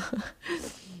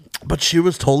 But she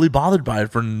was totally bothered by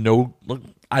it for no... Look,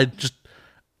 I just...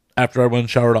 After I went and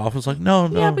showered off, I was like, no.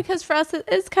 Yeah, because for us,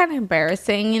 it's kind of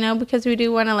embarrassing, because we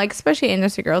do want to, like, especially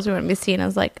industry girls, we want to be seen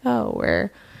as, like, oh,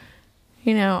 we're,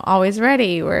 always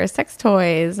ready. We're sex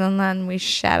toys. And then we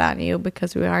shat on you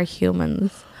because we are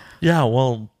humans. Yeah,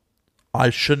 well,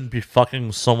 I shouldn't be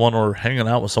fucking someone or hanging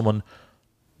out with someone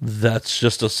that's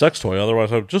just a sex toy.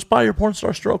 Otherwise, I would just buy your porn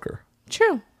star stroker.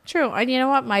 True. And you know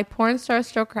what? My porn star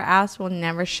stroker ass will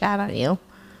never shat on you.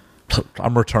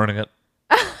 I'm returning it.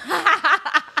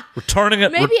 Returning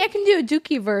it. Maybe I can do a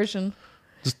Dookie version.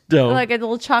 Just, you know, Like a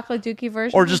little chocolate Dookie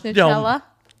version. or with just, Nutella.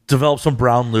 develop some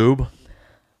brown lube.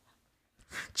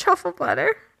 Truffle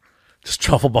butter. Just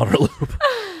truffle butter lube.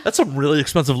 That's some really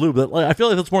expensive lube. That, like, I feel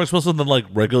like that's more expensive than like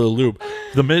regular lube.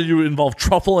 The minute you involve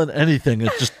truffle in anything,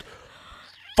 it's just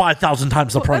 5,000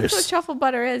 times the price. That's what truffle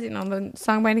butter is. You know, the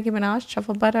song by Nicki Minaj,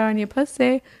 Truffle Butter on Your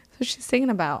Pussy. That's what she's singing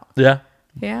about. Yeah.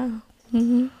 Yeah.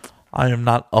 I am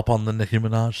not up on the Nicki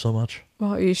Minaj so much.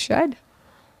 Well, you should.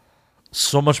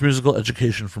 So much musical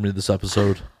education for me this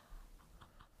episode.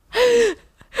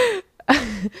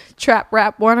 Trap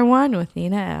Rap 101 with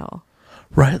Nina L.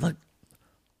 Right? Like,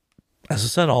 as I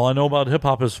said, all I know about hip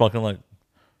hop is fucking like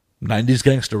 90s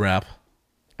gangster rap.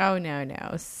 Oh, no.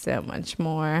 So much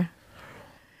more.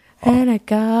 And I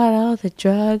got all the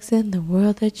drugs in the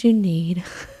world that you need.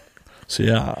 So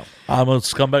yeah, I'm a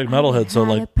scumbag metalhead, so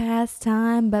Had like, a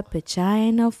pastime, but bitch, I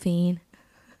ain't no fiend.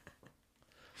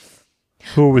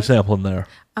 who are we sampling there?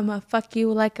 I'ma fuck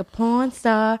you like a porn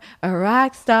star, a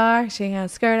rock star. She gonna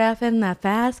skirt off in that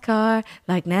fast car,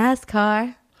 like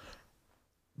NASCAR.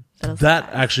 That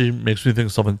actually makes me think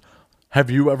of something. Have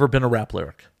you ever been a rap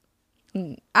lyric?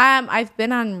 I've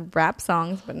been on rap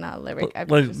songs, but not lyric. I've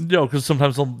Like, just- because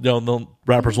sometimes the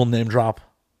rappers will name drop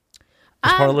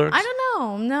as part of lyrics. I don't know.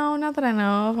 No, not that I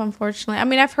know of, unfortunately. I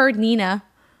mean, I've heard Nina.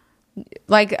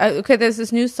 Like, okay, there's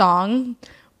this new song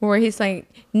where he's like,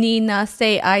 Nina,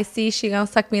 say icy. She gonna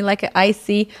suck me like an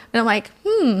icy. And I'm like,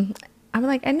 I'm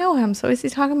like, I know him. So is he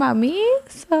talking about me?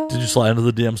 So Did you slide into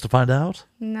the DMs to find out?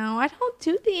 no, I don't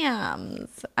do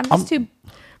DMs. I'm just too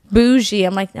bougie.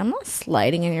 I'm like, I'm not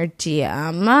sliding in your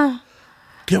DM.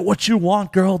 Get what you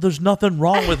want, girl. There's nothing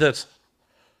wrong with it.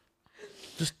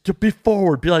 Just to be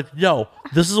forward. Be like, yo,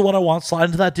 this is what I want. Slide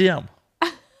into that DM.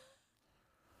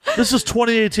 This is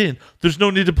 2018. There's no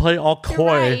need to play all coy.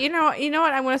 Right. You know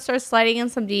what? I'm gonna start sliding in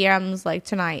some DMs like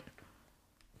tonight.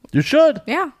 You should.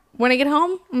 Yeah. When I get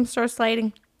home, I'm gonna start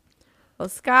sliding. Little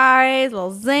Skies,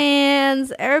 little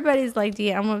Zans, everybody's like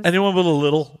DM. Anyone with a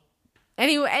little.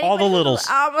 All the littles.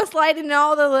 I'm gonna slide into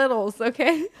all the littles,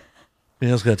 okay?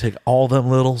 Nina's going to take all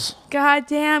them littles.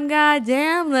 Goddamn,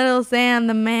 little Sam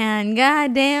the man.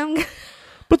 Goddamn.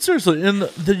 But seriously, in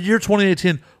the year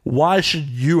 2018, why should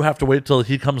you have to wait till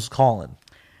he comes calling?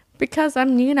 Because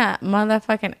I'm Nina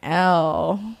motherfucking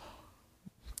L.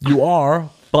 You are,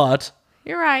 but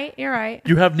You're right.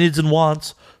 you have needs and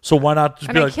wants. So why not just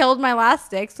And be I like, killed my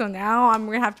last dick, so now I'm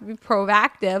gonna have to be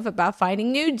proactive about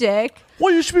finding new dick.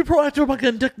 well, you should be proactive about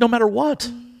getting dick no matter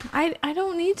what. I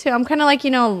don't need to. I'm kind of like, a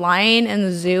lion in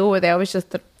the zoo where they always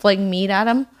just fling meat at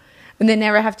them. And they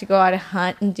never have to go out and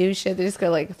hunt and do shit. They just go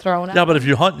like thrown at Yeah, but if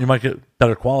you hunt, you might get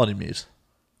better quality meat.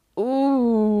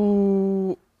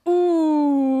 Ooh,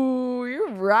 you're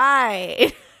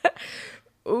right.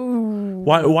 Ooh,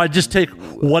 Why just take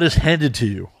what is handed to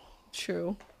you?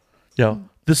 true. Yo,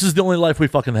 this is the only life we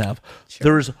fucking have.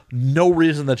 There is no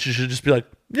reason that you should just be like,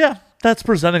 yeah, that's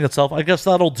presenting itself. I guess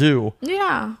that'll do.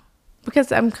 Yeah,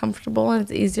 because I'm comfortable and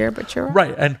it's easier, but you're right.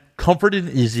 Right, and comfort and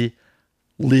easy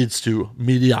leads to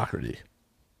mediocrity.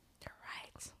 You're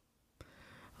right.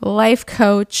 Life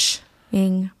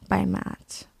coaching by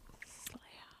Matt.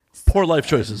 Poor life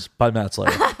choices by Matt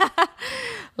Slayer.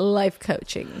 Life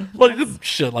coaching. Like,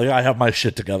 shit, like I have my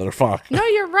shit together. Fuck. No,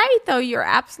 you're right, though. You're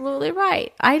absolutely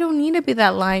right. I don't need to be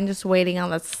that line just waiting on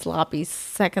that sloppy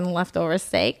second leftover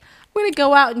steak. I'm going to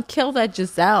go out and kill that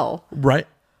Giselle. Right?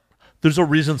 There's a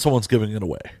reason someone's giving it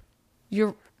away.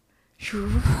 You're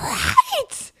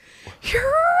right.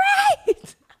 You're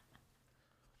right.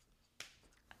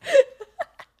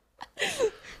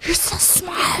 You're so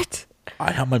smart.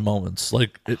 I have my moments.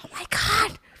 Like, Oh my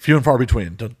God. few and far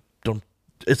between. Don't.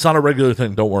 It's not a regular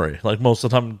thing. Don't worry. Like, most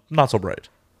of the time, not so bright.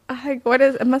 Like, what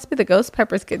is it? Must be the ghost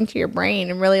peppers getting to your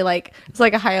brain and really it's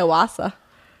like a ayahuasca.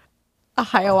 A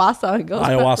ayahuasca and ghost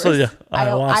Ayahuasca, peppers. yeah.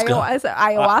 Ayahuasca.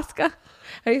 Ayahuasca.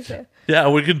 How do you say it? Yeah,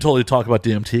 we can totally talk about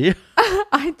DMT.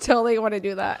 I totally want to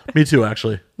do that. Me too,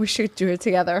 actually. We should do it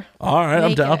together. All right, I'm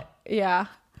Make down. it. Yeah.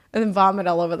 And then vomit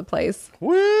all over the place.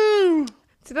 Woo!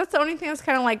 See, that's the only thing that's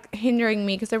kind of like hindering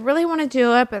me because I really want to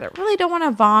do it, but I really don't want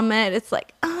to vomit. It's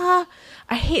like, I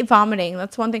hate vomiting.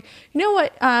 That's one thing. You know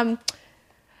what?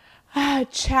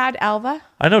 Chad Alva.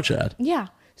 I know Chad. Yeah.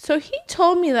 So he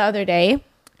told me the other day,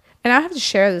 and I have to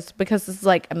share this because this is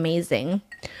like amazing.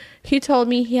 He told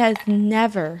me he has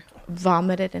never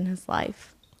vomited in his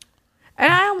life.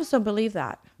 And I almost don't believe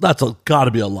that. That's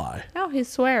gotta be a lie. No, he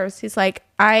swears. He's like,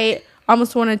 I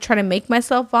almost want to try to make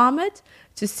myself vomit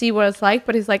to see what it's like.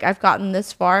 But he's like, I've gotten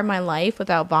this far in my life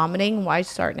without vomiting. Why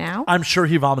start now? I'm sure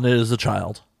he vomited as a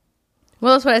child.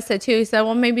 Well, that's what I said too. He said,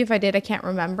 well, maybe if I did, I can't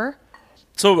remember.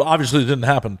 So obviously it didn't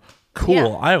happen. Cool.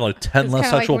 Yeah. I have like 10 It's less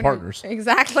kinda like sexual when you're- partners.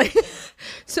 Exactly.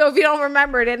 So if you don't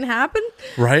remember, it didn't happen.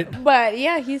 Right? But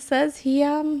yeah, he says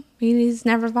he's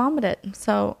never vomited.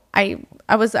 So and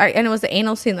it was the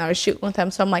anal scene that I was shooting with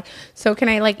him. So I'm like, so can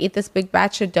I like eat this big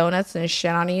batch of donuts and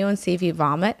shit on you and see if you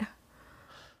vomit?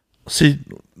 See,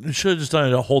 you should have just done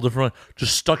it a whole different way.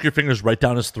 Just stuck your fingers right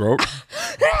down his throat.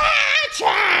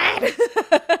 Chad!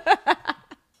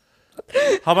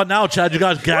 How about now, Chad? You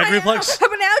got gag reflex? How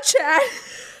about now, Chad?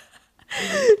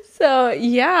 So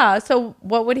yeah. So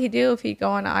what would he do if he'd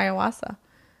go on ayahuasca?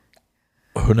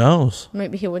 Who knows?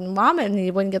 Maybe he wouldn't vomit and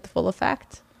he wouldn't get the full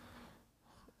effect.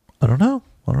 I don't know.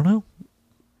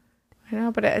 I know,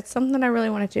 but it's something I really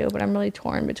want to do. But I'm really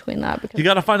torn between that because You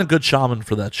got to find a good shaman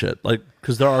for that shit. Like,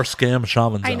 because there are scam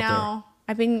shamans I out know.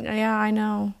 I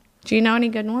know. Do you know any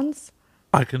good ones?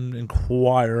 there. I can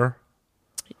inquire.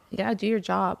 Yeah, do your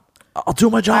job. I'll do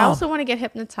my job. I also want to get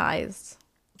hypnotized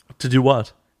To do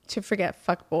what? to forget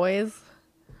fuck boys.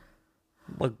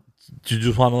 Like, do you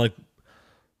just want to, like,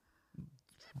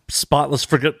 spotless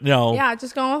forget, Yeah,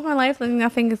 just go on with my life like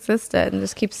nothing existed and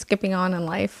just keep skipping on in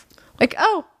life. Like,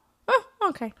 oh,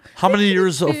 okay. How many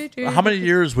years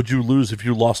would you lose if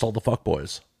you lost all the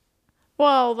fuckboys?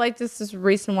 Well, like this is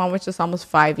recent one, which is almost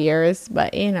 5 years,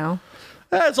 but you know.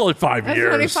 It's only 5 That's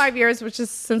years. only 5 years, which is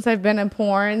since I've been in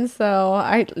porn,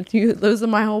 so you losing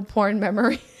my whole porn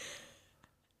memory.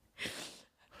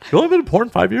 You only been in porn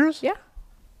 5 years? Yeah.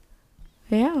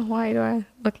 Yeah, why do I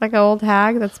look like an old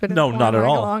hag that's been in No, porn not at like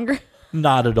all. longer?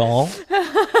 Not at all.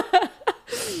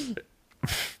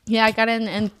 Yeah, I got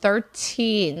in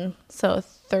 13. So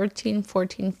 13,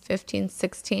 14, 15,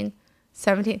 16,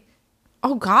 17.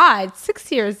 Oh, God.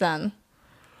 6 years then.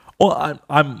 Well,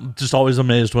 I'm just always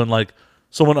amazed when, like,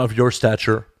 someone of your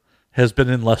stature has been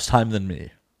in less time than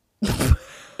me.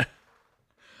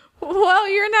 Well,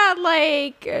 you're not,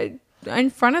 like, in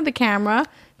front of the camera,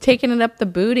 taking it up the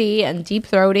booty and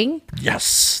deep-throating.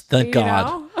 Yes. Thank You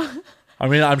God. know? I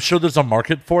mean, I'm sure there's a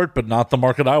market for it, but not the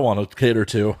market I want to cater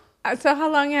to. So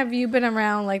how long have you been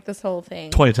around, like, this whole thing?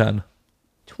 2010.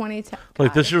 2010.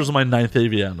 Like, this year's my 9th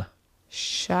AVN.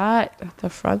 Shut the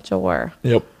front door.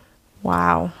 Yep.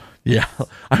 Wow. Yeah.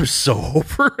 I'm so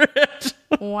over it.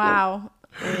 Wow.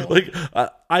 Like,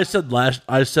 I said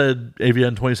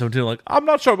AVN 2017, like, I'm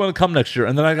not sure I'm going to come next year.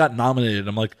 And then I got nominated.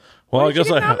 I'm like, well, What I did you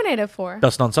guess get nominated for?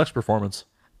 Best non-sex performance.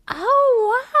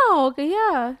 Oh, wow. Okay,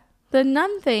 yeah. The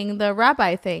nun thing, the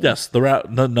rabbi thing. Yes, the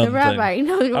nun The rabbi. thing.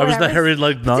 No, I was the hairy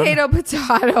leg nun.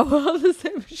 Potato, all the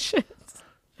same shit.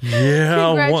 Yeah.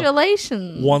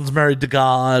 Congratulations. One's married to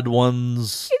God.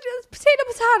 One's... You just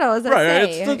potato, as I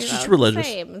Right, say. it's just it's religious.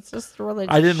 the same. It's just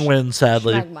religious. I didn't win,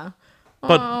 sadly. Schmegma.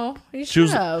 But oh, you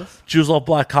Jews, should have. Jews Love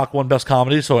Black Cock won Best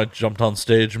Comedy, so I jumped on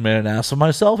stage and made an ass of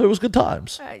myself. It was good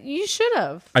times. You should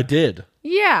have. I did.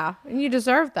 Yeah, and you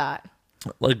deserve that.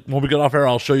 Like, when we get off air,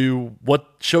 I'll show you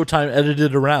what Showtime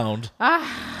edited around.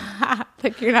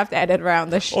 Like you're gonna have to edit around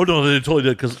this. Oh, no, they totally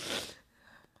did, because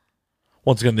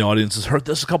once again, the audience has heard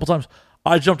this a couple times.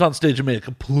 I jumped on stage and made a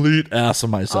complete ass of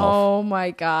myself. Oh my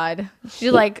God! Did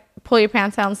you like pull your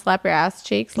pants down, and slap your ass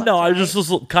cheeks? No, I just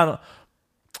was kind of...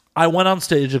 I went on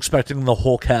stage expecting the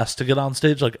whole cast to get on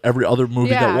stage, like every other movie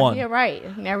that won. Yeah, right.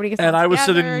 And everybody gets And all I was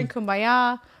together sitting- and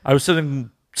kumbaya. I was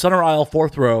sitting center aisle,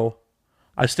 4th row.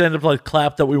 I stand up, like,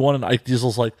 clap that we won, and Ike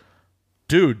Diesel's like,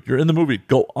 dude, you're in the movie.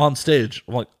 Go on stage.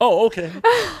 I'm like, oh, okay.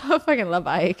 I fucking love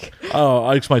Ike. Oh,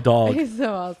 Ike's my dog. He's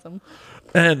so awesome.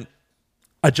 And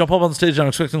I jump up on stage, and I'm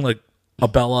expecting, like, a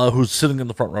Bella who's sitting in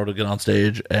the front row to get on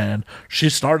stage, and she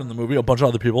starred in the movie, a bunch of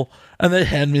other people, and they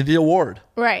hand me the award.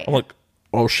 Right. I'm like,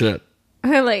 oh, shit.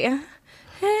 Like, And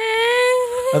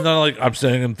then, like, I'm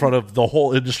standing in front of the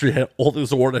whole industry holding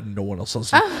this award, and no one else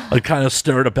does. Like, kind of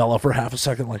stare at Bella for half a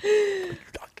second, like,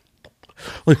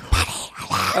 and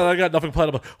I got nothing planned.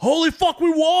 I'm like, holy fuck,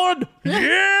 we won!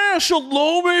 Yeah,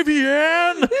 shalom,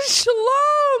 AVN!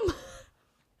 Shalom.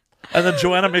 And then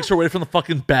Joanna makes her way from the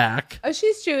fucking back. Oh,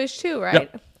 she's Jewish too, right?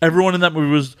 Yep. Everyone in that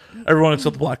movie everyone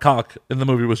except the Black Cock in the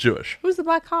movie was Jewish. Who's the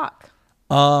Black Hawk?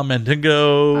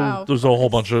 Mandingo. Oh, There's a whole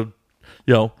bunch of,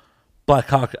 Black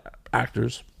Cock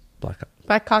actors. Black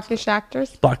Cockish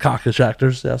actors? Cockish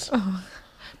actors, yes.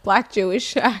 Black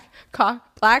Jewish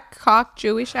Black cock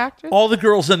Jewish actors? All the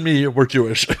girls in me were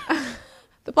Jewish.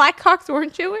 The Black Cocks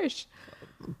weren't Jewish.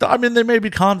 I mean, they may be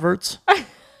converts.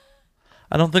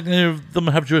 I don't think any of them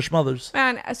have Jewish mothers.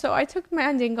 Man, so I took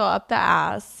Mandingo up the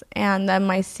ass, and then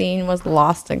my scene was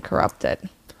Lost and Corrupted.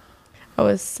 I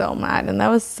was so mad, and that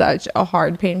was such a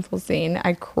hard, painful scene.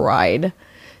 I cried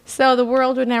So the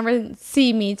world would never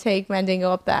see me take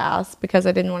Mandingo up the ass because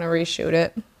I didn't want to reshoot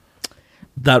it.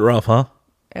 That rough, huh?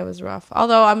 It was rough.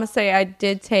 Although I must say I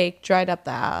did take Dried Up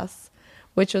the Ass,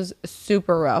 which was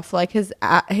super rough. Like his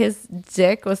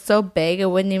dick was so big it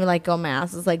wouldn't even like go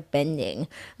mass. It was like bending.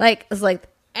 Like it's like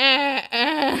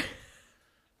It's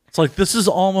like this is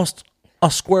almost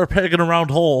a square peg in a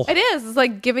round hole. It is. It's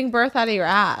like giving birth out of your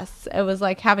ass. It was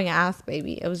like having an ass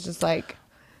baby. It was just like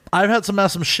I've had some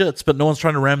shits, but no one's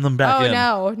trying to ram them back in.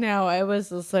 No. It was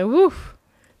just like woof.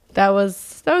 That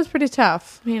was pretty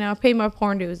tough. You know, pay my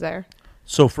porn dues there.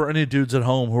 So for any dudes at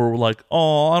home who are like,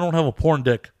 "Oh, I don't have a porn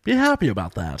dick," be happy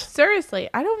about that. Seriously,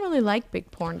 I don't really like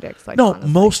big porn dicks. Like, no,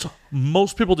 honestly.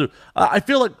 most people do. I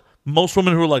feel like most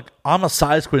women who are like, "I'm a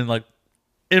size queen," like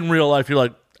in real life, you're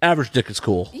like, average dick is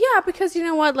cool. Yeah, because you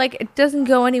know what? Like, it doesn't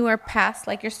go anywhere past.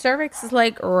 Like, your cervix is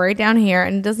like right down here,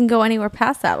 and it doesn't go anywhere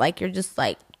past that. Like, you're just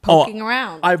like poking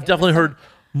around. I've definitely heard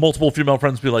multiple female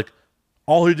friends be like,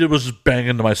 "All he did was just bang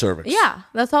into my cervix." Yeah,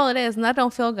 that's all it is, and that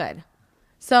don't feel good.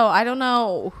 So I don't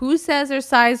know who says they're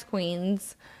size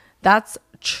queens. That's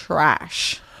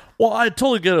trash. Well, I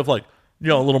totally get it if like, you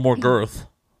know, a little more girth.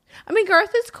 I mean, girth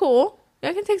is cool.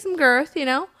 I can take some girth, you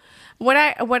know. What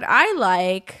I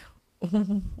like,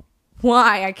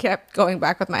 why I kept going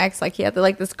back with my ex, like he had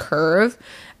like this curve,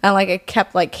 and like it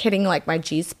kept like hitting like my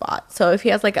G spot. So if he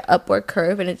has like an upward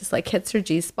curve and it just like hits your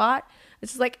G spot,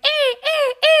 it's just like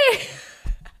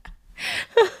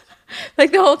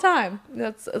like the whole time.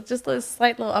 That's just a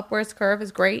slight little upwards curve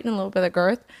is great and a little bit of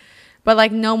girth, but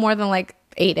like no more than like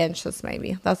 8 inches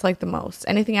maybe. That's like the most.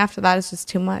 Anything after that is just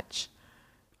too much.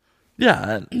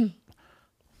 Yeah,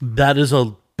 that is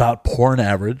about porn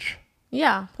average.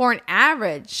 Yeah, porn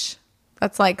average.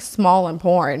 That's like small in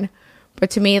porn, but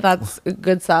to me that's a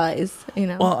good size. You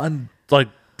know. Well, and like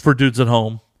for dudes at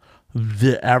home,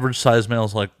 the average size male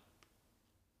is like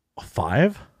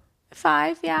 5.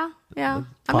 5, yeah. Like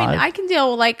I mean, 5? I can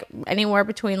deal with like anywhere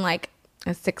between like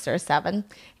a 6 or a 7.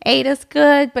 8 is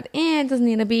good, but it doesn't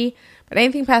need to be. But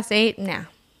anything past 8, nah.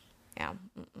 Yeah.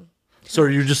 So are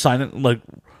you just signing like,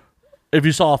 if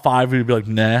you saw a 5, you'd be like,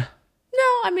 nah. No,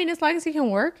 I mean, as long as you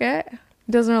can work it,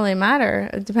 it doesn't really matter.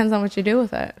 It depends on what you do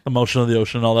with it. Emotion of the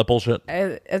ocean and all that bullshit.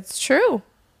 It's true.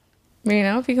 You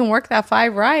know, if you can work that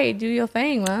 5 right, do your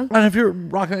thing, man. And if you're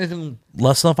rocking anything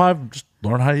less than a 5, just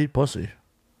learn how to eat pussy.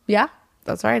 Yeah,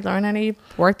 that's right. Learn how to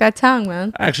work that tongue,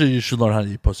 man. Actually, you should learn how to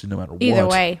eat pussy no matter what. Either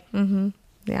way. Mm-hmm.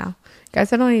 Yeah.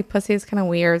 Guys, I don't eat pussy. It's kind of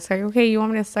weird. It's like, okay, you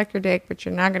want me to suck your dick, but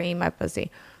you're not going to eat my pussy.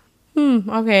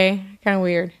 Okay. Kind of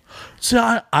weird. See,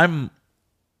 I'm,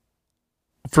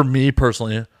 for me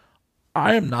personally,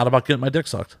 I am not about getting my dick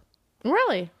sucked.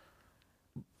 Really?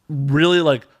 Really,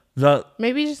 like,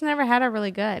 Maybe you just never had it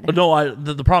really good. no,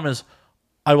 the problem is,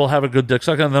 I will have a good dick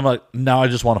suck, and then I'm like, now I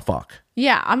just want to fuck.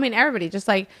 Yeah, I mean, everybody, just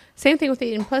like, same thing with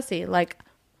eating pussy. Like,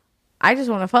 I just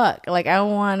want to fuck. Like, I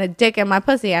don't want a dick in my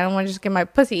pussy. I don't want to just get my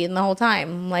pussy eaten the whole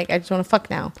time. Like, I just want to fuck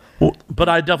now. Well, but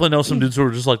I definitely know some dudes who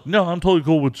are just like, no, I'm totally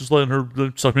cool with just letting her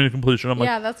suck me to completion. I'm like,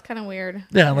 Yeah, that's kind of weird.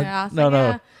 yeah, I'm like, it's no.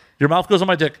 yeah. Your mouth goes on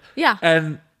my dick. Yeah.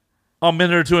 And a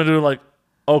minute or two into it, like,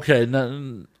 okay,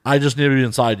 I just need to be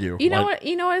inside you. You know what?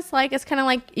 You know what it's like? It's kind of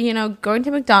like, you know, going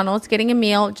to McDonald's, getting a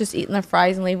meal, just eating the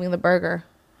fries and leaving the burger.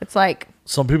 It's like,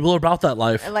 some people are about that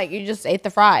life. like you just ate the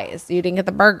fries, you didn't get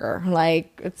the burger.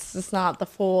 Like, it's just not the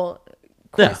full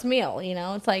course meal. You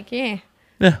know, it's like, yeah.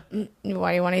 Why do you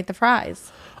want to eat the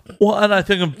fries? Well, and I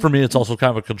think for me, it's also kind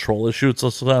of a control issue. It's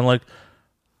also kind of like,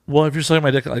 well, if you're sucking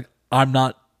my dick, like, I'm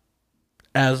not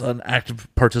as an active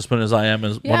participant as I am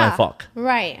as when I fuck.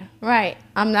 Right.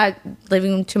 I'm not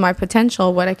living to my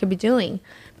potential, what I could be doing,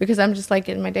 because I'm just like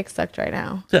getting my dick sucked right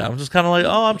now. Yeah, I'm just kind of like,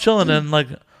 oh, I'm chilling and like,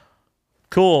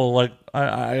 cool. Like,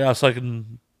 I guess I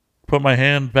can put my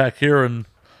hand back here and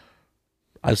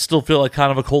I still feel like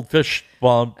kind of a cold fish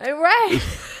while I'm, Right.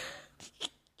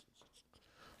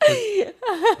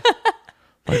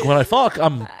 like when I fuck,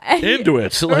 I'm into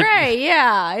it. Like, Right,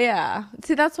 yeah.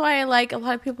 See, that's why I like a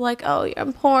lot of people like, oh, you're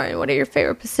in porn. What are your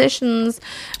favorite positions?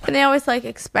 And they always like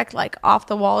expect like off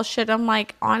the wall shit. I'm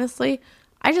like, honestly,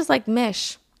 I just like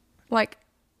mish. Like,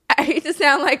 I hate to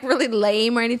sound like really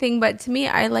lame or anything, but to me,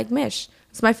 I like mish.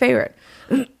 It's my favorite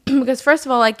because first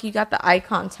of all, like you got the eye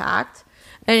contact.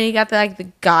 And you got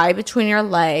the guy between your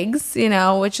legs, you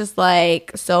know, which is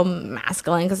like so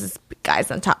masculine because this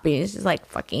guy's on top of you. He's just like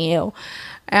fucking you.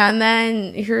 And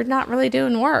then you're not really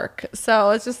doing work. So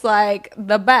it's just like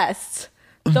the best.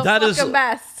 The fucking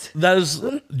best. That is,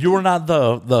 you are not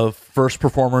the first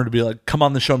performer to be like, come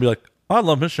on the show and be like, oh, I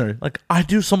love missionary. Like, I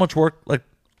do so much work. Like,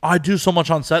 I do so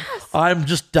much on set. Yes. I'm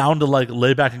just down to like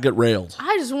lay back and get railed.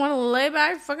 I just want to lay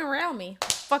back and fucking rail me.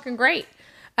 Fucking great.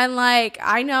 And like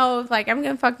I know if like I'm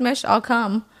gonna fuck Mish, I'll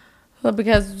come.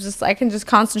 Because just I can just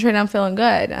concentrate on feeling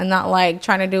good and not like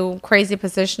trying to do crazy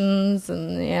positions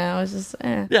and it's just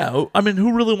Yeah, I mean,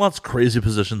 who really wants crazy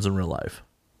positions in real life?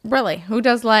 Really, who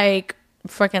does like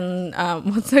freaking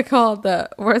what's it called, the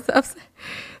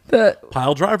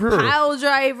Pile driver? pile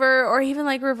driver, or even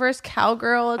like reverse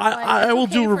cowgirl? I will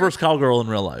do reverse cowgirl in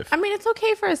real life. I mean, it's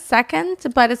okay for a second,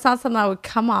 but it's not something I would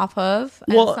come off of,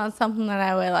 and it's not something that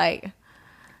I would like.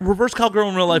 Reverse cowgirl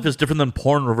in real life is different than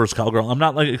porn reverse cowgirl. I'm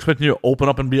not like expecting you to open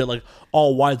up and be at like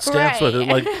all wide stance with it.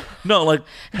 Like, no, like,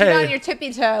 hey, get on your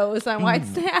tippy toes on wide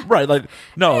stance. right? Like,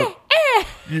 no,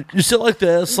 you sit like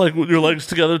this, like with your legs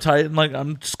together tight, and like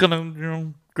I'm just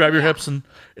gonna grab your hips, and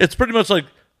it's pretty much like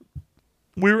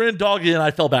we were in doggy and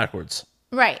I fell backwards.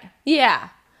 Right? Yeah.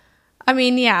 I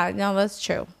mean, yeah, no, that's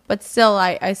true. But still,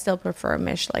 I still prefer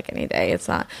Mish like any day. It's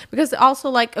not because also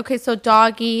like, okay, so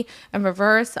doggy and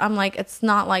reverse, I'm like, it's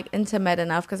not like intimate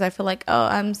enough because I feel like, oh,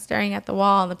 I'm staring at the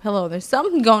wall and the pillow. There's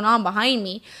something going on behind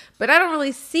me, but I don't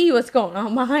really see what's going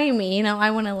on behind me.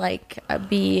 I want to like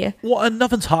be. Well, and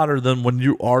nothing's hotter than when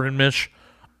you are in Mish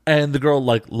and the girl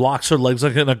like locks her legs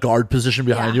like in a guard position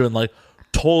behind you and like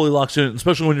totally locks you in,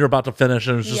 especially when you're about to finish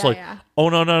and it's just oh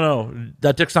no,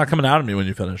 that dick's not coming out of me when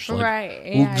you finish. Like,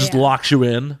 right. Just locks you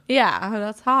in. Yeah,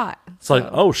 that's hot. It's like,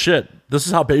 oh shit, this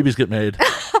is how babies get made.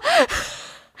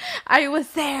 I was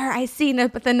there, I seen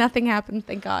it, but then nothing happened,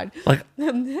 thank God. Like,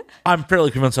 I'm fairly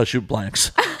convinced I shoot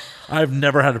blanks. I've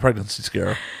never had a pregnancy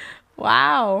scare.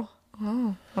 Wow.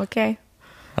 Oh, okay.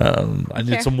 I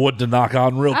need some wood to knock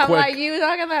on real quick. Like, you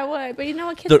knocking that wood,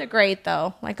 but kids are great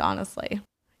though, like honestly.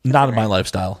 Not in my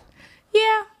lifestyle.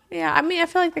 Yeah. I mean, I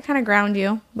feel like they kind of ground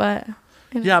you, but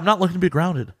yeah, I'm not looking to be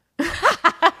grounded.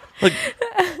 Like,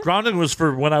 grounding was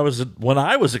for when I was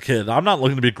a kid. I'm not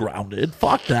looking to be grounded.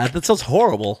 Fuck that. That sounds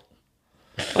horrible.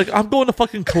 Like, I'm going to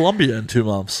fucking Colombia in 2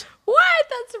 months. What?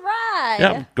 That's right.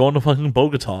 Yeah, I'm going to fucking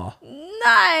Bogota.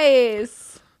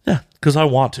 Nice. Yeah, because I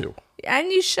want to.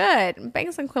 And you should.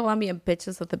 Bang some Colombian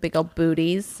bitches with the big old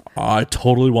booties. I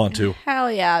totally want to.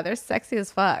 Hell yeah, they're sexy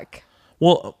as fuck.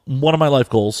 Well, one of my life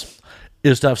goals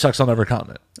is to have sex on every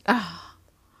continent.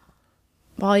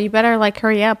 Well, you better like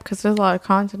hurry up because there's a lot of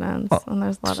continents and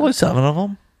there's a lot. There's only 7 of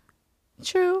them.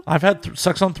 True. I've had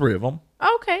sex on 3 of them.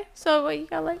 Okay, so you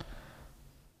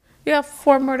got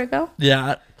 4 more to go.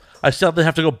 Yeah, I still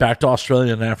have to go back to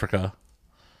Australia and Africa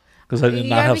because I did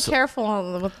not have. You gotta be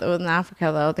careful with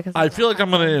Africa though, because I feel like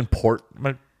I'm going to import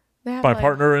my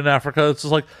partner in Africa. It's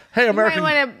just like, hey, American. You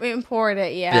might want to import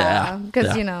it,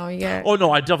 because you get. Oh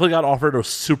no, I definitely got offered a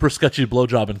super sketchy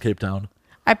blowjob in Cape Town.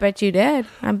 I bet you did.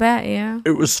 I bet, yeah.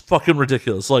 It was fucking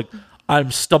ridiculous. Like,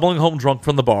 I'm stumbling home drunk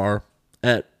from the bar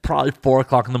at probably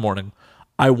 4:00 in the morning.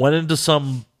 I went into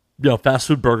some fast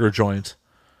food burger joint,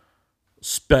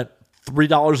 spent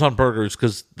 $3 on burgers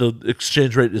because the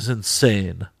exchange rate is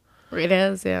insane. It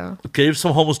is, yeah. Gave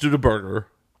some homeless dude a burger.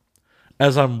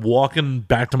 As I'm walking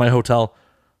back to my hotel,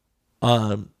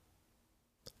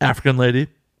 African lady,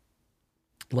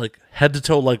 like head to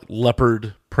toe, like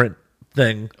leopard print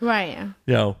thing. Right.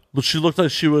 She looked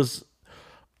like she was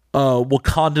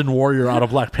Wakandan warrior out of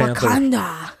Black Panther.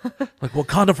 Wakanda. Like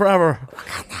Wakanda forever.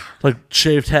 Wakanda. Like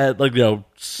shaved head, like,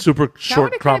 super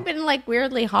short crop. That would have been like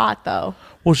weirdly hot though.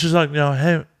 Well, she's like,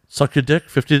 hey, suck your dick,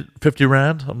 50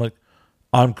 rand. I'm like,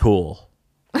 I'm cool.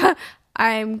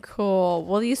 I'm cool.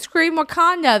 Well, you scream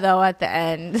Wakanda though at the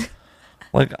end.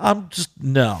 Like, I'm just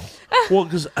no. Well,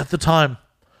 because at the time,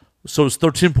 so it's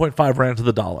 13.5 rand to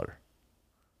the dollar.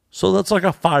 So that's like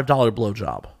a $5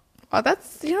 blowjob. Oh,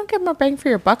 you don't get more bang for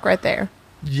your buck right there.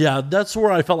 Yeah, that's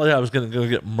where I felt like I was going to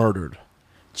get murdered.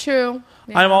 True.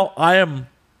 Yeah.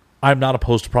 I'm not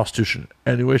opposed to prostitution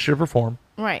in any way, shape, or form.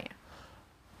 Right.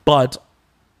 But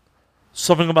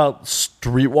something about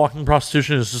street walking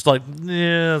prostitution is just like,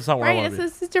 it's not where I want to be.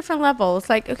 It's a different level. It's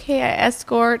like, okay, I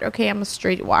escort. Okay, I'm a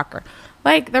street walker.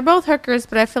 Like, they're both hookers,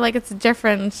 but I feel like it's a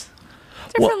different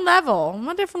level. I'm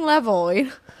a different level.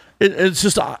 It's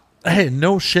just, hey,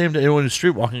 no shame to anyone who's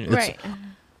street walking. Right.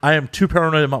 I am too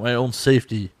paranoid about my own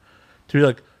safety to be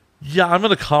like, yeah, I'm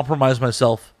going to compromise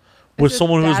myself with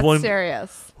someone who's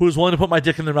willing to put my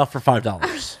dick in their mouth for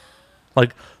 $5.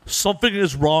 Like, something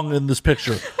is wrong in this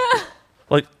picture.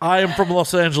 Like, I am from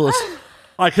Los Angeles.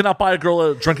 I cannot buy a girl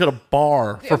a drink at a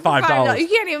bar for $5. You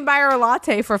can't even buy her a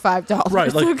latte for $5.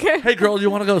 Right. Like, hey, girl, you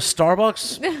want to go to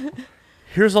Starbucks?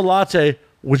 Here's a latte.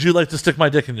 Would you like to stick my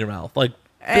dick in your mouth? Like,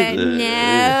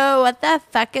 no. What the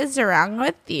fuck is wrong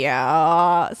with you?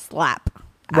 Slap.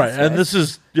 Right. And this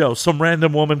is, some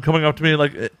random woman coming up to me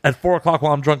like at 4:00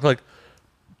 while I'm drunk. Like,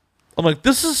 I'm like,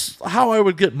 this is how I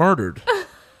would get murdered.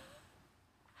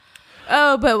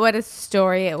 Oh, but what a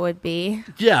story it would be.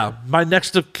 Yeah, my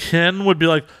next of kin would be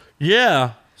like,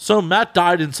 yeah, so Matt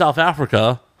died in South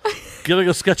Africa getting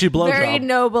a sketchy Very blowjob.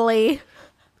 nobly.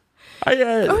 Oh,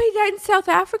 he died in South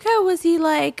Africa? Was he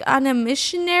like on a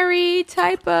missionary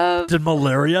type of... Did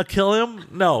malaria kill him?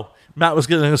 No, Matt was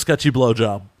getting a sketchy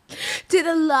blowjob. Did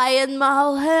a lion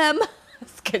maul him?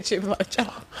 Sketchy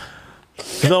blowjob.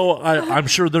 Though I'm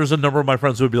sure there's a number of my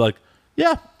friends who would be like,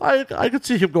 yeah, I could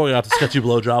see him going out to sketchy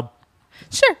blowjob.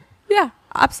 Sure. Yeah,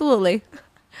 absolutely.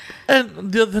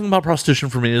 And the other thing about prostitution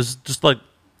for me is just like,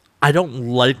 I don't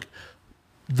like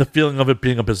the feeling of it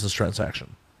being a business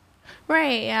transaction.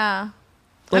 Right, yeah.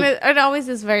 Like- and it always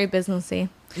is very businessy.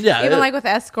 Yeah. Even like with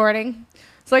escorting.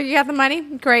 It's like, you got the money?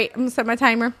 Great. I'm going to set my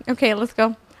timer. Okay, let's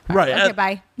go. Right. Okay,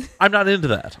 bye. I'm not into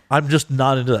that. I'm just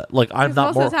not into that. Like, I'm 'Cause not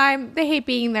most more... of the time, they hate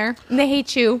being there. And they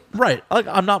hate you. Right. Like,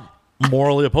 I'm not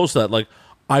morally opposed to that. Like,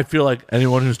 I feel like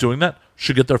anyone who's doing that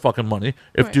should get their fucking money.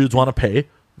 If Right. dudes want to pay,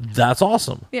 that's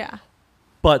awesome. Yeah.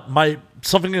 But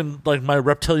something in like my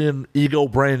reptilian ego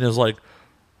brain is like,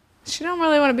 She don't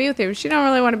really want to be with you. She don't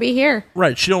really want to be here.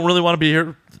 right, she don't really want to be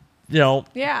here. You know,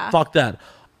 Yeah. fuck that.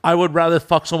 I would rather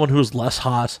fuck someone who's less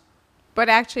hot. But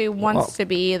actually wants Well- to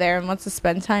be there and wants to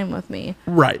spend time with me.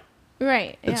 Right.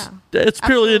 Right, It's yeah. it's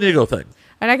purely an ego thing.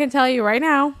 And I can tell you right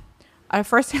now, a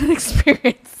first-hand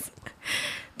experience,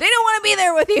 they don't want to be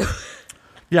there with you.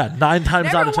 Yeah, 9 times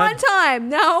Never out of 10. one time.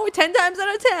 No, 10 times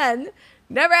out of 10.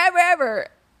 Never, ever,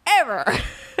 ever.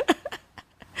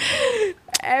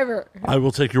 Ever. I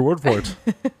will take your word for it.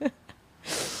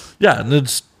 Yeah,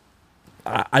 and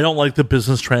I don't like the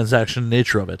business transaction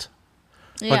nature of it.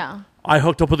 Like, Yeah. I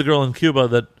hooked up with a girl in Cuba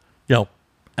that,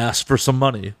 asked for some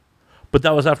money. But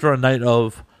that was after a night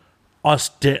of us.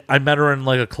 I met her in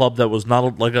like a club that was not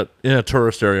in a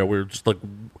tourist area. We were just like,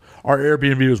 our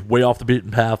Airbnb was way off the beaten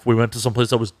path. We went to some place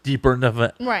that was deeper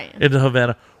Right. into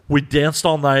Havana. We danced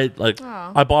all night. Like,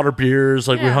 Aw. I bought her beers.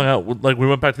 Like, we Yeah. hung out. Like, we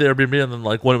went back to the Airbnb, and then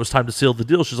like when it was time to seal the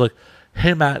deal, she's like,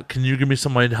 "Hey Matt, can you give me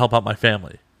some money to help out my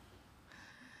family?"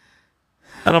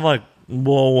 And I'm like,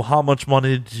 "Well, how much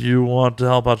money do you want to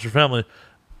help out your family?"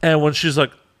 And when she's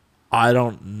like, "I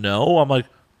don't know," I'm like,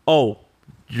 "Oh,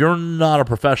 you're not a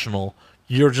professional.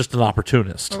 You're just an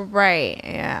opportunist." Right,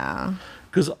 yeah.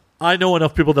 Because I know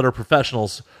enough people that are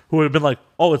professionals who would have been like,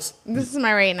 "Oh, This is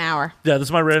my rate an hour. this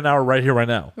is my rate an hour right here, right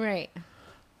now." Right.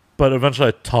 But eventually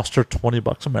I tossed her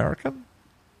 $20 American.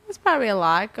 It's probably a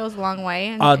lot. It goes a long way.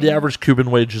 And, The average Cuban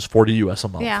wage is $40 US a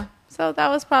month. Yeah. So that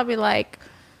was probably like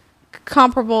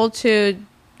comparable to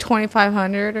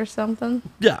 2,500 or something.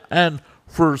 Yeah, and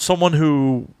for someone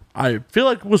who I feel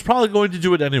like was probably going to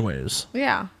do it anyways,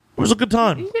 Yeah. it was a good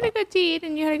time. You did a good deed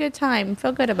and you had a good time.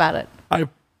 Feel good about it. I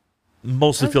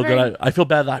mostly That's feel good. very- I feel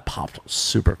bad that I popped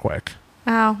super quick.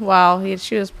 Oh, well,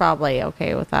 she was probably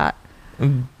okay with that.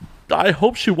 I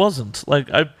hope she wasn't. Like,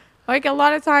 Like a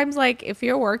lot of times, like if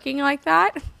you're working like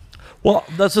that, well,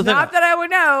 that's the thing. not that I would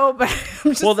know, but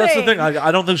I'm just Well, that's the saying. thing.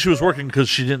 I don't think she was working because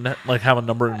she didn't like have a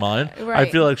number in mind. I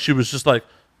Right. feel like she was just like,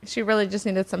 She really just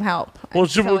needed some help. Well, I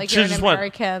she- feel like she you're just an went-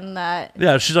 American that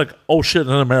yeah, she's like, "Oh shit,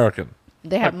 an American."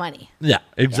 they have money. Yeah,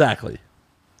 exactly.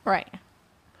 Right.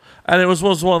 And it was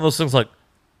one of those things like,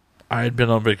 I had been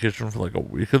on vacation for like a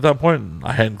week at that point, and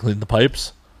I hadn't cleaned the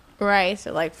pipes. Right.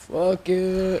 So like, fuck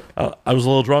it. I was a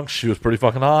little drunk. She was pretty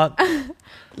fucking hot.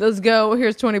 Let's go.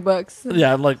 Here's $20.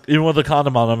 Yeah, and like even with the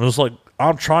condom on, I'm just like,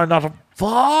 I'm trying not to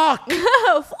fuck.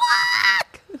 Oh,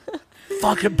 fuck.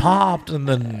 Fucking popped, and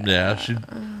then yeah, she.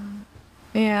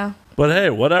 Yeah. But hey,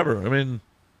 whatever. I mean,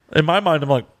 in my mind, I'm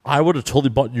like, I would have totally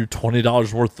bought you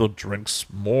 $20 worth of drinks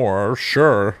more,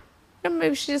 sure. And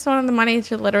maybe she just wanted the money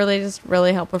to literally just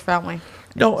really help her family.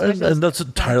 No, So she and that's just-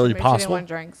 entirely maybe She didn't possible. want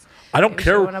drinks. I don't Maybe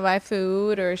care. She want to buy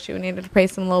food, or she needed to pay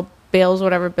some little bills,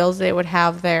 whatever bills they would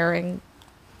have there, and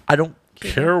I don't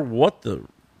care what the.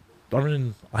 I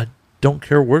mean, I don't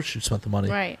care where she spent the money.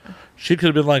 right. She could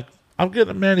have been like, I'm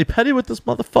getting a mani-pedi with this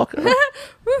motherfucker.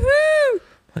 Woohoo!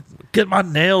 Get my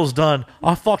nails done.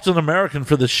 I fucked an American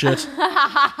for this shit.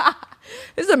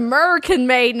 It's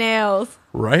American-made nails.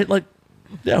 Right? Like,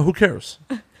 yeah, who cares?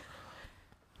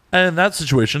 And in that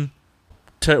situation,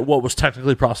 what was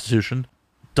technically prostitution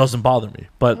doesn't bother me.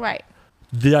 But Right.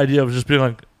 the idea of just being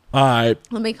like, all right,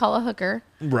 Let me call a hooker.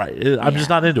 right, I'm just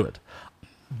Yeah. not into it.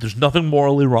 There's nothing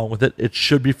morally wrong with it. It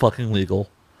should be fucking legal.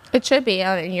 It should be.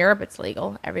 In Europe, it's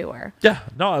legal everywhere. Yeah,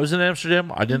 no, I was in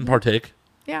Amsterdam. I didn't partake.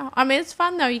 Yeah. I mean, it's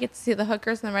fun, though. You get to see the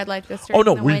hookers in the red light district. Oh,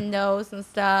 no, and the we- windows and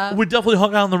stuff. We definitely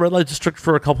hung out in the red light district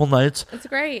for a couple nights It's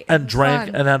great. and It's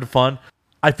drank fun. and had fun.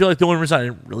 I feel like the only reason I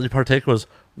didn't really partake was,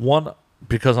 one,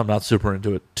 because I'm not super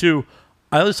into it. Two,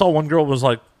 I only saw one girl was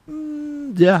like,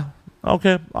 yeah,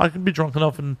 okay, I can be drunk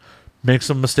enough and make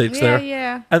some mistakes there.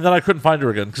 Yeah. And then I couldn't find her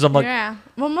again because I'm like, Yeah.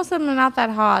 Well, most of them are not that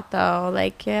hot, though.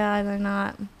 Like, yeah, they're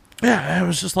not. yeah, it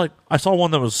was just like, I saw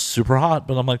one that was super hot,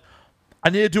 but I'm like, I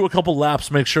need to do a couple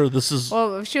laps, make sure this is.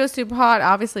 Well, if she was super hot,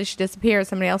 obviously she disappeared.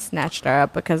 Somebody else snatched her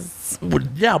up because. Well,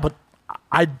 yeah, but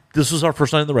this was our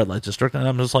first night in the red light district, and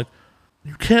I'm just like,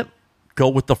 you can't go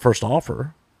with the first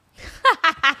offer.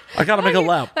 I got to make a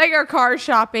lap. Like our car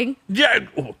shopping. Yeah,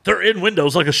 they're in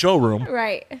windows like a showroom.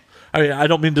 Right. I mean, I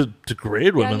don't mean to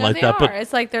degrade women No, like they that, are. but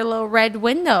It's like their little red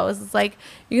windows. It's like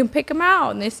you can pick them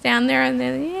out, and they stand there, and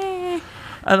then yeah.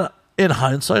 and in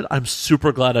hindsight, I'm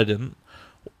super glad I didn't.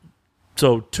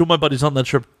 So, two of my buddies on that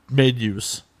trip made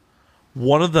use.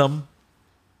 One of them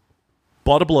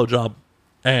bought a blowjob,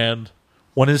 and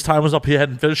when his time was up, he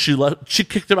hadn't finished. She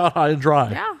kicked him out high and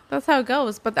dry. Yeah, that's how it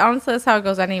goes. But honestly, that's how it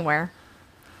goes anywhere.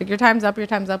 Like your time's up,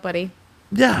 buddy.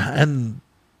 Yeah, and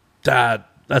that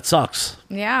sucks.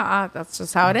 Yeah, that's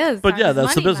just how it is. But Time yeah, is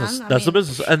that's the money, business. man. That's the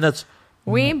business, and that's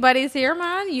We ain't buddies here,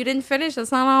 man. You didn't finish.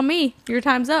 That's not on me. Your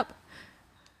time's up.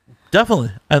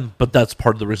 definitely. But that's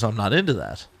part of the reason I'm not into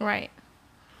that. Right.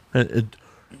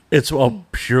 It's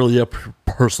purely a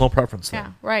personal preference thing.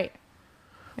 Yeah. Right.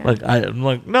 Yeah. Like I'm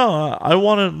like, no, I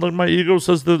want to. Like my ego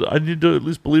says that I need to at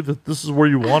least believe that this is where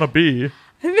you want to be.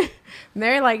 And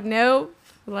they're like, nope.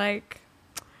 Like,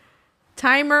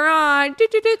 timer on.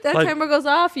 That Like- timer goes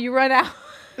off. You run out.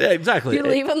 Yeah, exactly. You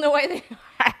leave them the way they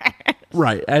are.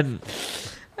 Right, and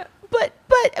But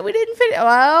we didn't finish.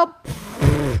 Well,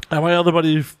 my other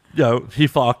buddy, he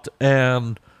fucked,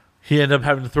 and he ended up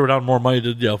having to throw down more money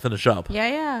to finish up.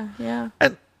 yeah.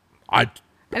 And I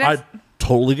that's-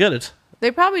 totally get it.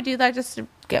 They probably do that just to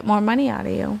get more money out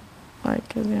of you. Like,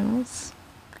 'cause, it's...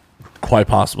 Quite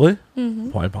possibly. Mm-hmm.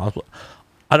 Quite possibly.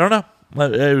 I don't know.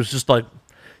 It was just like,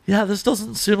 yeah, this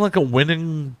doesn't seem like a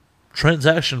winning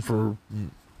transaction for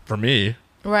me.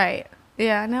 Right.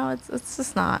 Yeah, no, it's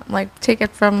just not. Like, take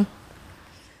it from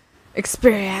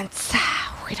experience.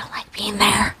 We don't like being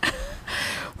there.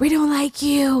 We don't like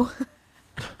you.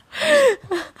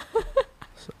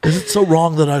 Is it so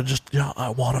wrong that I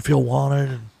want to feel wanted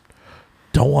and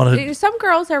don't want to, Some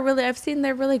girls are really, I've seen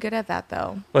they're really good at that,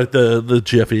 though. like the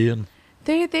GFE and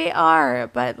They are,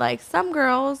 but, like, some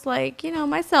girls, like,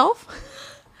 myself,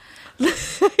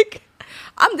 like,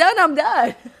 I'm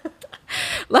done.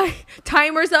 Like,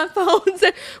 timers on phones.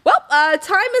 Well,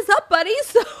 time is up, buddy,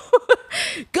 so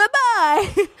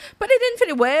goodbye. But I didn't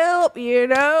finish. Well,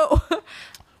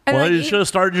 And well, like, you should have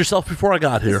started yourself before I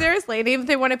got here. seriously, and even if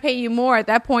they want to pay you more, at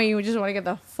that point, you just want to get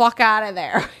the fuck out of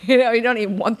there. You don't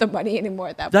even want the money anymore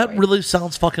at that That point. really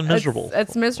sounds fucking miserable.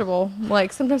 It's miserable.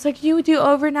 Like, sometimes, like, you do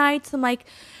overnights. I'm like,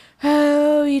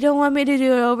 oh, you don't want me to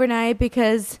do it overnight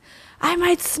because I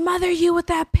might smother you with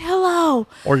that pillow.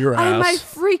 Or your I ass. might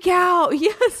freak out.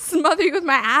 Yes, smother you with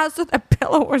my ass with a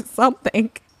pillow or something.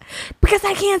 Because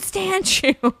I can't stand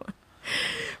you.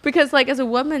 Because, like, as a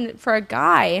woman, for a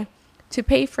guy to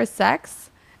pay for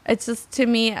sex, it's just, to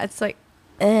me, it's like,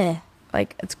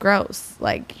 like, it's gross.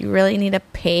 Like, you really need to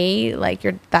pay. Like,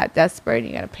 you're that desperate and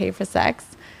you got to pay for sex.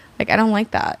 Like, I don't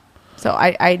like that. So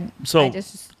I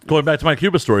just going back to my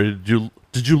Cuba story,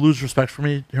 did you lose respect for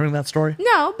me hearing that story?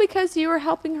 no, because you were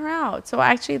helping her out. So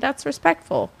actually, that's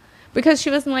respectful. Because she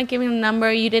wasn't like giving a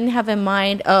number. You didn't have in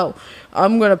mind, oh,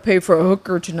 I'm going to pay for a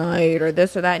hooker tonight or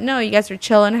this or that. No, you guys were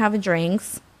chilling, having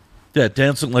drinks. Yeah,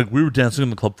 dancing. Like, we were dancing in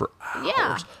the club for hours.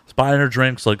 Yeah. Buying her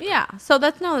drinks. Like, Yeah. So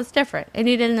that's different. And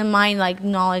you didn't mind like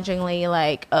acknowledgingly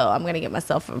like, oh, I'm going to get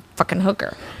myself a fucking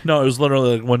hooker. no, it was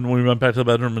literally like when we went back to the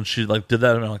bedroom and she like did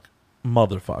that and I'm like,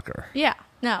 motherfucker. Yeah.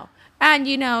 No. And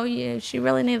she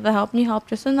really needed the help and you helped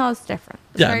her. So no, it's different.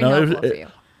 It's very noble of you.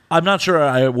 I'm not sure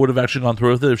I would have actually gone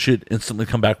through with it if she had instantly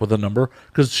come back with a number.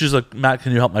 Because she's like, Matt,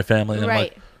 can you help my family? And I'm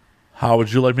Right. like, how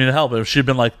would you like me to help? If she'd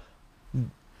been like,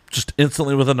 just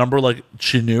instantly with a number like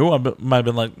she knew, I might have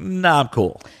been like, nah, I'm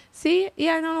cool. See,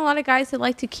 yeah, I know a lot of guys that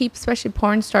like to keep, especially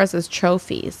porn stars, as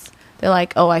trophies. They're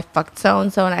like, oh, I fucked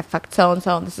so-and-so and I fucked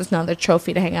so-and-so and this is another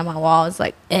trophy to hang on my wall. It's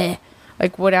like,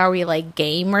 Like, what are we, like,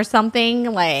 game or something?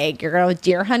 Like, you're going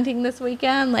deer hunting this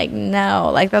weekend? Like,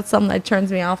 no. Like, that's something that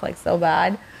turns me off, like, so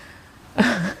bad.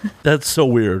 That's so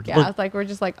weird. Yeah, Look, it's like we're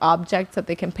just like objects that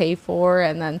they can pay for,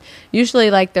 and then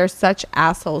usually like they're such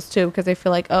assholes too because they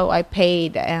feel like, oh, I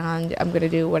paid and I'm gonna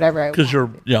do whatever I want. because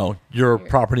you're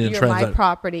property and You're my transaction.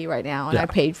 property right now, and Yeah. I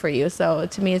paid for you. So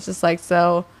to me, it's just like,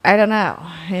 so I don't know,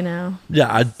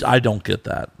 Yeah, I don't get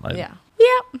that. Yeah.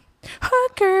 Yep.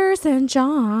 Hookers and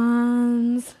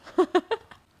Johns.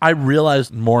 I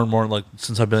realized more and more, like,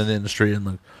 since I've been in the industry, and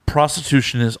like,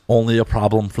 prostitution is only a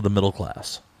problem for the middle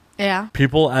class. Yeah.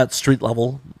 People at street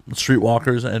level,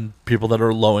 streetwalkers, and people that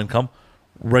are low income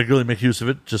regularly make use of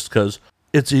it just because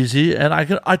it's easy. And I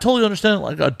totally understand,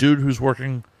 like, a dude who's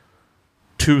working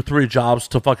 2-3 jobs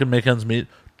to fucking make ends meet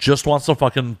just wants to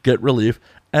fucking get relief,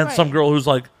 and Right. some girl who's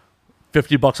like,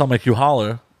 $50, I'll make you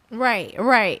holler.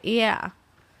 Right, yeah.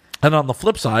 And on the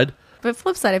flip side, But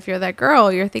flip side, if you're that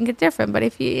girl, you're thinking different. But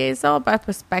it's all about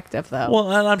perspective, though.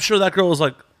 well, and I'm sure that girl was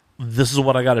like, this is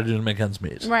what I got to do to make ends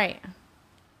meet. Right.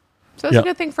 So it's Yeah. a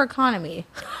good thing for economy.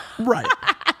 Right.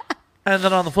 And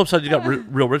then on the flip side, you got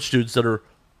real rich dudes that are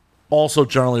also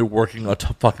generally working a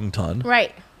fucking ton.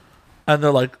 Right. And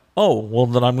they're like, oh, well,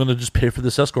 then I'm going to just pay for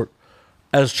this escort.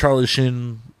 As Charlie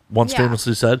Sheen once Yeah.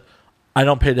 famously said, I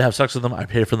don't pay to have sex with them, I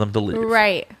pay for them to leave.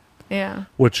 Right. Yeah.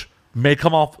 Which may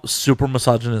come off super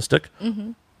misogynistic,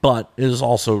 but is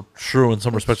also true in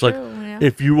some respects. true, Like, yeah.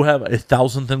 if you have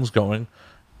 1,000 things going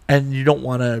and you don't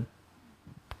want to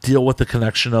deal with the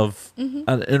connection of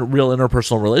a real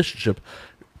interpersonal relationship,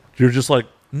 you're just like,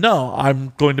 no,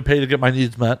 I'm going to pay to get my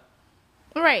needs met,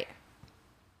 Right.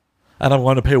 and I'm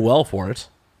going to pay well for it.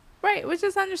 Right. Which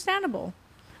is understandable.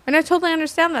 And I totally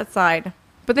understand that side.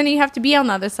 But then you have to be on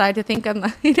the other side to think on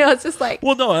the, it's just like,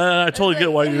 Well, no, and I totally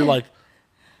get why you're like,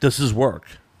 this is work.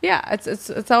 yeah,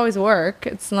 it's always work.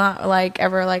 It's not like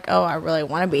ever like, oh, I really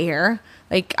want to be here.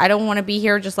 Like, I don't want to be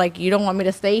here just like you don't want me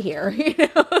to stay here,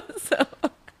 So,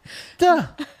 Yeah.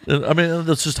 I mean,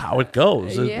 that's just how it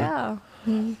goes. yeah.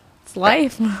 It's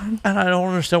life, man. And I don't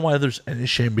understand why there's any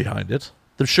shame behind it.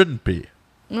 There shouldn't be.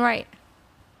 Right.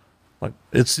 Like,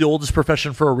 it's the oldest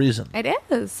profession for a reason. It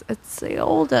is. It's the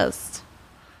oldest.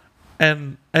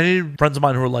 And any friends of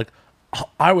mine who are like, "Oh,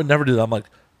 I would never do that," I'm like,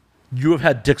 you have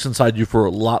had dicks inside you for a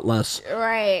lot less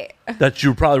Right. that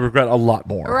you probably regret a lot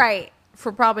more. Right.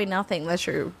 For probably nothing unless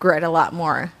you regret a lot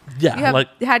more. Yeah, You have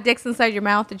like- had dicks inside your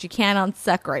mouth that you can't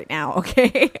unsuck right now,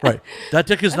 okay? Right. That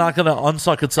dick is not going to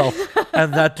unsuck itself,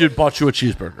 and that dude bought you a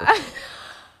cheeseburger.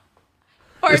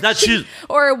 Or, Is that cheese?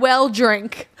 or a well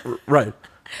drink. Right.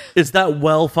 Is that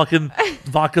fucking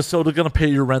vodka soda going to pay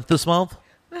your rent this month?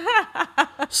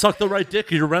 Suck the right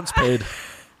dick, your rent's paid.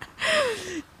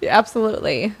 Yeah,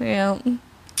 absolutely. Yeah.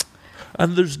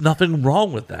 And there's nothing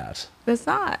wrong with that. It's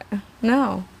not.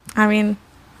 No. I mean,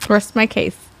 rest my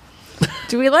case.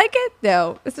 Do we like it?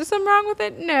 No. Is there something wrong with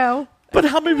it? No. But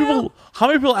how many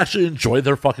people actually enjoy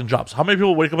their fucking jobs? How many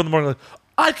people wake up in the morning like,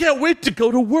 I can't wait to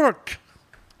go to work?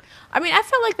 I mean, I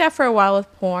felt like that for a while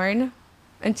with porn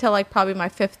until like probably my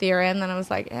 5th year in. Then I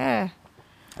was like, eh.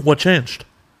 What changed?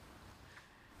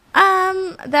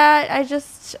 That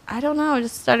I don't know, it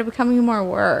just started becoming more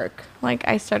work. Like,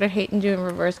 I started hating doing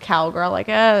reverse cowgirl. Like,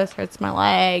 oh, this hurts my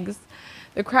legs.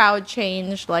 The crowd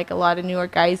changed. Like, a lot of newer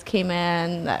guys came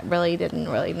in that really didn't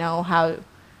really know how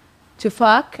to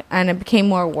fuck, and it became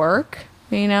more work,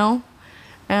 Yeah.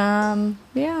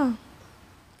 I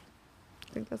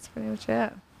think that's pretty much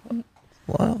it.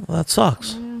 Well, that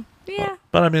sucks. Yeah.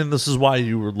 But I mean, this is why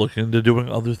you were looking into doing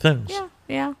other things.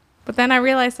 Yeah. But then I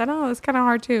realized, I don't know, it's kind of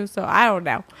hard too. So I don't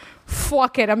know.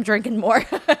 Fuck it, I'm drinking more.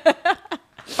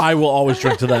 I will always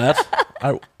drink to that.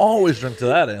 I will always drink to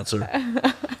that answer.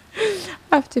 I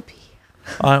have to pee.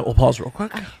 All right, we'll pause real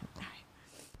quick.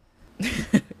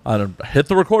 I don't hit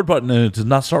the record button and it did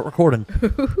not start recording.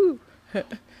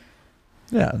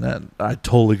 Yeah, and then I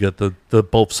totally get the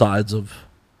both sides of,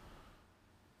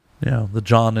 the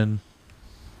John and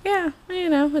Yeah,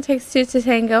 it takes two to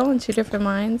tango and two different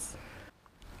minds.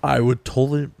 I would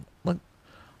totally, like,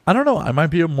 I don't know, I might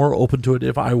be more open to it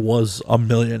if I was a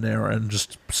millionaire and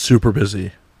just super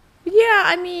busy. Yeah,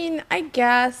 I mean, I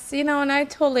guess, and I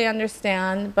totally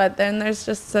understand, but then there's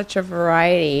just such a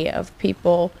variety of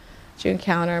people to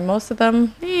encounter. Most of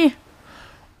them,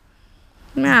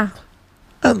 nah.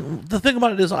 And the thing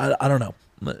about it is, I don't know.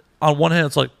 On one hand,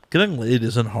 it's like, getting laid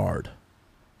isn't hard.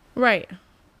 Right.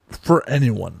 For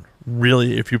anyone,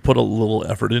 really, if you put a little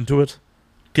effort into it,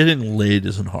 getting laid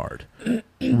isn't hard.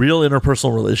 Real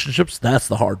interpersonal relationships, that's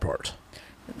the hard part.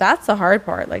 That's the hard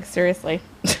part, like, seriously.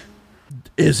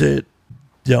 Is it,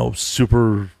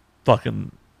 super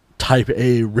fucking type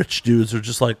A rich dudes are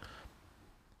just like,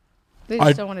 They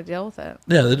just don't want to deal with it.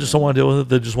 yeah, they just don't want to deal with it.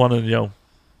 They just want to,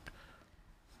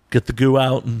 get the goo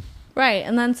out and Right,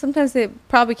 and then sometimes they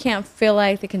probably can't feel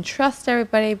like they can trust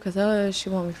everybody because, oh, she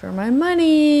want me for my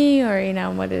money, or,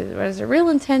 what is her real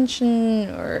intention,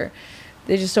 or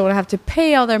they just don't want to have to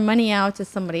pay all their money out to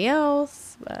somebody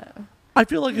else. But I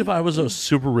feel like if I was a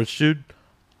super rich dude,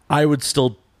 I would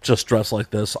still just dress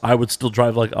like this. I would still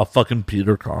drive like a fucking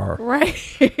Peter car.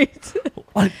 right.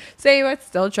 Like, Say I'd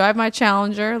still drive my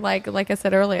Challenger, like I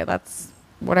said earlier, that's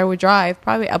what I would drive.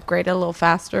 Probably upgrade it a little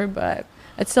faster, but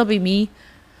it'd still be me.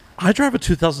 I drive a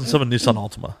 2007 Nissan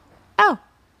Altima. Oh.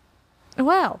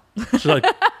 Well. She's like,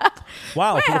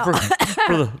 wow,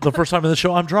 for the first time in the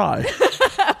show, I'm dry.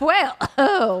 Well.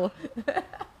 Oh.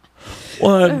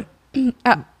 Well,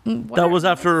 that was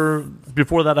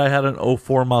before that I had an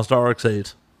 '04 Mazda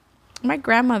RX-8. My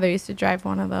grandmother used to drive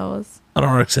one of those. An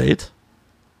RX-8?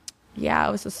 Yeah,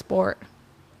 it was a sport.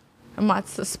 A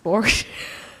Mazda Sport.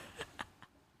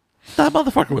 That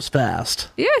motherfucker was fast.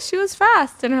 Yeah, she was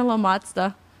fast in her little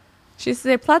Mazda. She used to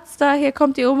say, Platsta, here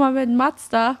kommt die Oma mit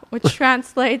Mazda, which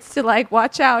translates to like,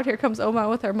 watch out, here comes Oma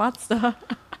with her Mazda.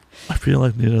 I feel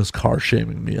like Nina's car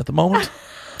shaming me at the moment.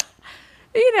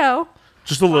 You know.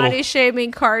 Just a little. Body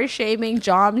shaming, car shaming,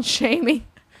 John shaming.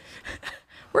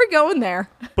 We're going there.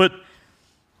 But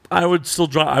I would still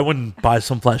drive. I wouldn't buy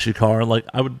some flashy car. Like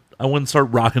I wouldn't start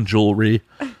rocking jewelry.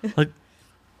 Like,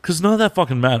 because none of that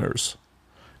fucking matters.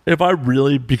 If I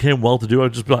really became well-to-do,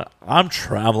 I'd just be like, I'm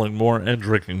traveling more and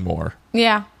drinking more.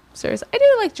 Yeah, seriously. I do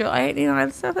like jewelry. I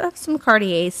have some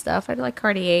Cartier stuff. I do like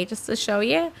Cartier just to show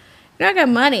you. I got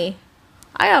money.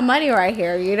 I got money right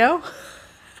here, you know?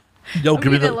 Yo,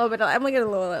 give me the... I'm looking at a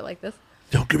little bit like this.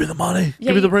 Yo, give me the money. Yeah,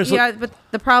 give me the bracelet. Yeah, but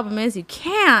the problem is you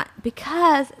can't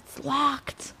because it's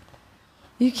locked.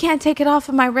 You can't take it off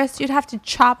of my wrist. You'd have to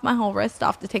chop my whole wrist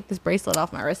off to take this bracelet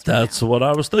off my wrist. That's what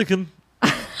I was thinking.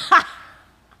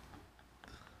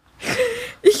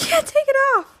 You can't take it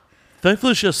off.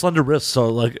 Thankfully, she has slender wrists, so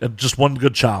like just one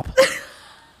good chop.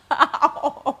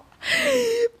 Oh,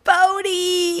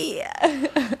 Bodie.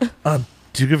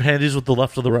 Do you give handies with the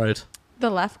left or the right? The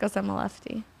left, because I'm a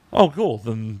lefty. Oh, cool.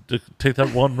 Then take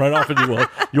that one right off, and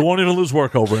you won't even lose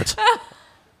work over it.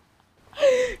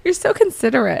 You're so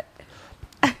considerate.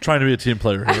 Trying to be a team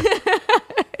player here.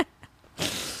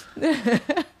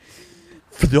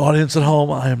 For the audience at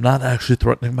home, I am not actually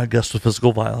threatening my guest with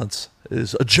physical violence. It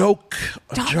is a joke.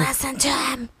 Don't listen to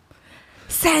him.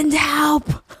 Send help.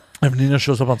 If Nina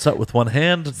shows up on set with one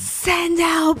hand, send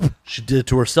help. She did it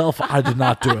to herself. I did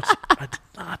not do it. I did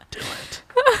not do it.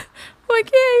 Like,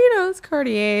 yeah, you know, those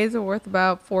Cartiers are worth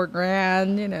about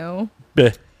 $4,000, you know.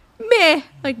 Meh.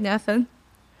 Like nothing.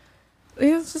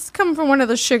 It was just coming from one of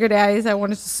those sugar daddies I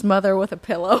wanted to smother with a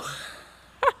pillow.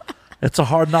 It's a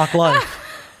hard knock life.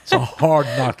 It's a hard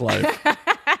knock life.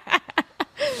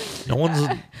 No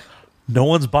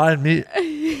one's buying me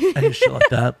any shit like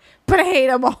that. But I hate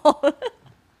them all.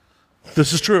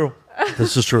 This is true.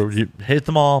 You hate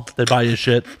them all. They buy you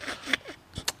shit.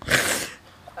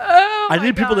 I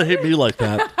need people to hate me like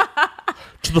that.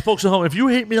 To the folks at home, if you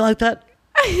hate me like that,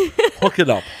 hook it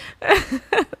up.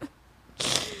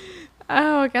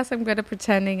 Oh, I guess I'm good at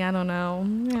pretending. I don't know.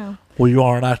 Yeah. Well, you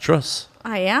are an actress.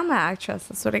 I am an actress.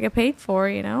 That's what I get paid for,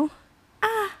 you know.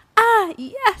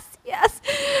 Yes.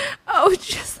 Oh,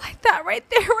 just like that, right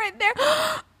there.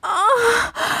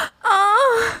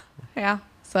 Yeah.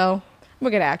 So I'm a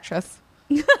good actress.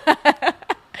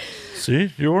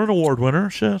 See, you're an award winner.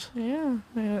 Shit. Yeah.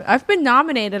 I've been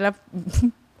nominated.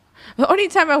 The only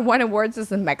time I won awards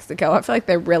is in Mexico. I feel like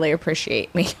they really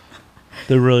appreciate me.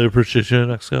 They really appreciate you in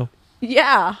Mexico.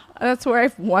 Yeah, that's where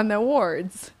I've won the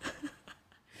awards.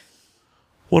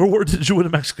 What award did you win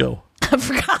in Mexico? I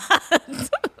forgot.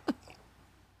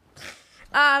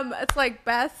 It's like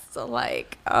best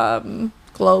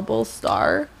global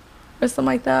star or something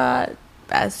like that.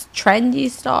 Best trendy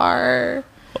star.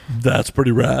 That's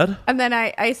pretty rad. And then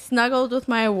I snuggled with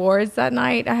my awards that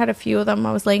night. I had a few of them.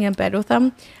 I was laying in bed with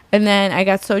them. And then I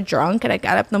got so drunk and I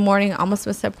got up in the morning, almost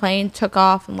missed a plane, took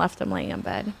off and left them laying in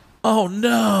bed. Oh,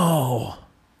 no.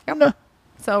 Yep.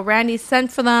 So Randy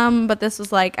sent for them, but this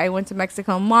was like I went to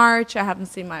Mexico in March. I haven't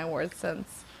seen my awards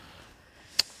since.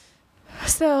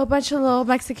 So a bunch of little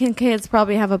Mexican kids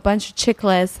probably have a bunch of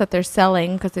chiclets that they're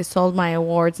selling because they sold my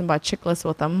awards and bought chiclets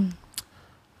with them.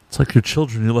 It's like your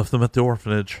children. You left them at the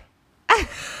orphanage.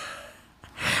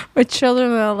 My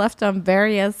children are left on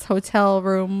various hotel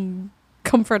room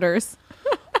comforters.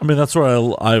 I mean, that's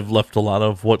where I've left a lot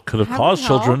of what could have caused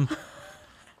children.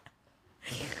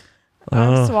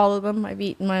 I've swallowed them. I've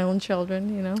eaten my own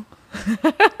children, you know.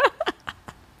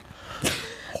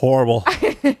 Horrible.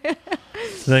 Pretty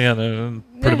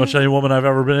much any woman I've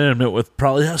ever been intimate with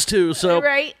probably has too. So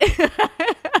right.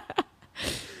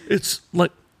 It's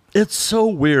so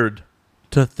weird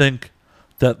to think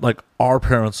that like our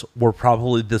parents were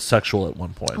probably this sexual at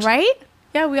one point. Right?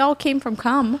 Yeah, we all came from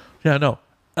cum. Yeah, no.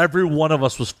 Every one of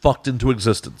us was fucked into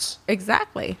existence.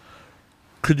 Exactly.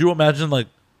 Could you imagine like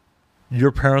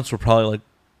your parents were probably like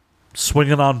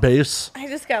swinging on base? I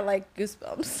just got like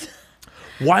goosebumps.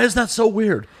 Why is that so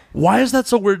weird? Why is that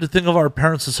so weird to think of our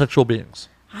parents as sexual beings?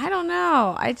 I don't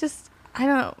know. I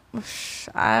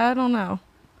don't know.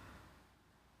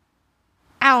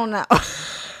 I don't know.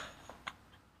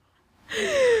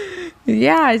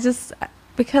 Yeah, I just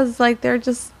because like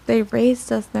they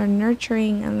raised us, they're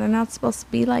nurturing, and they're not supposed to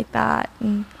be like that.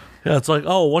 And, Yeah, it's like,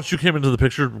 oh, once you came into the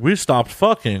picture, we stopped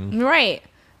fucking. right.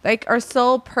 Like our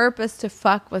sole purpose to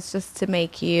fuck was just to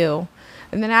make you.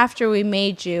 And then after we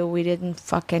made you, we didn't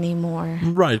fuck anymore.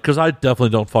 Right, because I definitely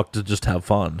don't fuck to just have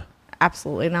fun.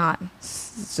 Absolutely not.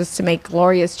 It's just to make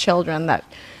glorious children that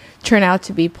turn out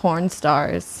to be porn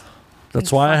stars.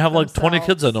 That's And why I fuck have like 20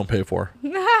 kids I themselves. don't pay for.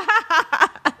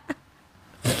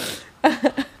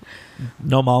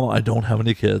 No, Mama, I don't have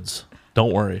any kids.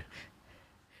 Don't worry.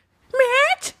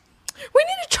 Matt, we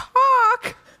need to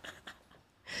talk.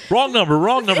 Wrong number,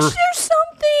 wrong number. Is there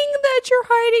something that you're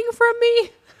hiding from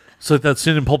me? It's like that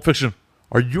scene in Pulp Fiction.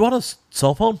 Are you on a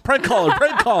cell phone? Prank caller,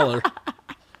 prank caller.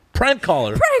 Prank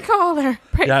caller. Prank caller.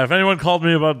 Yeah, if anyone called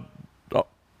me about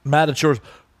Matt, it's yours.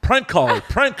 Prank caller,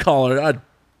 prank caller.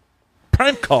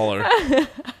 Prank caller.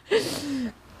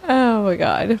 Oh my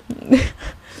god.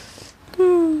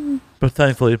 But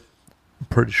thankfully, I'm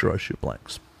pretty sure I shoot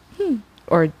blanks.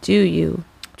 Or do you?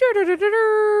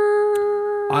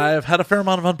 I've had a fair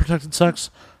amount of unprotected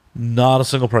sex. Not a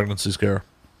single pregnancy scare.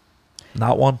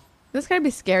 Not one. This gotta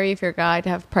be scary if you're a guy to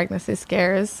have pregnancy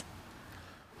scares.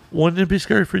 Wouldn't it be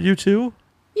scary for you too?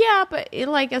 Yeah, but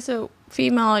like as a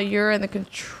female, you're in the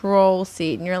control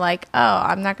seat and you're like, oh,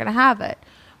 I'm not gonna have it.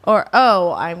 Or,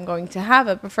 oh, I'm going to have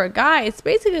it. But for a guy, it's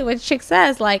basically what chick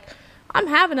says, like, I'm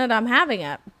having it, I'm having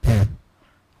it.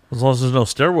 As long as there's no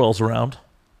stairwells around.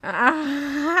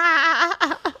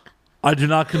 I do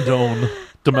not condone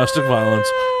domestic violence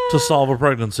to solve a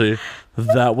pregnancy.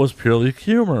 That was purely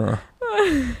humor.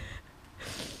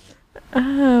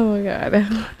 Oh my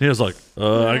god. He was like,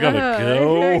 I gotta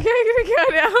go. I gotta go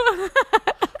now.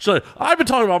 She's like, I've been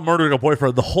talking about murdering a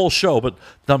boyfriend the whole show, but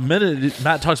the minute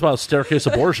Matt talks about staircase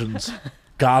abortions,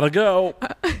 gotta go.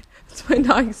 That's my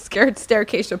dog scared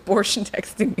staircase abortion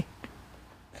texting me.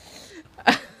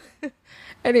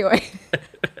 Anyway.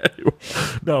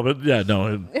 No, but yeah,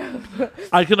 no.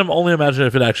 I can only imagine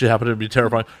if it actually happened, it'd be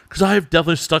terrifying. Because I've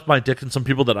definitely stuck my dick in some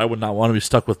people that I would not want to be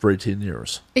stuck with for 18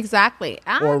 years. Exactly.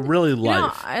 Or really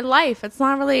life. Life. It's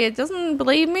not really, it doesn't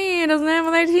believe me. It doesn't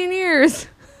have 18 years.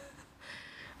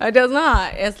 It does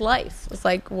not. It's life. It's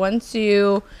like once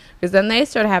you, because then they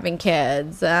start having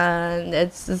kids and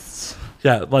it's just.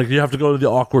 Yeah, like you have to go to the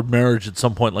awkward marriage at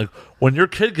some point. Like when your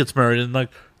kid gets married and like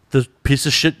the piece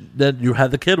of shit that you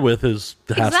had the kid with has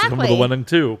to come to the wedding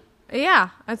too. Yeah.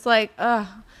 It's like, ugh.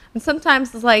 And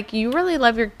sometimes it's like you really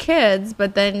love your kids,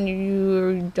 but then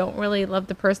you don't really love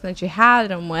the person that you had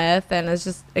them with. And it's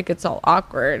just, it gets all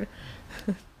awkward.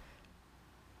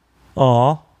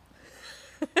 Aw.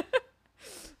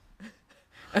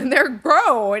 And they're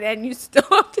grown and you still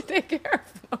have to take care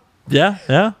of them. Yeah,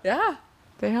 yeah. Yeah.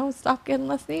 They don't stop getting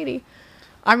less needy.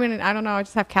 I mean, I don't know. I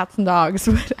just have cats and dogs,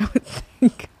 but I would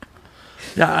think.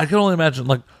 Yeah, I can only imagine,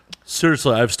 like,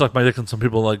 seriously, I've stuck my dick in some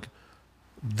people, like,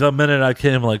 the minute I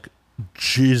came, like,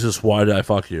 Jesus, why did I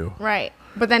fuck you? Right.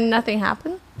 But then nothing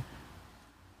happened?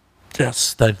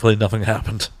 Yes, thankfully nothing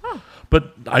happened.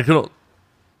 But I could,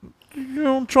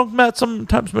 drunk Matt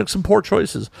sometimes makes some poor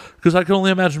choices. Because I can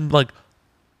only imagine, like,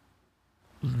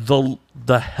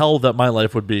 the hell that my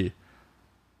life would be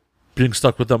being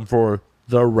stuck with them for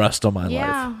the rest of my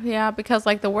life. Yeah, because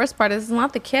like the worst part is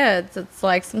not the kids. It's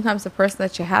like sometimes the person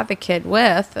that you have the kid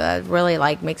with really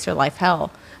like makes your life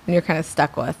hell and you're kind of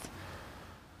stuck with.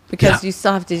 Because you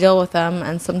still have to deal with them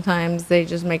and sometimes they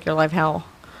just make your life hell.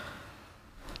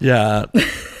 Yeah.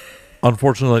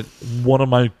 Unfortunately, like, one of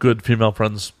my good female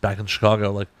friends back in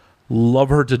Chicago, like, love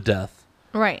her to death.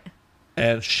 Right.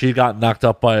 And she got knocked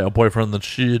up by a boyfriend that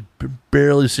she had been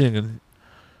barely seeing. And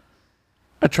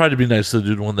I tried to be nice to the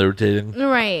dude when they were dating.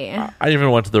 Right. I even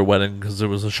went to their wedding because it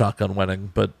was a shotgun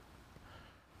wedding. But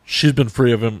she's been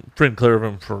free and clear of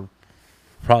him for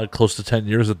probably close to 10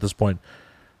 years at this point.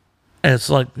 And it's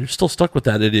like, you're still stuck with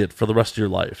that idiot for the rest of your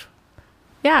life.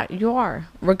 Yeah, you are.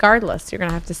 Regardless, you're going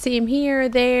to have to see him here or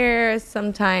there.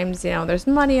 Sometimes, there's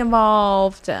money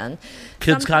involved. And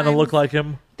kids kind of look like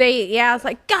him. It's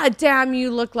like, God damn, you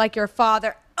look like your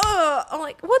father. I'm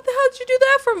like, what the hell did you do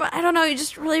that for? I don't know. You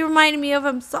just really reminded me of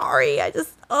him. Sorry. I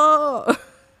just,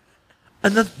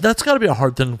 And that's got to be a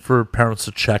hard thing for parents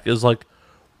to check is like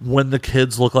when the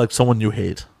kids look like someone you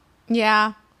hate.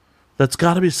 Yeah. That's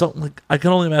got to be something like, I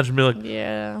can only imagine being like,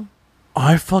 Yeah.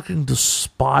 I fucking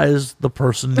despise the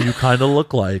person you kind of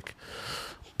look like,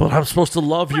 but I'm supposed to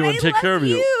love you and take care of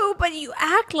you. But you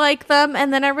act like them,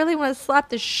 and then I really want to slap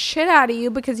the shit out of you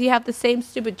because you have the same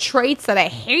stupid traits that I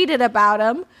hated about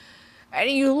him, and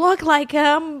you look like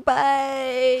him,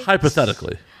 but...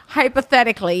 Hypothetically.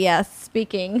 Hypothetically, yes,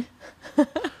 speaking.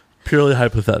 Purely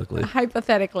hypothetically.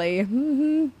 Hypothetically.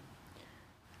 Mm-hmm.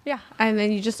 Yeah. And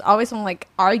then you just always want to like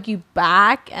argue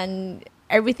back, and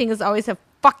everything is always a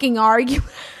fucking argument.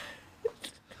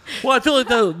 Well, I feel like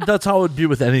that's how it would be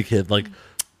with any kid. Like,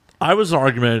 I was an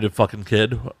argumentative fucking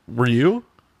kid. Were you?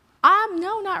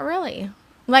 No, not really.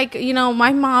 Like, you know,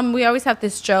 my mom, we always have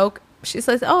this joke. She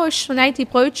says, oh, schneid die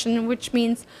Brötchen, which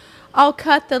means I'll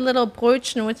cut the little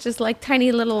Brötchen, which is like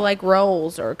tiny little like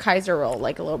rolls or Kaiser roll,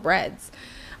 like little breads.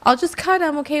 I'll just cut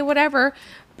them, okay, whatever.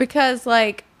 Because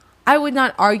like, I would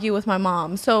not argue with my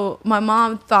mom. So my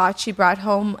mom thought she brought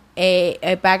home a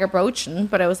bag of Brötchen,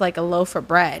 but it was like a loaf of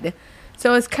bread.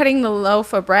 So I was cutting the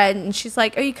loaf of bread, and she's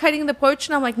like, are you cutting the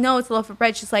Brötchen? I'm like, no, it's a loaf of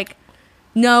bread. She's like,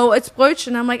 no, it's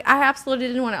Brötchen. I'm like, I absolutely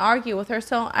didn't want to argue with her.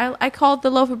 So I called the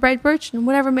loaf of bread Brötchen.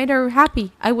 Whatever made her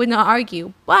happy, I would not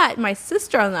argue. But my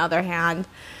sister, on the other hand,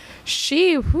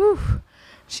 she's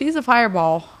a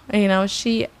fireball. You know,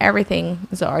 everything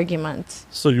is an argument.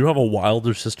 So you have a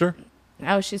wilder sister?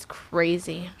 Oh, she's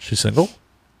crazy. She's single?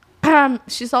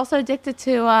 She's also addicted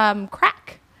to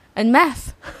crack and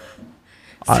meth.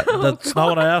 That's not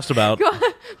what I asked about.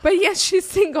 But yes, she's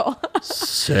single.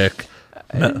 Sick.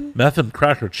 Meth and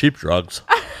crack are cheap drugs.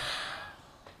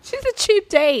 She's a cheap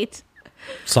date.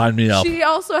 Sign me up. She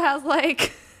also has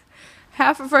like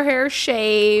half of her hair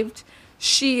shaved.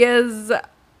 She is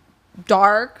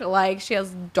dark, like she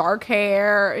has dark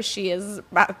hair. She is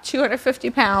about 250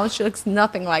 pounds. She looks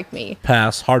nothing like me.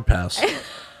 Pass. Hard pass.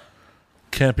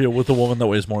 Can't be with a woman that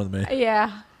weighs more than me.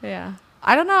 Yeah.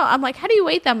 I don't know. I'm like, how do you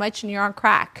weigh that much and you're on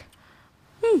crack?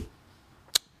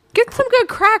 Get some good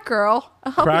crack, girl.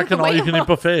 Crack and all you can eat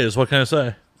buffets. What can I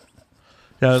say?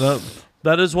 Yeah,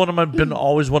 that is been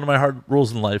always one of my hard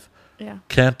rules in life. Yeah.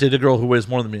 Can't date a girl who weighs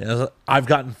more than me. As I've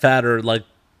gotten fatter, like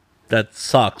that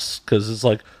sucks because it's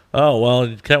like, oh well,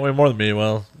 you can't weigh more than me.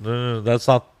 Well, that's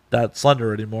not that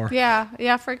slender anymore.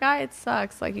 Yeah. For a guy, it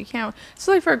sucks. Like you can't.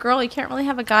 So like for a girl, you can't really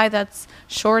have a guy that's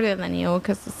shorter than you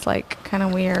because it's like kind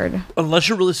of weird. Unless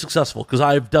you're really successful, because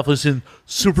I've definitely seen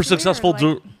super successful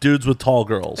dudes with tall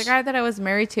girls. The guy that I was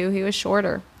married to, he was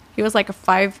shorter. He was like a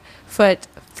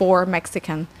 5'4"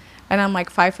 Mexican, and I'm like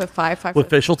 5'5". With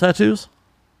facial tattoos.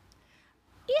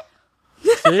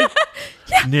 Yeah. See,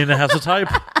 yeah. Nina has a type.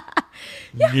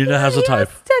 Nina has a type.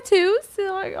 Has tattoos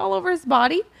like, all over his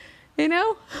body. You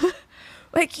know?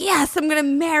 Like, yes, I'm going to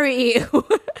marry you.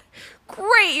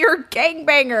 Great, you're a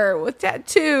gangbanger with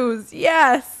tattoos.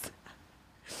 Yes.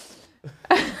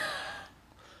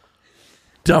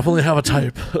 Definitely have a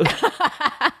type.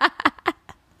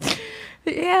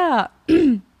 Yeah.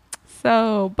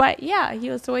 So, but yeah,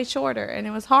 he was way shorter, and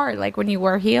it was hard. Like, when you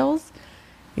wear heels,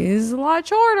 he's a lot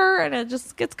shorter, and it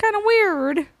just gets kind of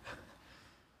weird.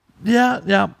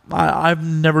 Yeah. I've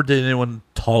never dated anyone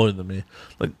taller than me.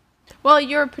 Like, well,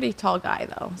 you're a pretty tall guy,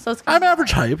 though. So it's I'm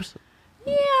average height.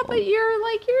 Yeah, but you're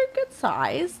a good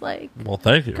size. Like, well,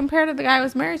 thank you. Compared to the guy I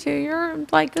was married to, you're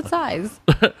like good size.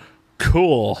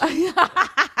 Cool.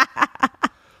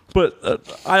 But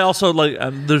I also like,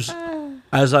 and there's,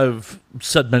 as I've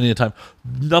said many a time,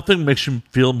 nothing makes you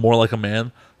feel more like a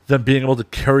man than being able to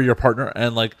carry your partner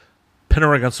and like pin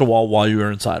her against the wall while you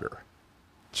are inside her.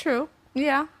 True.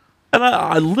 Yeah. And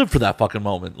I live for that fucking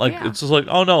moment. Like, Yeah. It's just like,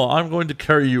 oh no, I'm going to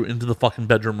carry you into the fucking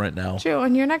bedroom right now. True.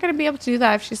 And you're not going to be able to do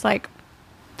that if she's like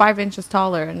 5 inches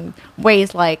taller and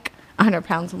weighs like 100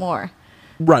 pounds more.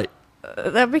 Right.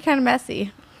 That'd be kind of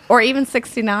messy. Or even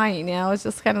 69, you know? It's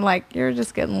just kind of like, you're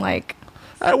just getting like...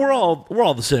 We're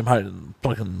all the same height,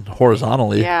 fucking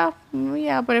horizontally. Yeah.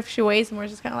 But if she weighs more,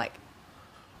 it's just kind of like...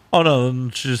 Oh no,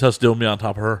 then she just has to deal with me on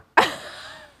top of her.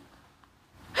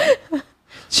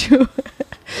 True.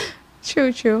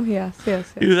 True. Yes.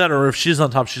 Either that, or if she's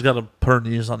on top, she's got to put her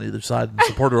knees on either side and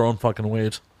support her own fucking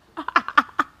weight.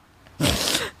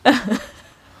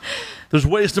 There's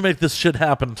ways to make this shit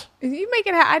happen. You make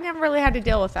it... I never really had to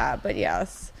deal with that, but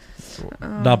yes.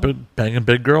 Not banging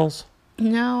big girls?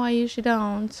 No, I usually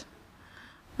don't.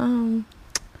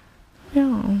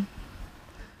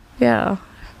 Yeah.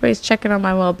 Everybody's checking on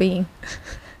my well-being.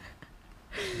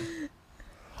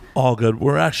 All good.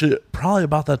 We're actually probably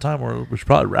about that time where we should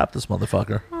probably wrap this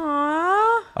motherfucker.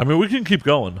 Aww. I mean, we can keep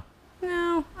going.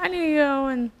 No, I need to go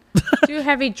and do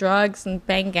heavy drugs and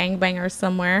bang gangbangers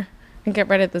somewhere and get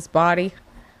rid of this body.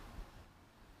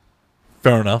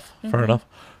 Fair enough.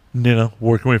 Nina,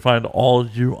 where can we find all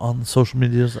you on social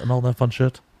medias and all that fun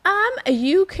shit?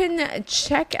 You can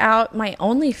check out my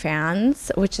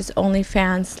OnlyFans, which is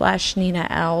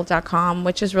onlyfans.NinaL.com,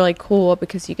 which is really cool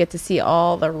because you get to see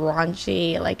all the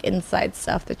raunchy, like, inside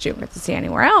stuff that you don't get to see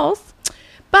anywhere else.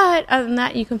 But other than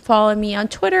that, you can follow me on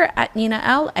Twitter at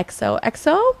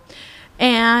NinaLXOXO.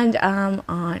 And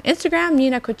on Instagram,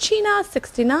 Nina Cochina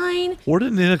 69. Where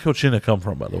did Nina Cochina come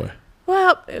from, by the way?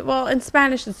 Well, in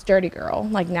Spanish, it's dirty girl,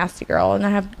 like nasty girl. And I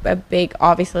have a big,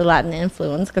 obviously, Latin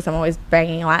influence because I'm always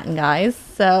banging Latin guys.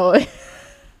 So,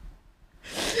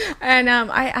 and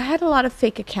I had a lot of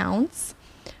fake accounts.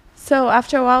 So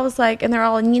after a while, I was like, and they're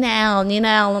all Nina L, Nina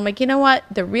L. I'm like, you know what?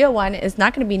 The real one is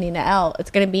not going to be Nina L. It's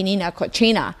going to be Nina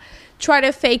Cochina. Try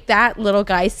to fake that little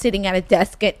guy sitting at a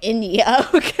desk at India,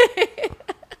 okay?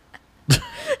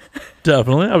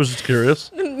 Definitely. I was just curious.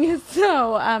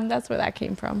 So that's where that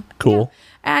came from. Cool.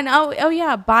 Yeah. And oh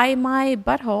yeah, buy my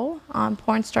butthole on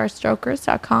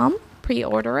pornstarstrokers.com.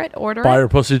 Pre-order it. Buy her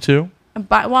pussy too?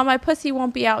 Well, my pussy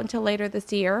won't be out until later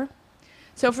this year.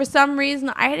 So for some reason,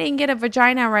 I didn't get a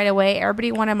vagina right away.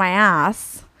 Everybody wanted my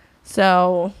ass.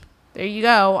 So there you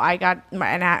go. I got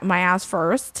my ass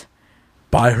first.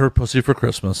 Buy her pussy for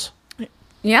Christmas.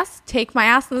 Yes, take my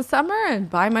ass in the summer and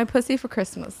buy my pussy for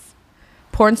Christmas.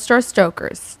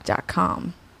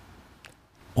 pornstarstrokers.com.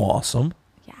 Awesome.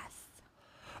 Yes.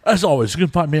 As always, you can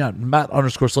find me at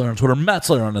Matt_Slayer on Twitter, Matt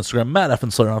Slayer on Instagram, Matt F.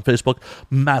 Slayer on Facebook,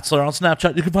 Matt Slayer on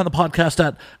Snapchat. You can find the podcast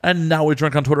at And Now We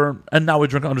Drink on Twitter, and Now We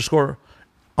Drink _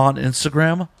 on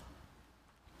Instagram.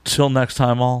 Till next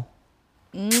time, all.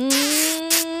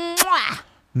 Mwah.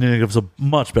 Nina gives a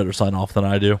much better sign off than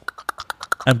I do.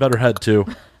 And better head, too.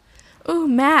 Ooh,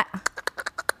 Matt.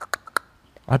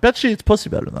 I bet she eats pussy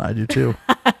better than I do, too.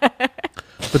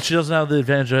 But she doesn't have the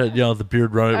advantage of, the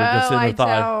beard running against the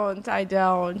thigh. I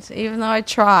don't. Even though I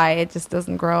try, it just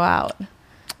doesn't grow out.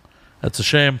 That's a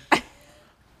shame.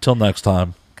 Till next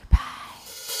time.